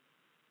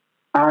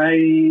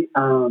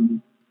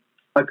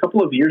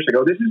couple of years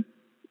ago, this is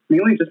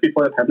mainly just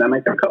before the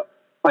pandemic,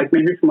 like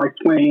maybe from like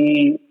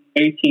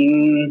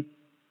 2018,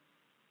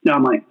 no,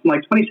 I'm like from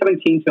like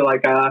 2017 to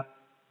like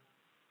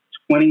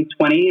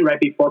 2020, right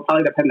before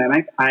probably the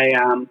pandemic.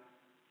 I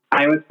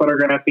was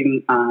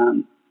photographing.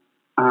 I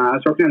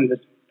was working on this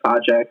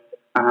project,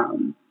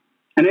 and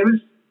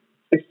it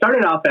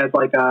started off as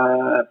like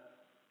I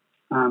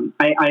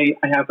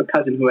have a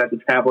cousin who has a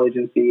travel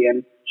agency,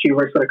 and she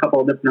works with a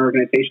couple of different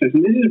organizations,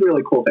 and this is a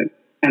really cool thing,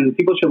 and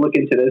people should look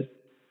into this.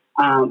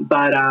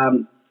 But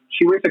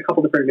she works with a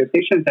couple of different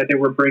organizations that they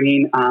were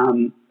bringing,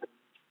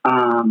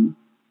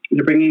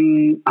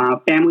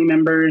 family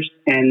members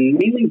and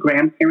mainly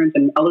grandparents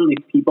and elderly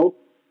people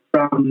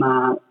from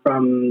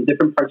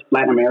different parts of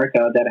Latin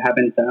America that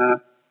haven't,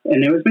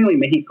 and it was mainly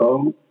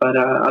Mexico, but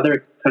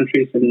other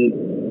countries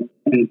in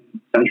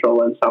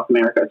Central and South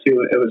America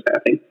too. It was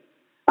happening.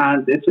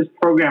 It's this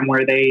program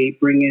where they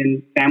bring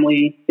in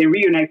they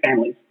reunite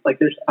families. Like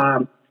there's,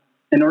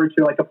 in order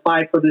to like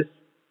apply for this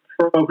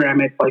program,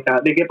 it's like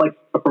they give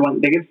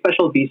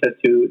special visas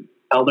to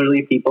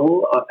elderly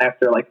people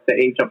after like the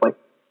age of like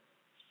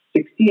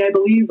 60, I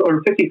believe,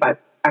 or 55.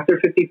 After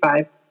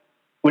 55,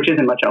 which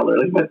isn't much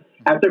elderly, but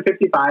after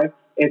 55,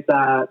 it's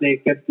they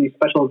get these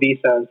special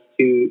visas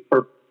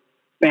for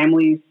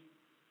families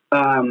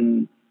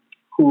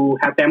who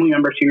have family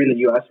members here in the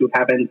U.S. who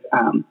haven't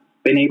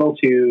been able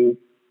to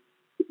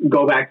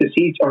go back to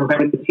see or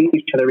haven't seen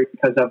each other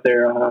because of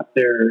their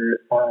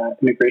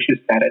immigration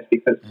status,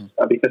 because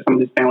some of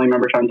these family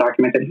members are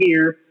undocumented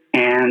here,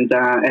 and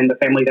the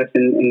family that's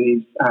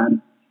in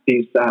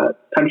these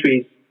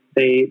countries,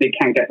 they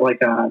can't get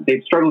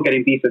they struggle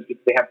getting visas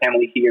because they have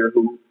family here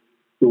who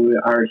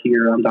are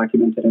here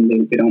undocumented, and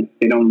they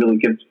don't really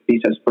give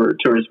visas for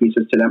tourist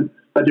visas to them.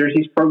 But there's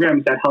these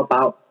programs that help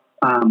out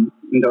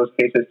in those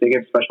cases. They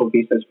give special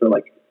visas for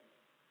like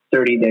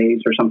 30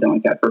 days or something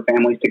like that for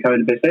families to come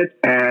and visit.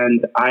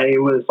 And I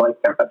was like,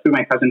 through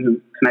my cousin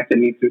who connected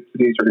me to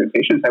these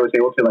organizations, I was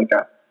able to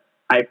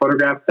I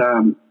photographed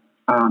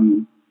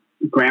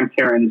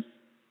grandparents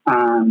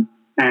and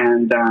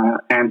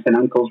aunts and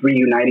uncles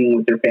reuniting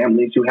with their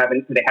families who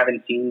they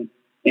haven't seen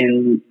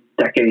in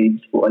decades.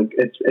 Like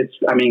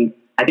I mean,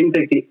 I think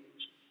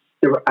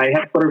I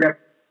had photographed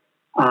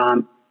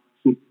some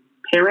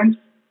parents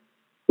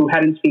who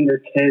hadn't seen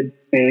their kids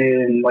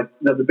in like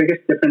the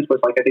biggest difference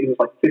was like I think it was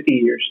like 50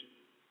 years,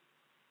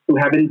 who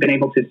haven't been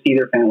able to see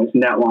their families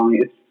in that long.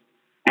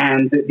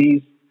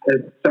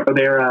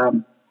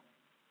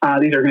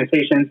 These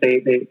organizations they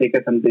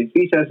get them these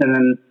visas, and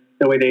then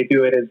the way they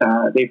do it is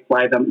they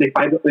fly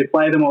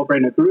them over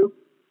in a group.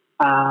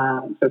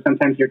 So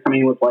sometimes you're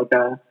coming with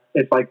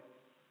it's like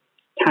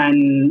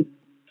 10,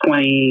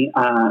 20.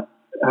 I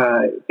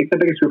think the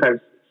biggest group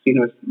I've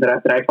seen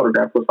that I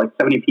photographed was like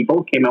 70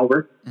 people came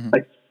over. Mm-hmm.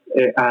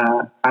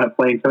 On a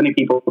plane. 70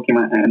 people came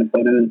on a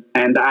plane,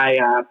 and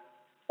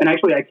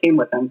actually I came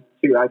with them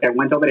too. I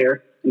went over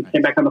there and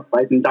came back on the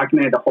flight and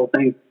documented the whole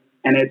thing.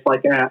 And it's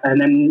like, and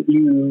then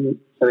you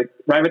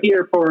arrive at the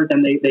airport,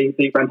 and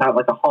they rent out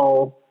like a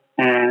hall,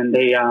 and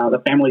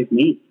the families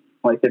meet.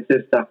 Like it's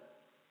just stuff.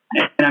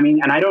 And I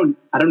mean, and I don't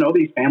know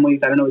these families.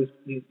 I don't know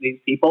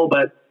these people,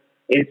 but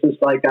it's just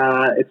like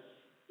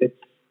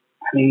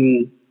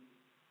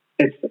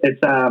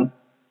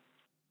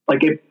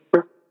like it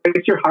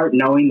breaks your heart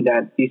knowing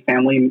that these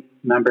family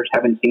members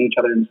haven't seen each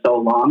other in so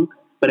long,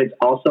 but it's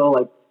also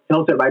like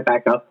fills it right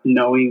back up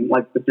knowing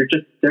like that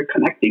they're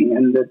connecting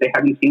and that they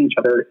haven't seen each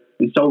other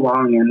in so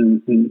long.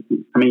 And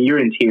I mean, you're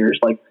in tears.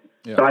 Like,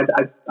 yeah. So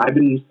I've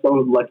been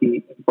so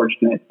lucky and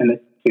fortunate to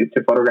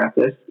photograph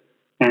this.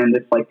 And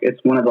it's like,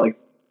 it's one of like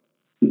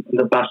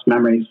the best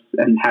memories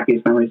and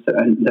happiest memories that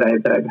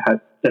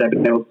I've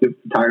been able to do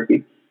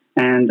photography.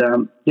 And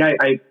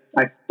I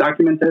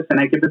document this and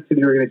I give it to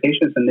the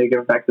organizations and they give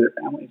it back to their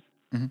families.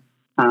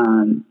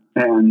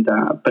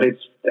 But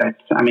it's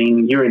I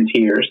mean, you're in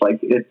tears. Like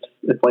it's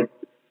like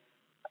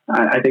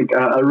I think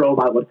a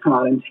robot would come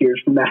out in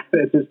tears from that.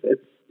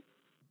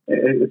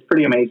 It's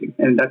pretty amazing,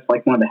 and that's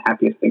like one of the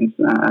happiest things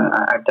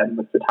I've done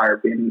with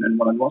photography, and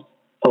one of the most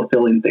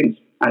fulfilling things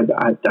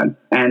I've done.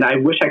 And I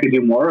wish I could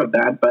do more of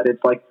that, but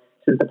it's like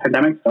since the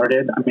pandemic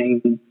started, I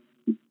mean,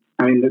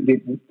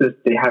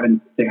 they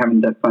haven't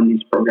done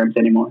these programs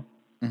anymore.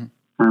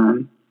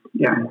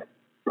 Yeah,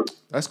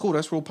 that's cool.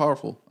 That's real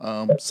powerful.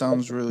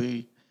 Sounds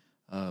really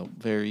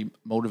very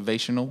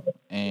motivational,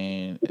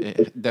 and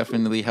it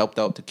definitely helped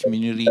out the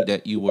community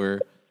that you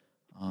were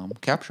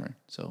capturing.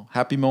 So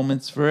happy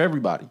moments for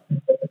everybody.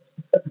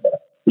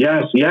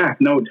 Yes. Yeah.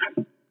 No.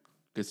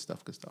 Good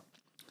stuff.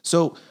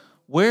 So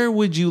where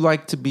would you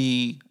like to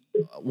be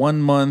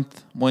 1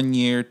 month, 1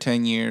 year,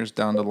 10 years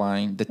down the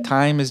line? The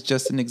time is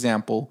just an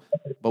example,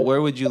 but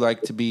where would you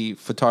like to be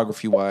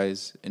photography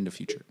wise in the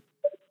future?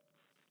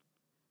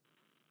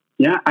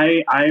 Yeah,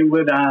 I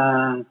would,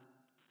 that's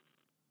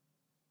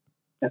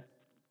a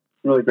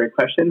really great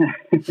question.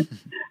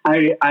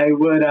 I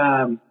would,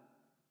 I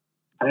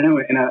don't know.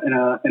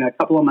 In a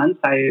couple of months,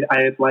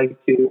 I'd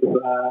like to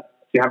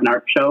have an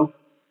art show.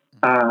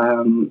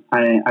 I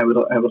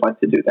would like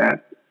to do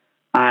that.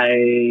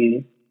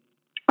 I'd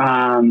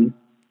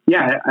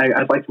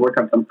like to work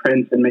on some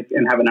prints and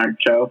have an art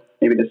show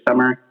maybe this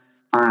summer.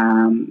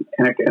 In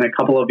a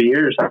couple of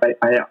years,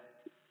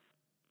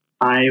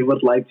 I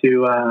would like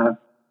to.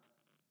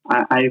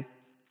 I'd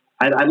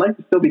like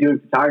to still be doing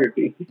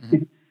photography.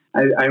 Mm-hmm.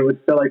 I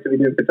would still like to be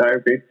doing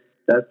photography.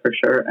 That's for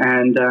sure.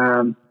 And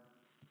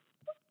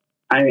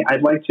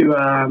I'd like to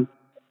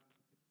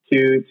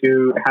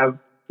have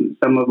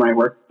some of my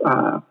work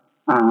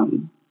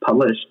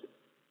published.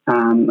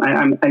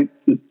 I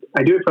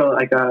do it for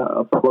like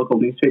a local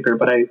newspaper,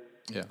 but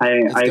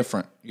it's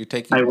different. You're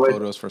taking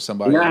photos for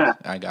somebody else.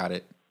 I got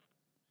it.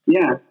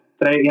 Yeah,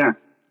 but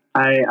I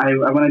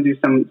want to do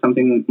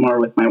something more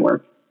with my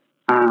work.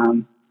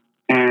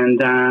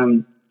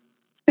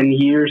 And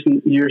years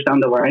down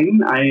the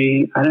line,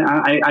 I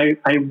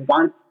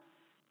want.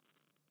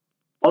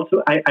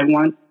 Also, I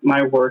want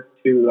my work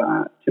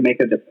to make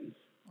a difference.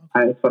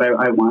 That's what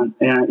I want,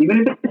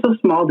 even if it's a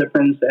small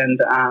difference.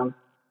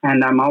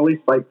 And I'm always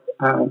like,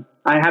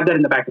 I have that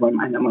in the back of my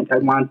mind. I'm like, I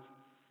want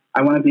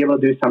to be able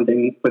to do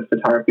something with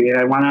photography, and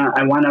I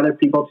want other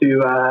people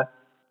to.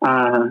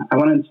 I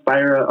want to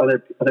inspire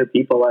other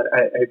people.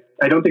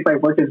 I don't think my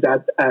work is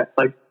that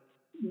like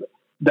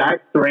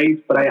that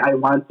great, but I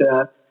want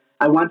to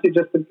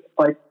just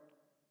like.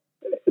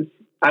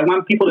 I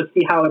want people to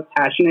see how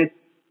passionate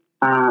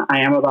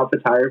I am about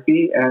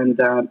photography, and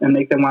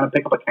make them want to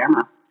pick up a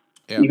camera,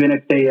 even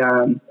if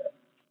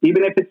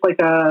it's like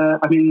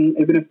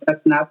even if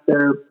that's not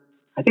their.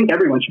 I think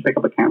everyone should pick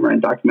up a camera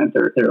and document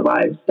their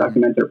lives,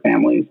 document their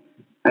families.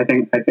 I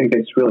think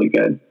it's really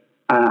good.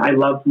 I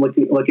love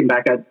looking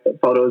back at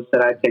photos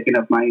that I've taken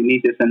of my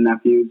nieces and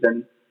nephews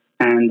and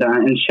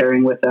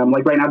sharing with them.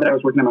 Like right now that I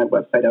was working on my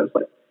website, I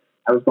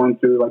was going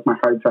through like my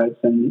hard drives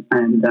and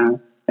I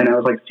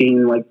was like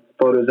seeing like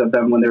photos of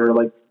them when they were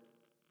like,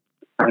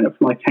 I don't know,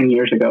 from like 10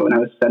 years ago, and I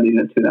was sending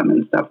it to them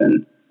and stuff.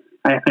 And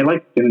I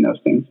like doing those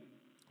things.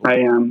 I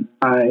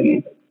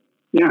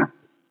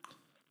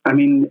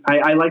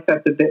like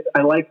that.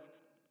 I like,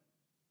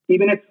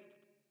 even if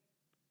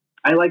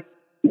I like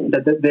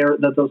that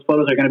those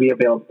photos are going to be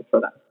available for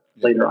them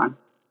later on.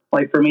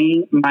 Like for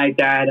me, my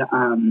dad,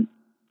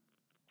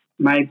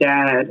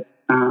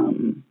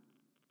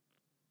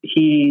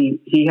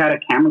 he had a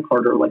camera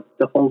recorder, like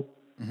the whole,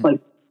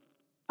 like,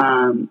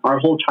 our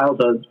whole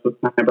childhood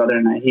with my brother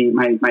and I.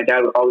 My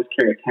dad would always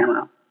carry a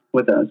camera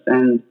with us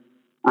and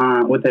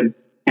with him,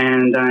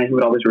 and he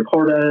would always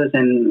record us.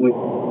 And we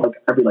like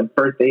every like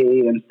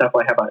birthday and stuff.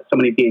 I have so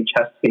many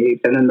VHS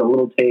tapes, and then the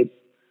little tapes,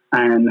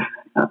 and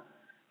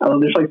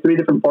there's like 3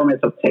 different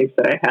formats of tapes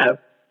that I have,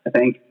 I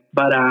think.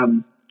 But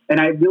and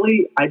I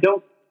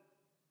don't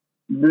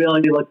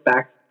really look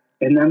back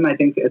in them. I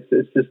think it's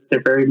just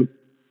they're very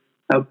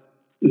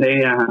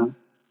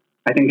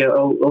I think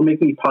it'll make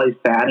me probably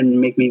sad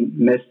and make me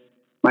miss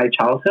my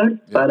childhood.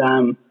 Yeah. But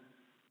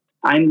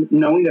I'm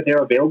knowing that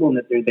they're available and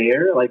that they're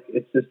there. Like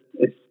it's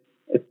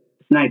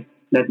nice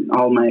that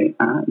all my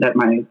that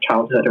my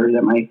childhood or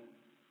that my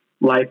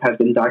life has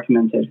been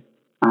documented.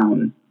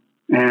 And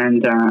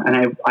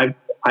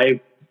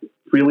I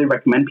really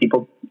recommend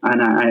people,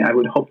 and I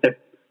would hope that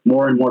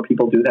more and more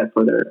people do that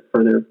for their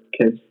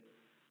kids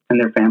and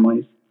their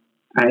families.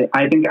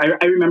 I think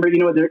I remember,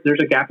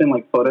 there's a gap in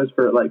like photos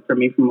for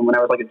me from when I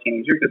was like a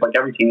teenager, because like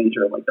every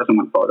teenager like doesn't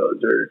want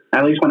photos, or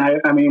at least when I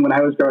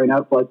was growing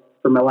up, like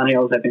for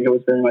millennials, I think it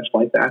was very much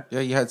like that. Yeah,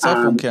 you had cell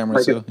phone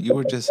cameras, like so you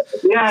were just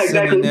Yeah,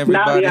 sending exactly.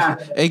 everybody Yeah.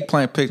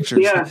 eggplant pictures.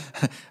 Yeah.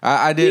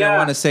 I didn't Yeah.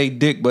 want to say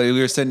dick, but we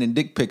were sending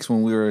dick pics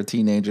when we were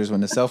teenagers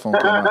when the cell phone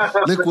came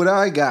out. Look what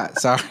I got.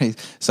 Sorry.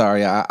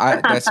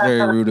 I that's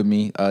very rude of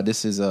me.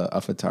 This is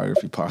a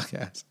photography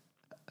podcast.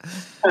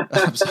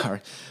 I'm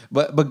sorry,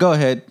 but go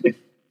ahead.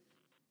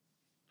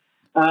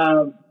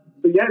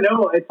 But yeah,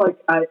 no, it's like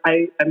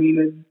I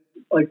mean,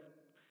 it's like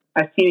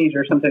as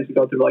teenagers, sometimes you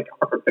go through like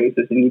awkward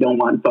phases and you don't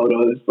want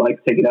photos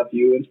like taken of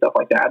you and stuff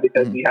like that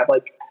because you have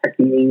like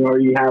acne or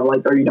you have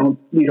like or you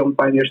don't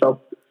find yourself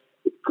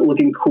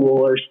looking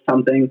cool or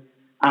something.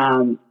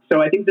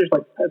 So I think there's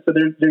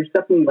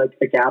definitely like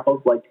a gap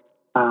of like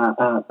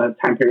a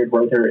time period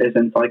where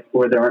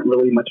there aren't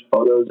really much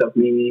photos of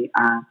me.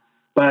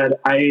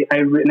 But I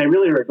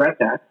really regret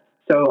that.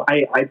 So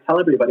I tell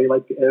everybody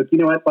like, you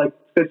know what, like,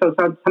 so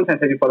sometimes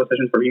I do photo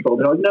sessions for people.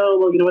 They're like, no,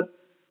 well, you know what?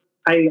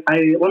 I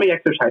let me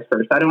exercise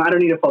first. I don't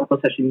need a photo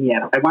session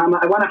yet. I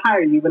want to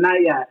hire you, but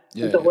not yet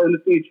until in the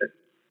future.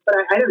 But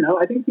I don't know.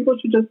 I think people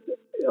should just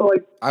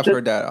like. I've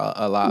heard that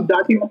a lot.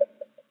 Document.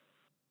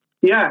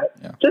 Yeah,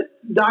 just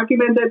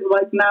document it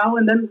like now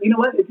and then. You know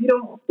what? If you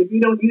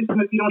don't use them,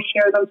 if you don't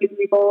share them to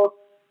people,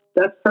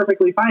 that's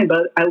perfectly fine.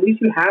 But at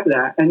least you have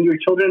that, and your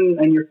children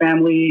and your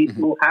family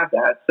will have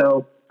that.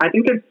 So I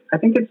think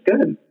it's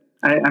good.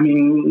 I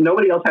mean,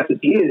 nobody else has to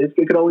see it.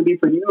 It could only be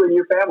for you and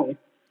your family,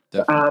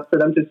 for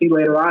them to see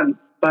later on.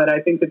 But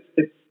I think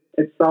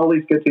it's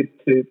always good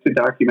to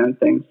document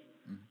things,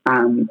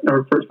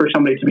 or for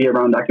somebody to be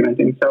around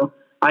documenting. So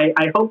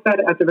I hope that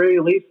at the very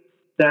least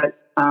that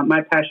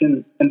my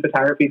passion in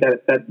photography,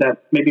 that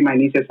maybe my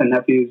nieces and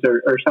nephews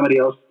or somebody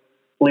else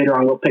later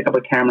on will pick up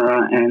a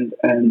camera and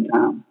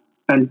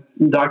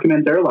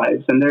document their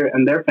lives and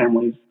their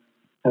families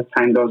as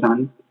time goes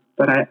on.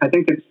 But I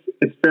think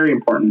it's very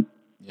important.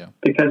 Yeah.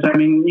 Because I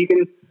mean, you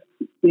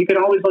can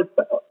always look.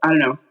 I don't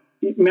know.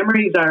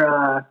 Memories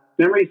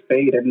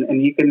fade,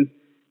 and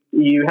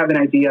you have an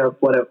idea of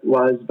what it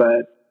was,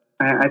 but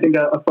I think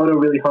a photo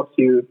really helps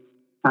you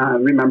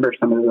remember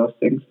some of those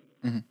things.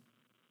 Mm-hmm.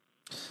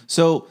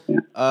 So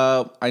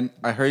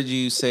I heard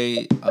you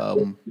say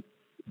oh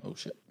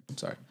shit,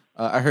 sorry.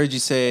 I heard you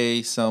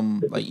say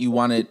some like you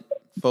wanted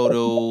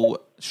photo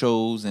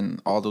shows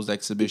and all those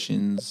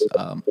exhibitions.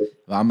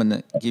 I'm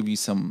gonna give you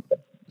some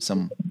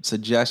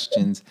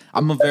suggestions.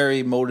 I'm a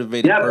very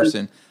motivated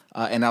person,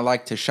 and I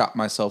like to shop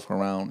myself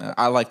around.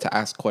 I like to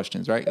ask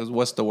questions, right?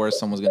 What's the worst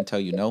someone's gonna tell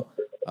you no?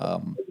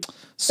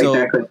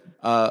 Exactly.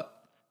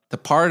 The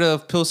part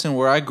of Pilsen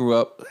where I grew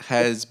up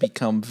has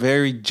become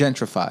very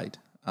gentrified.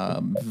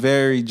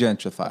 Very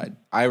gentrified.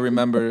 I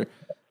remember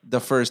the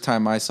first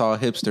time I saw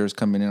hipsters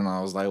coming in,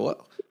 I was like,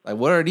 "What? Like,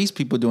 what are these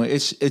people doing?"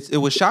 It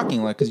was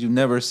shocking, like, because you've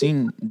never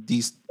seen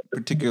these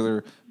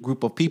particular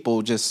group of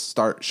people just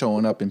start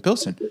showing up in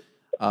Pilsen.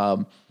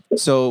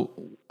 So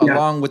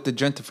along with the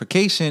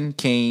gentrification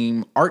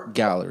came art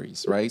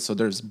galleries, right? So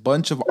there's a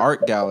bunch of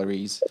art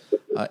galleries,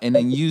 and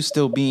then you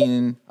still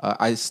being,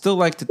 I still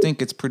like to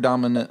think it's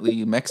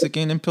predominantly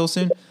Mexican in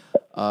Pilsen.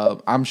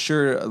 I'm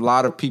sure a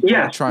lot of people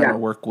are trying to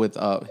work with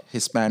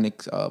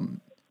Hispanic,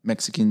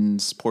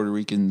 Mexicans, Puerto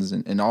Ricans,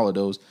 and all of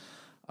those.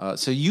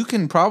 So you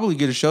can probably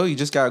get a show. You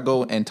just got to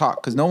go and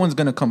talk because no one's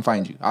going to come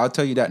find you. I'll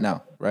tell you that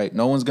now, right?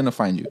 No one's going to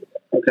find you.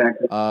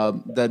 Exactly.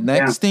 The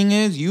next thing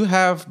is you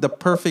have the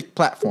perfect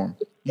platform.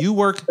 You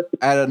work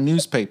at a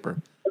newspaper.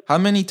 How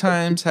many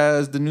times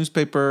has the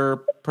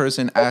newspaper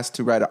person asked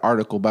to write an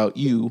article about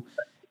you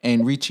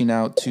and reaching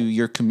out to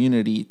your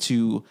community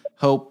to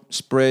help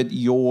spread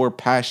your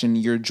passion,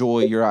 your joy,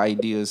 your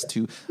ideas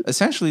to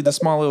essentially the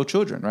small little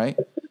children, right?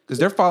 Because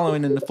they're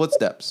following in the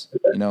footsteps,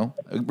 you know?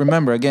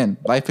 Remember, again,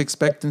 life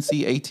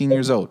expectancy, 18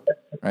 years old,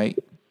 right?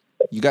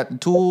 You got the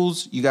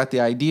tools, you got the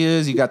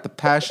ideas, you got the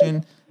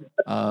passion.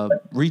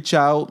 Reach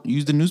out,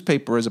 use the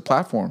newspaper as a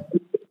platform.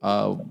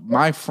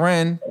 My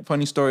friend,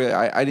 funny story,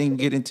 I didn't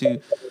get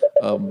into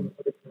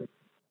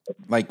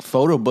like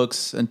photo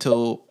books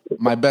until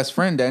my best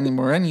friend, Danny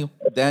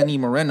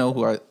Moreno,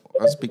 who I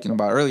was speaking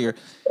about earlier.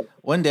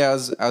 One day I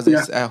was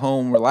just at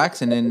home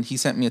relaxing and he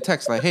sent me a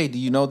text like, "Hey, do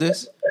you know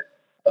this?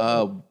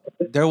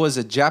 There was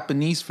a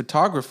Japanese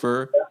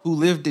photographer who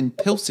lived in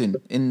Pilsen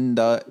in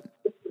the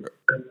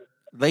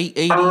late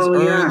 80s,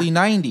 early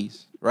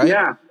 90s, right?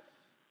 Yeah.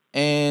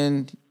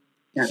 And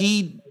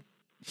he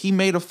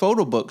made a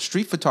photo book,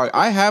 street photography.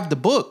 I have the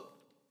book.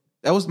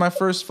 That was my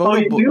first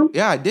photo book. Do?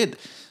 Yeah, I did.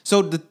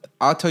 So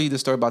I'll tell you the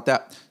story about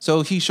that.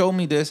 So he showed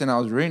me this and I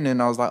was reading it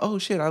and I was like, oh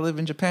shit, I live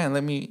in Japan.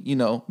 Let me,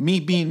 me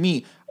being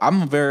me,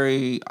 I'm a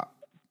very,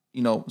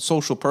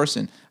 social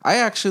person. I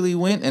actually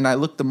went and I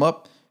looked him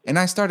up and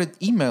I started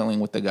emailing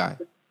with the guy.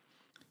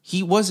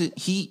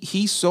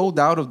 He sold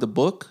out of the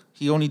book.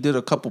 He only did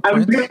a couple prints. I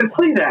was going to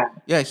say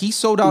that. Yeah, he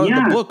sold out of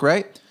the book,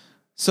 right?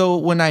 So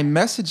when I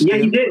messaged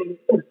him, he did.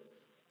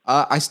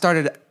 I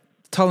started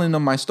telling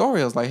him my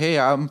story. I was like, hey,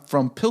 I'm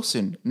from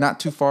Pilsen, not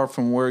too far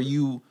from where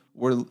you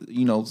were,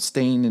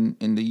 staying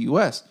in the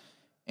U.S.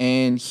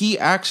 And he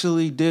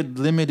actually did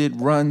limited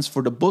runs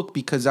for the book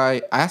because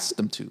I asked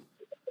him to.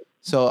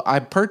 So I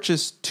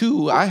purchased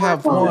two. I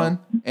have one,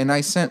 and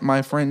I sent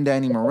my friend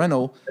Danny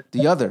Moreno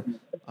the other.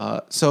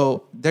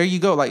 So there you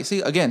go. Like,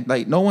 see again,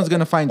 like no one's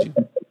gonna find you.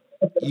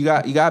 You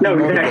got to be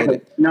motivated.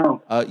 Exactly.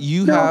 No.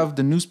 You have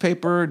the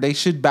newspaper. They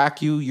should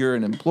back you. You're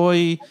an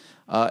employee,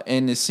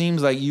 and it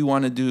seems like you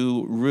want to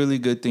do really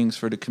good things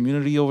for the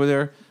community over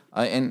there.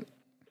 And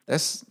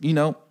that's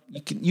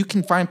you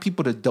can find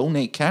people to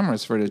donate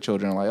cameras for the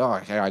children. Like, oh,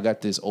 hey, I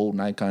got this old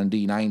Nikon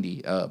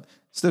D90.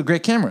 Still a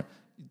great camera.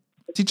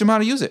 Teach them how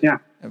to use it. Yeah.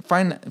 And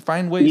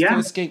find ways to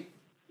escape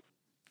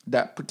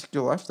that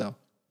particular lifestyle.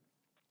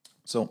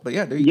 So, but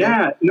yeah, there you go.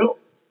 Yeah, no,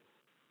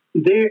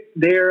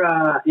 they're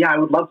I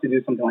would love to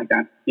do something like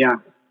that. Yeah.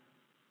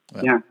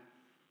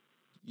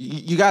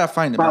 You gotta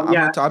find them.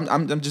 Well,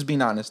 I'm just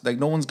being honest. Like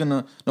no one's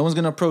gonna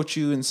approach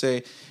you and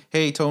say,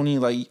 "Hey, Tony,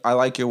 like I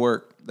like your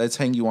work. Let's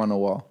hang you on the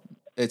wall."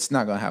 It's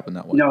not gonna happen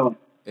that way. No,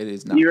 it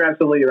is not. You're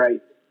absolutely right.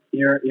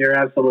 You're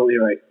absolutely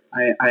right.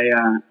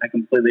 I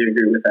completely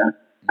agree with that.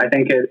 I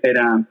think it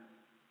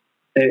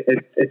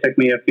took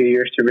me a few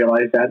years to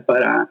realize that,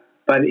 but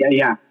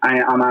yeah,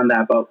 I'm on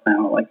that boat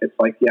now. Like it's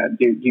like, yeah,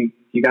 you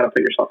got to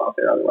put yourself out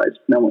there. Otherwise,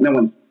 no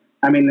one's.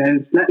 I mean,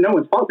 it's not no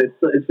one's fault. It's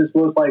just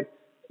was like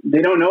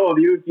they don't know of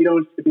you if you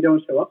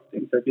don't show up to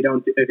things, or if you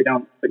don't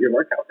put your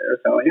work out there.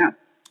 So yeah,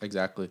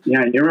 exactly.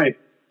 Yeah, you're right.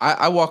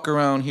 I walk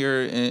around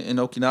here in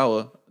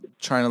Okinawa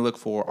trying to look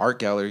for art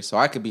galleries so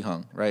I could be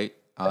hung. Right.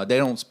 They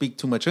don't speak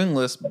too much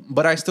English,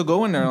 but I still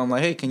go in there and I'm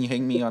like, hey, can you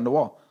hang me on the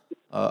wall?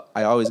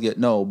 I always get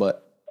no,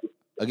 but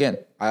again,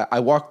 I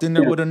walked in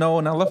there with a no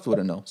and I left with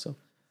a no. So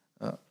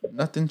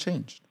nothing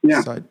changed. Yeah.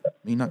 Aside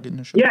me not getting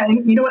a show. Yeah.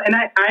 And you know what? And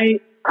I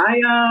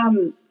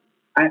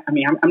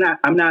mean,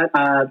 I'm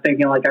not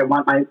thinking like I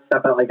want my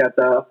stuff at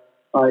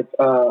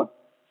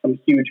some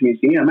huge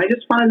museum. I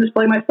just want to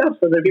display my stuff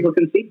so that people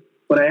can see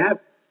what I have.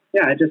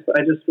 Yeah. I just,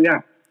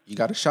 you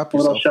got to shop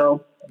yourself. A little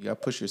show. You got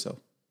to push yourself.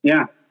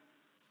 Yeah.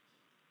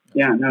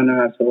 Yeah.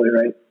 No, absolutely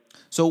right.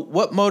 So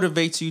what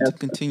motivates you to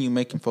continue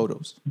making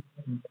photos?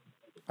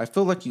 I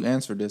feel like you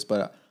answered this,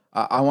 but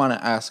I want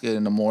to ask it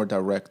in a more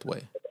direct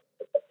way.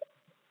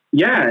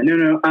 Yeah,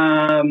 no.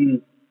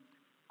 I'm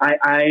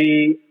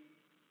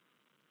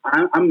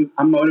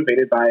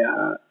motivated by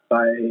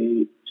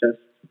just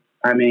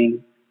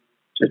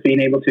being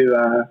able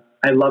to.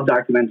 I love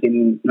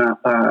documenting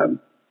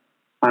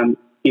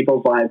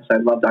people's lives. I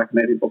love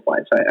documenting people's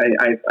lives.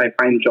 I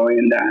find joy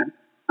in that.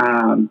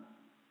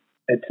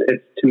 It's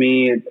to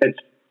me it's.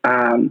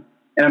 And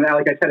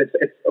like I said, it's.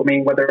 I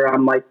mean, whether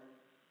I'm like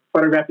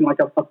photographing like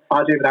a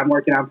project that I'm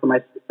working on for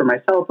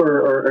myself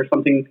or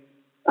something,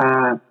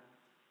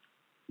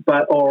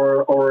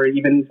 or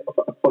even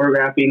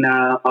photographing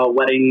a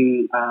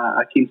wedding,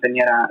 a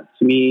quinceañera.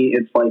 To me,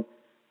 it's like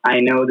I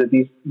know that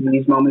these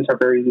moments are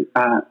very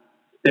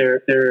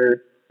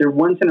they're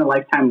once in a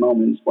lifetime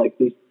moments. Like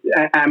these,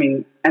 I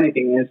mean,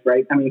 anything is,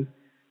 right. I mean,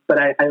 but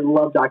I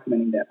love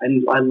documenting that,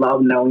 and I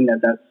love knowing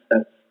that that's.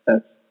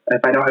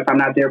 If I'm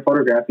not there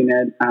photographing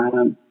it, I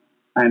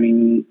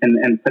mean,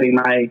 and putting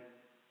my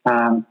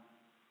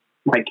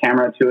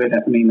camera to it,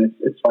 I mean,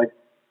 it's like,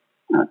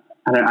 I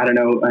don't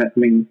know. I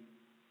mean,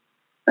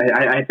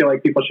 I feel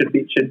like people should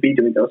be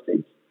doing those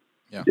things.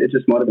 Yeah. It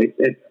just motivates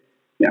it.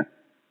 Yeah.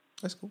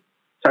 That's cool.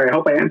 Sorry. I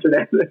hope I answered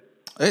that.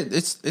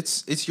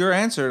 It's your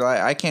answer.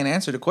 I can't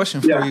answer the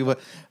question for you, but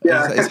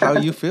it's how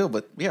you feel.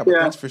 But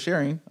thanks for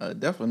sharing.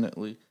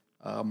 Definitely.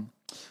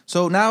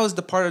 So now is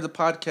the part of the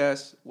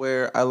podcast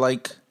where I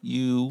like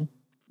you,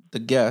 the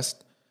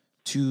guest,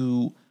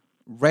 to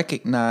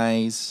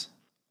recognize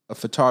a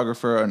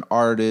photographer, an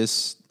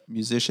artist,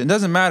 musician. It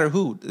doesn't matter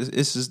who.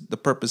 This is the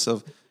purpose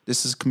of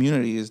this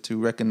community, is to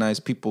recognize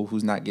people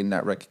who's not getting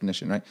that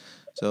recognition, right?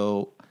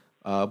 So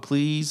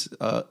please,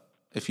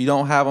 if you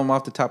don't have them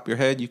off the top of your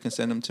head, you can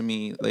send them to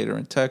me later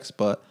in text.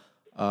 But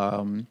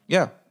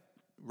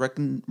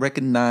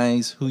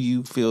recognize who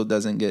you feel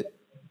doesn't get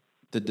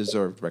the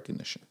deserved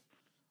recognition.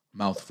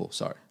 Mouthful,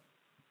 sorry.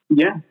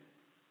 Yeah.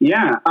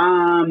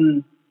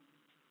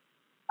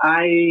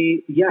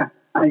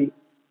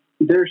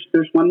 There's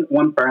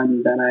one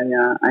friend that I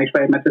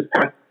met this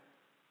past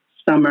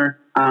summer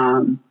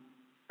at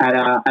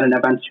an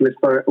event. We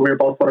were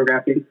both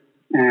photographing,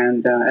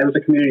 and it was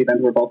a community event.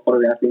 We were both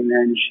photographing,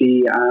 and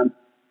she was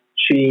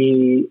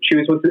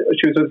with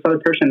this other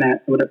person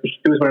she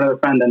was with another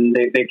friend, and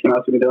they came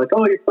out to me. They're like,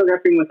 "Oh, you're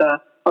photographing with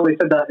they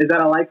said is that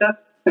a Leica?"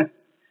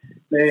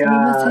 They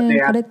asked,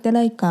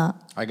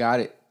 I got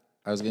it.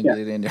 I was gonna get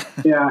it in there.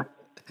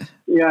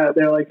 yeah.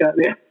 They're like her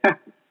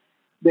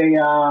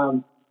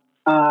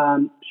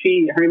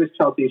name is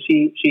Chelsea.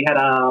 She had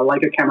a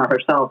Leica camera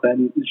herself,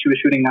 and she was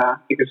shooting I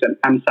think it was an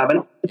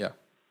M7. Yeah.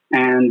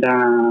 And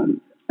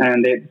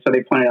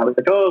they pointed out,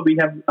 like, oh, we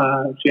have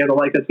she has a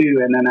Leica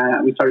too, and then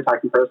we started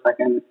talking for a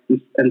second,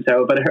 and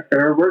so but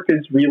her work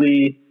is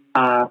really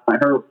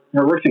her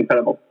work's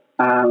incredible.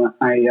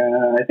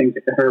 I think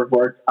her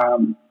work.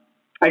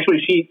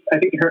 Actually, she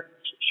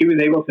was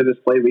able to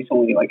display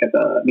recently, like at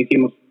the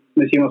Museum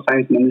of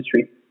Science and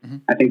Industry. Mm-hmm.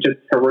 I think just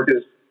her work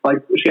is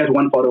like she has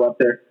one photo up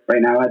there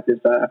right now at this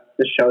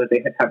show that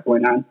they have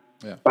going on.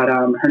 Yeah. But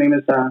her name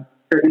is her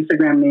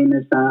Instagram name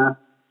is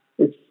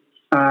it's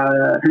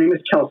her name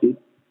is Chelsea,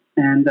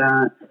 and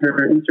her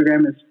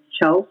Instagram is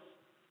Chels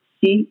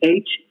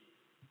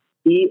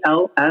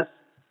CHELS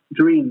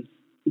Dreams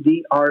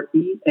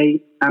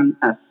DREAMS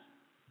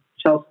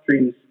Chels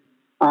Dreams.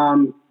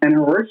 And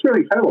her work's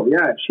really incredible.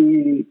 Yeah,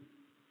 she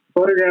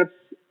photographs.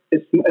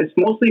 It's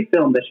mostly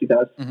film that she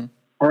does,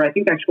 or I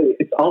think actually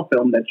it's all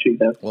film that she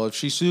does. Well, if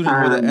she's shooting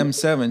with an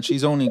M7,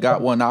 she's only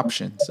got one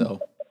option.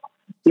 So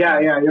yeah,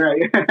 you're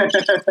right.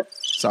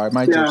 sorry,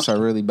 my jokes are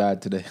really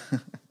bad today.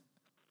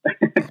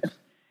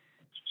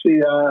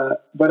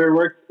 But her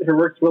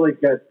work's really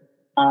good.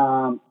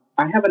 I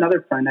have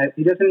another friend.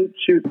 He doesn't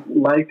shoot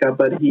Leica,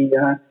 but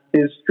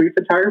his street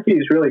photography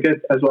is really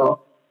good as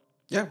well.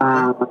 Yeah,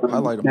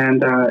 highlight him.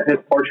 And his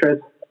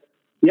portraits.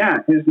 Yeah,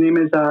 his name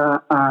is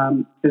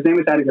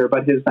Edgar,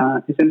 but his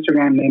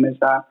Instagram name is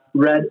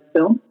Red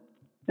Film.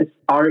 It's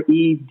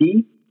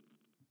REDFILMM.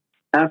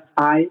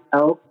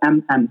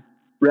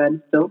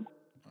 Red Film.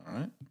 All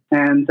right.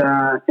 And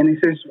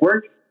his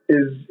work's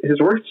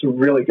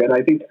really good.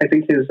 I think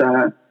his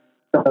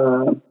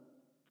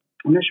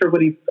I'm not sure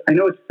I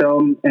know it's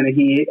film, and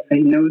I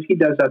know he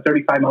does a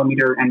 35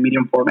 millimeter and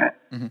medium format,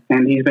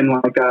 and he's been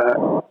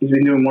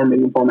doing more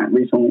medium format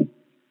recently,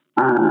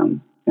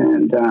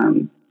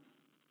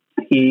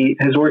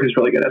 his work is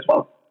really good as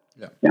well.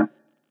 Yeah.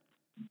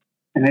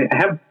 And I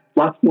have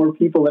lots more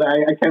people that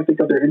I can't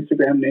think of their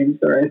Instagram names.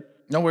 All right.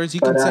 No worries.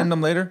 You can send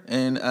them later,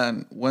 and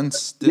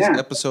once this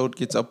episode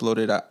gets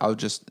uploaded, I'll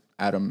just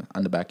add them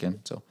on the back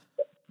end. So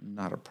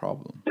not a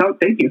problem. So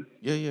thank you.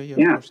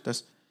 Yeah. Of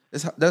course.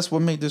 That's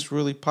what made this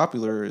really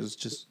popular, is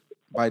just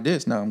by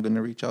this. Now I'm going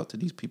to reach out to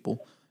these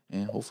people,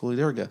 and hopefully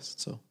they're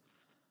guests. So,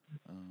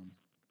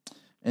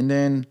 and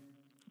then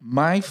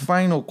my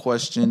final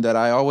question that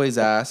I always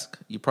ask,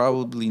 you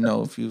probably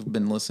know if you've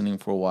been listening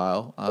for a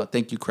while.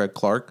 Thank you, Craig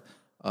Clark.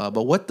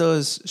 But what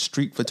does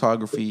street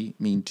photography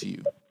mean to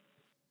you?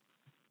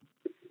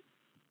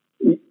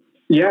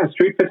 Yeah,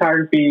 street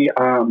photography.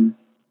 To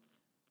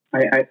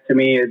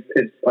me,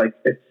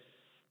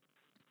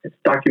 it's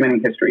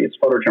documenting history. It's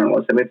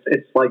photojournalism.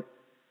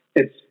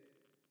 It's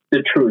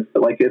the truth.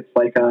 To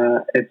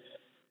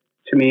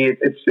me,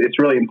 it's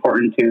really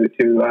important to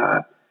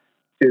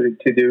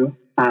do.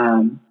 I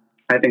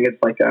think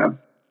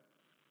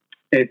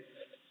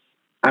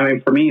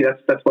for me,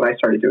 that's what I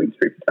started doing,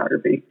 street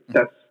photography.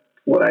 That's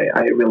what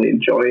I really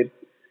enjoyed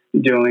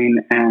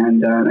doing,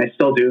 and I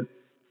still do.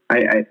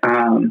 I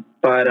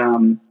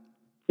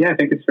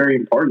think it's very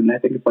important. I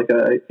think it's like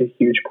a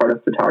huge part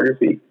of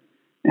photography.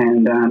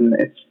 And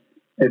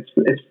it's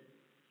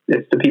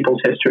the people's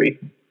history,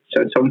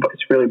 so it's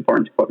really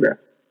important to photograph.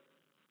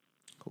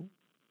 Cool,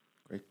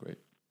 great.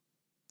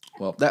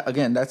 Well,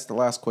 that's the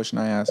last question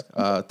I ask.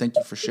 Thank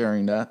you for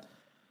sharing that.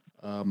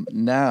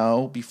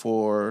 Now,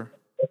 before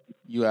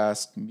you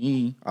ask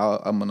me,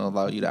 I'm going to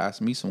allow you to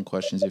ask me some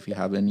questions if you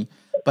have any.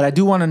 But I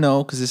do want to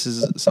know, because this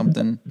is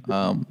something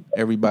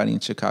everybody in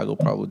Chicago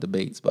probably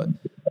debates. But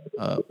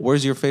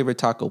where's your favorite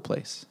taco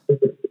place?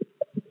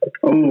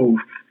 Oh.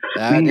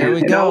 There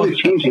we go. Always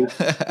changing.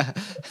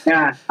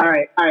 Yeah. All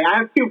right. I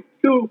have two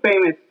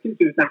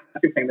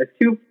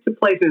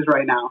places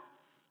right now.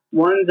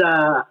 One's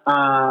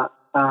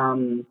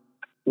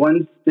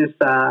this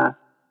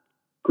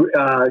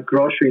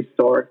grocery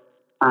store,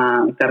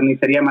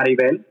 Carniceria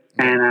Maribel,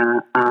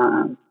 and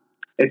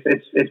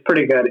it's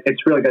pretty good.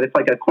 It's really good. It's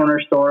like a corner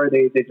store.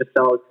 They just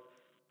sell.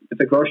 It's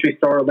a grocery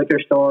store, a liquor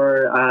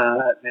store.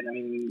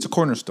 It's a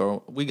corner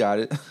store. We got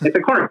it. It's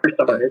a corner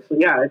store. It's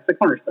a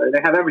corner store.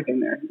 They have everything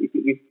there.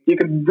 You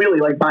could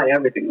really buy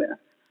everything there.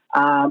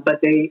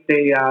 But they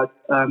maybe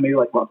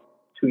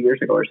 2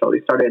 years ago or so,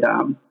 they started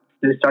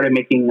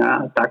making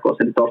tacos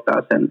and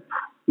tostas, and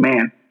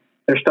man,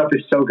 their stuff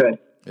is so good.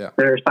 Yeah.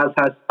 Their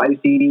salsa is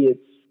spicy.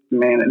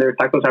 And their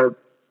tacos are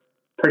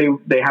pretty.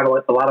 They have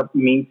a lot of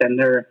meat, and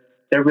they're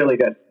really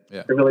good.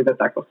 Yeah. They're really good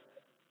tacos.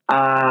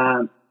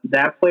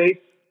 That place.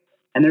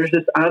 And there's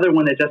this other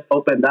one that just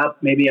opened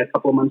up maybe a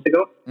couple of months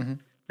ago. Mm-hmm.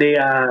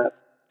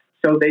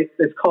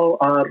 It's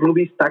called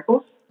Ruby's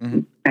Tacos,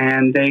 and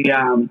they've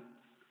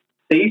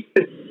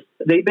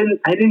been.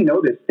 I didn't know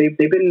this. They've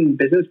been in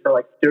business for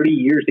like 30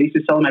 years. They used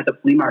to sell them at the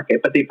flea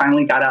market, but they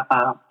finally got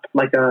a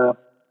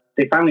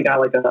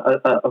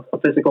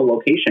physical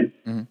location,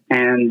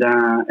 and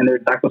their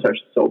tacos are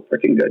so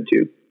freaking good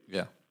too.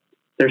 Yeah,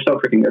 they're so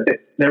freaking good.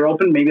 They're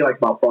open maybe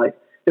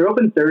they're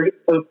open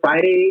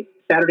Friday,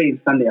 Saturday, and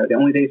Sunday are the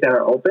only days that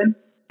are open,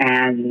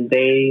 and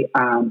they're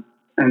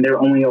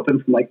only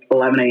open from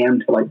 11 a.m.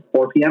 to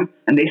 4 p.m.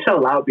 and they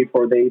sell out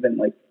before they even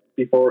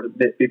before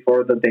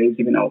the day's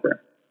even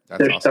over.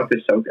 Their stuff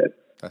is so good.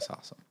 That's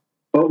awesome.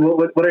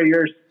 What are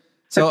yours?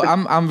 So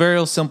I'm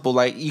very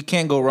simple. You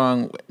can't go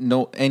wrong.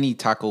 Any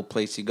taco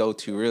place you go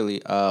to,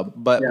 really.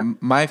 But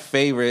my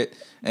favorite,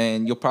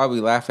 and you'll probably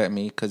laugh at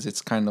me because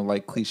it's kind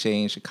of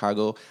cliche in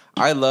Chicago.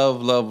 I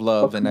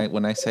love, and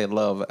when I say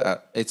love,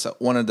 it's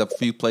one of the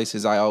few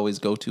places I always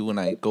go to when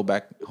I go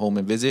back home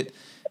and visit.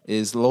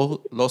 Is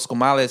Los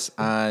Comales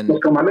on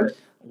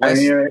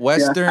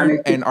Western I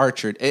mean, and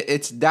Orchard.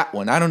 It's that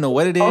one. I don't know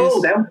what it is.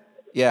 Oh, that.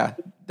 Yeah,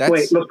 that's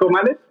Wait, Los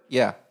Comanches?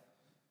 yeah.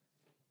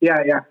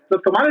 Yeah.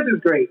 Los Comanches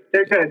is great.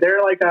 They're good.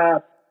 They're like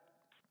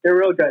they're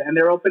real good, and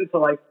they're open to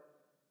like.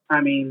 I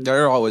mean,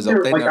 They're always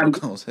open. They like, never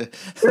close.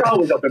 they're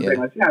always open, pretty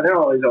much. Yeah, they're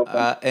always open.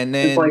 And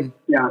it's then like,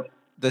 yeah.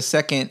 the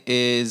second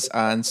is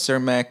on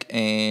Cermak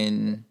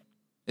and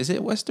is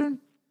it Western?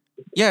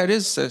 Yeah, it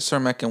is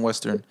Cermak and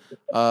Western.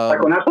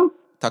 Taconazo?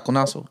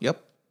 Taconazo. Yep.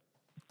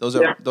 Those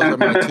are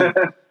my two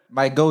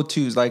my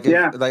go-tos. Like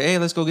like hey,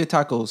 let's go get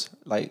tacos.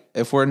 Like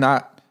if we're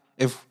not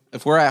if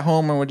we're at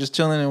home and we're just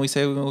chilling and we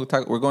say we're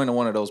going to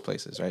one of those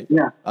places, right?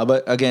 Yeah.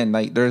 But again,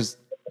 like there's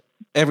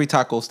every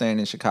taco stand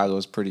in Chicago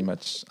is pretty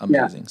much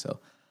amazing. So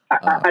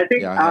I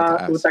think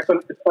with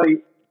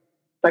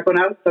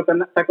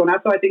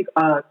Taconazo, I think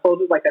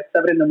closes like at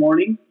 7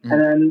 a.m,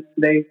 and then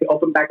they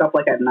open back up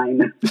like at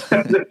 9.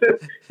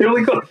 They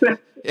only close for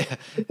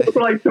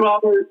like 2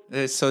 hours,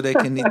 so they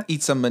can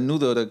eat some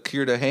menudo to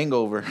cure the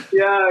hangover.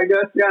 Yeah, I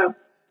guess. Yeah,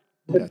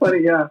 it's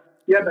funny. Yeah,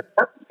 that's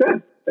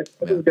good. That's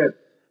good.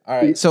 All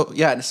right, so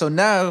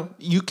now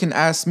you can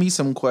ask me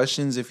some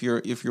questions if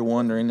you're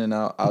wondering, and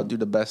I'll do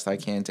the best I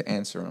can to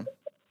answer them.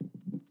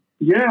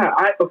 Yeah,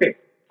 okay.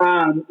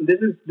 This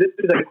is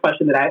a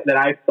question that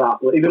I've thought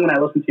even when I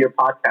listened to your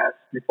podcast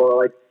before.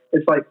 Like,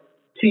 it's like,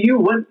 to you,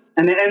 what?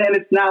 And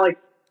it's not like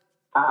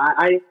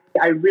I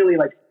really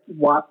like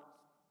what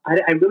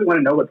I really want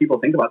to know what people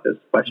think about this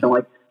question.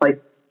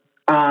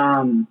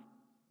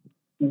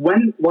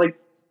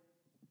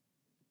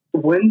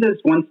 When does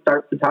one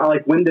start photography?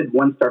 Like, when did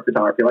one start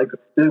photography? Like,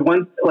 does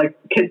one, like,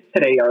 kids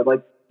today are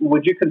like,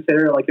 would you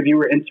consider, like, if you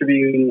were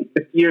interviewing,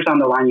 if years on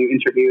the line you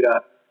interviewed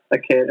a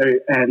kid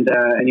and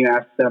you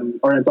asked them,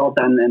 or an adult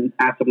then, and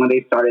asked them when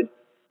they started,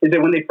 is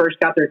it when they first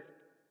got their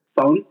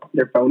phone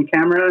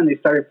camera and they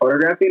started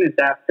photographing? Is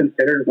that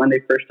considered when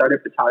they first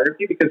started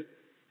photography? Because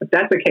if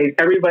that's the case,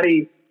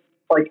 everybody,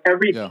 like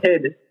every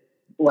kid,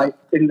 like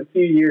in a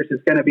few years is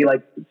going to be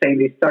like saying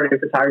they started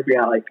photography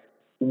at like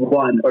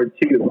 1 or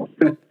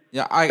 2.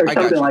 Yeah, or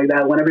something like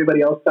that. When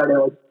everybody else started,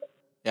 like,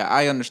 yeah,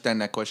 I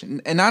understand that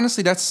question, and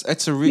honestly, that's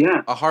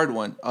a hard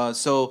one.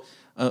 So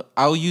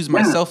I'll use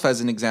myself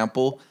as an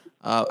example.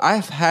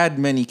 I've had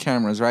many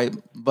cameras, right?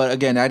 But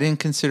again, I didn't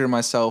consider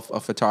myself a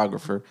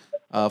photographer.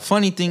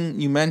 Funny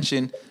thing you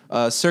mentioned,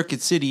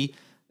 Circuit City,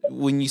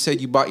 when you said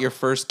you bought your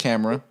first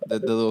camera, the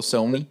little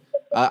Sony.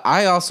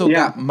 I also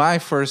got my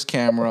first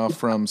camera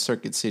from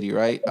Circuit City,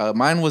 right?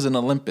 Mine was an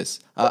Olympus.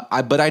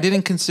 But I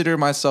didn't consider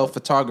myself a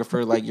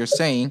photographer, like you're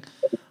saying,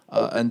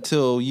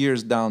 until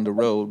years down the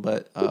road.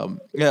 But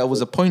it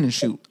was a point and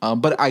shoot.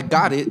 But I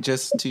got it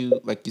just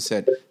to, like you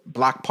said,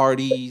 block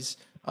parties,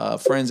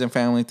 friends and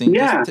family things,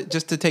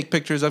 just to take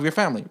pictures of your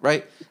family,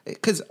 right?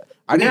 Because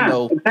I didn't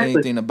know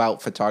anything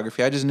about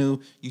photography. I just knew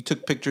you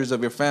took pictures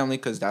of your family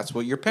because that's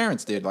what your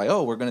parents did. Like,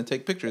 oh, we're going to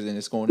take pictures and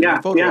it's going to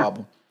your photo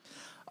album.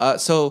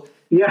 So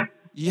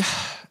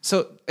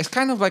it's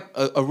kind of like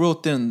a real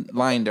thin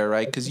line there,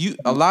 right? Because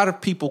a lot of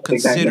people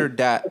consider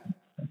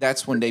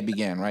that's when they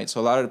began, right? So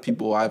a lot of the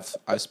people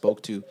I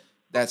spoke to,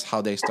 that's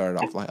how they started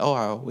off. Like, oh,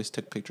 I always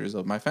took pictures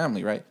of my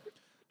family, right?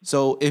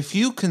 So if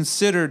you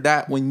consider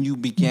that when you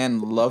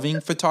began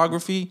loving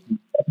photography,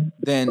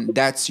 then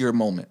that's your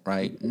moment,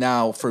 right?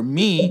 Now, for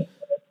me,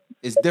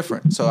 it's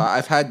different. So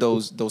I've had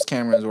those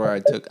cameras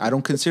where I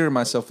don't consider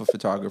myself a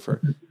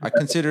photographer. I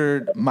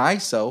considered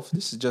myself,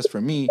 this is just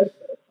for me,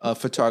 a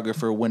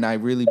photographer when I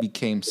really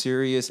became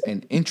serious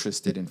and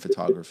interested in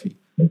photography.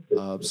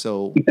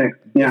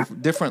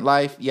 Different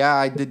life. Yeah,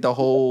 I did the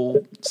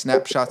whole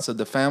snapshots of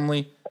the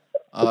family,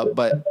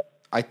 but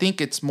I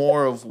think it's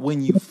more of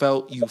when you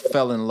fell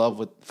in love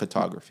with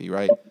photography,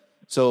 right?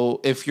 So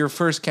if your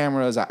first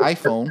camera is an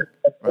iPhone,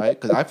 right?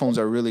 Because iPhones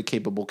are really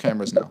capable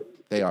cameras now.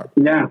 They are.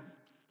 Yeah.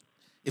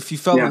 If you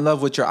fell in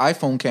love with your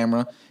iPhone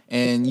camera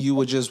and you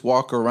would just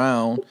walk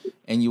around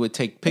and you would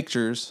take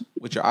pictures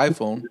with your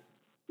iPhone,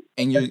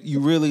 and you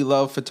really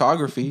love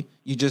photography,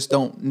 you just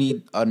don't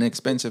need an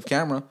expensive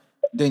camera,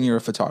 then you're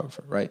a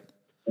photographer, right?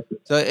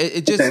 So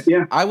it just,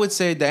 I would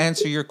say the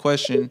answer to your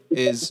question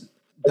is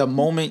the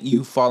moment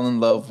you fall in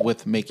love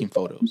with making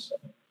photos.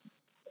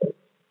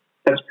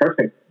 That's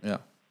perfect. Yeah.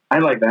 I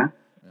like that.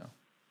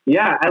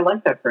 Yeah, I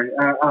like that.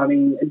 I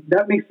mean,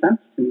 that makes sense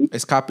to me.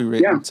 It's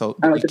copywritten, so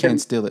you can't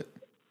steal it.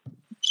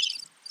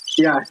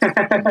 Yeah.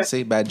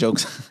 Say bad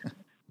jokes.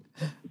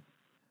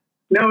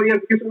 No,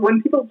 because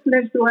when people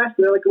sometimes still ask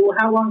me, they're like, well,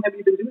 how long have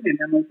you been doing it?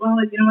 And I'm like, well,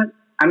 you know what?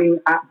 I mean,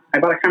 I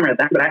bought a camera at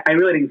that, but I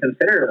really didn't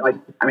consider it. Like,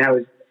 I mean, I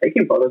was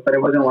taking photos, but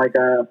it wasn't like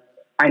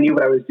I knew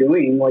what I was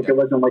doing. Like, it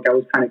wasn't like I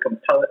was trying to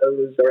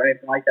compose or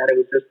anything like that. It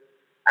was just,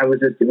 I was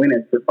just doing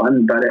it for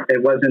fun. But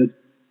it wasn't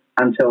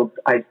until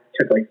I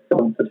took like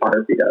film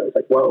photography that I was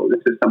like, whoa,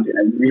 this is something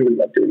I really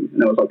love doing.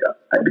 And it was like,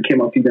 I became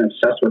even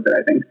obsessed with it,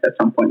 I think, at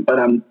some point. But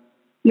I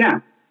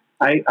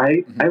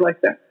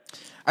like that.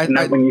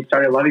 When you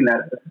started loving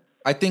that.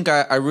 I think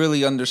I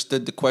really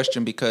understood the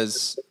question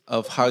because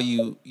of how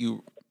you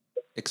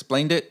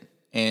explained it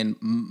and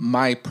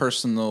my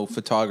personal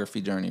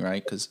photography journey,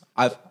 right? Because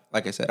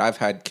like I said, I've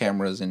had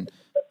cameras and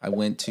I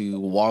went to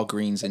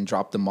Walgreens and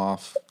dropped them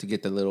off to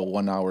get the little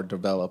 1 hour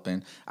develop.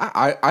 And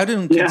I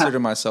didn't consider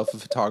myself a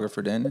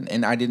photographer then,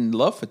 and I didn't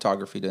love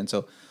photography then.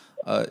 So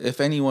if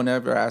anyone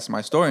ever asked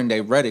my story and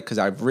they read it, because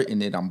I've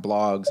written it on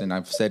blogs and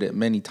I've said it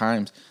many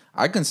times,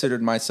 I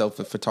considered myself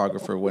a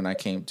photographer when I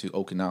came to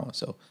Okinawa.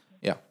 So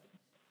yeah.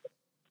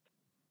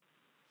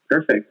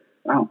 Perfect.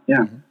 Wow. Yeah.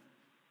 Mm-hmm.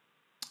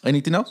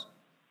 Anything else?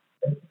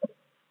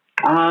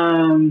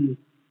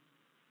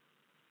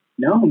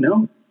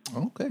 No.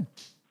 Okay.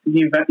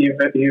 You've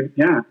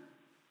yeah.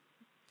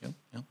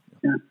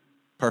 Yeah.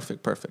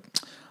 Perfect.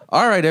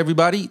 All right,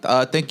 everybody.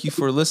 Thank you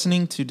for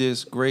listening to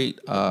this great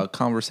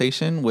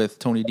conversation with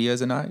Tony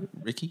Diaz and I,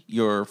 Ricky,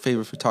 your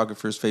favorite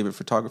photographer's favorite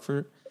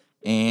photographer.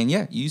 And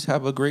yeah, you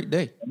have a great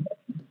day.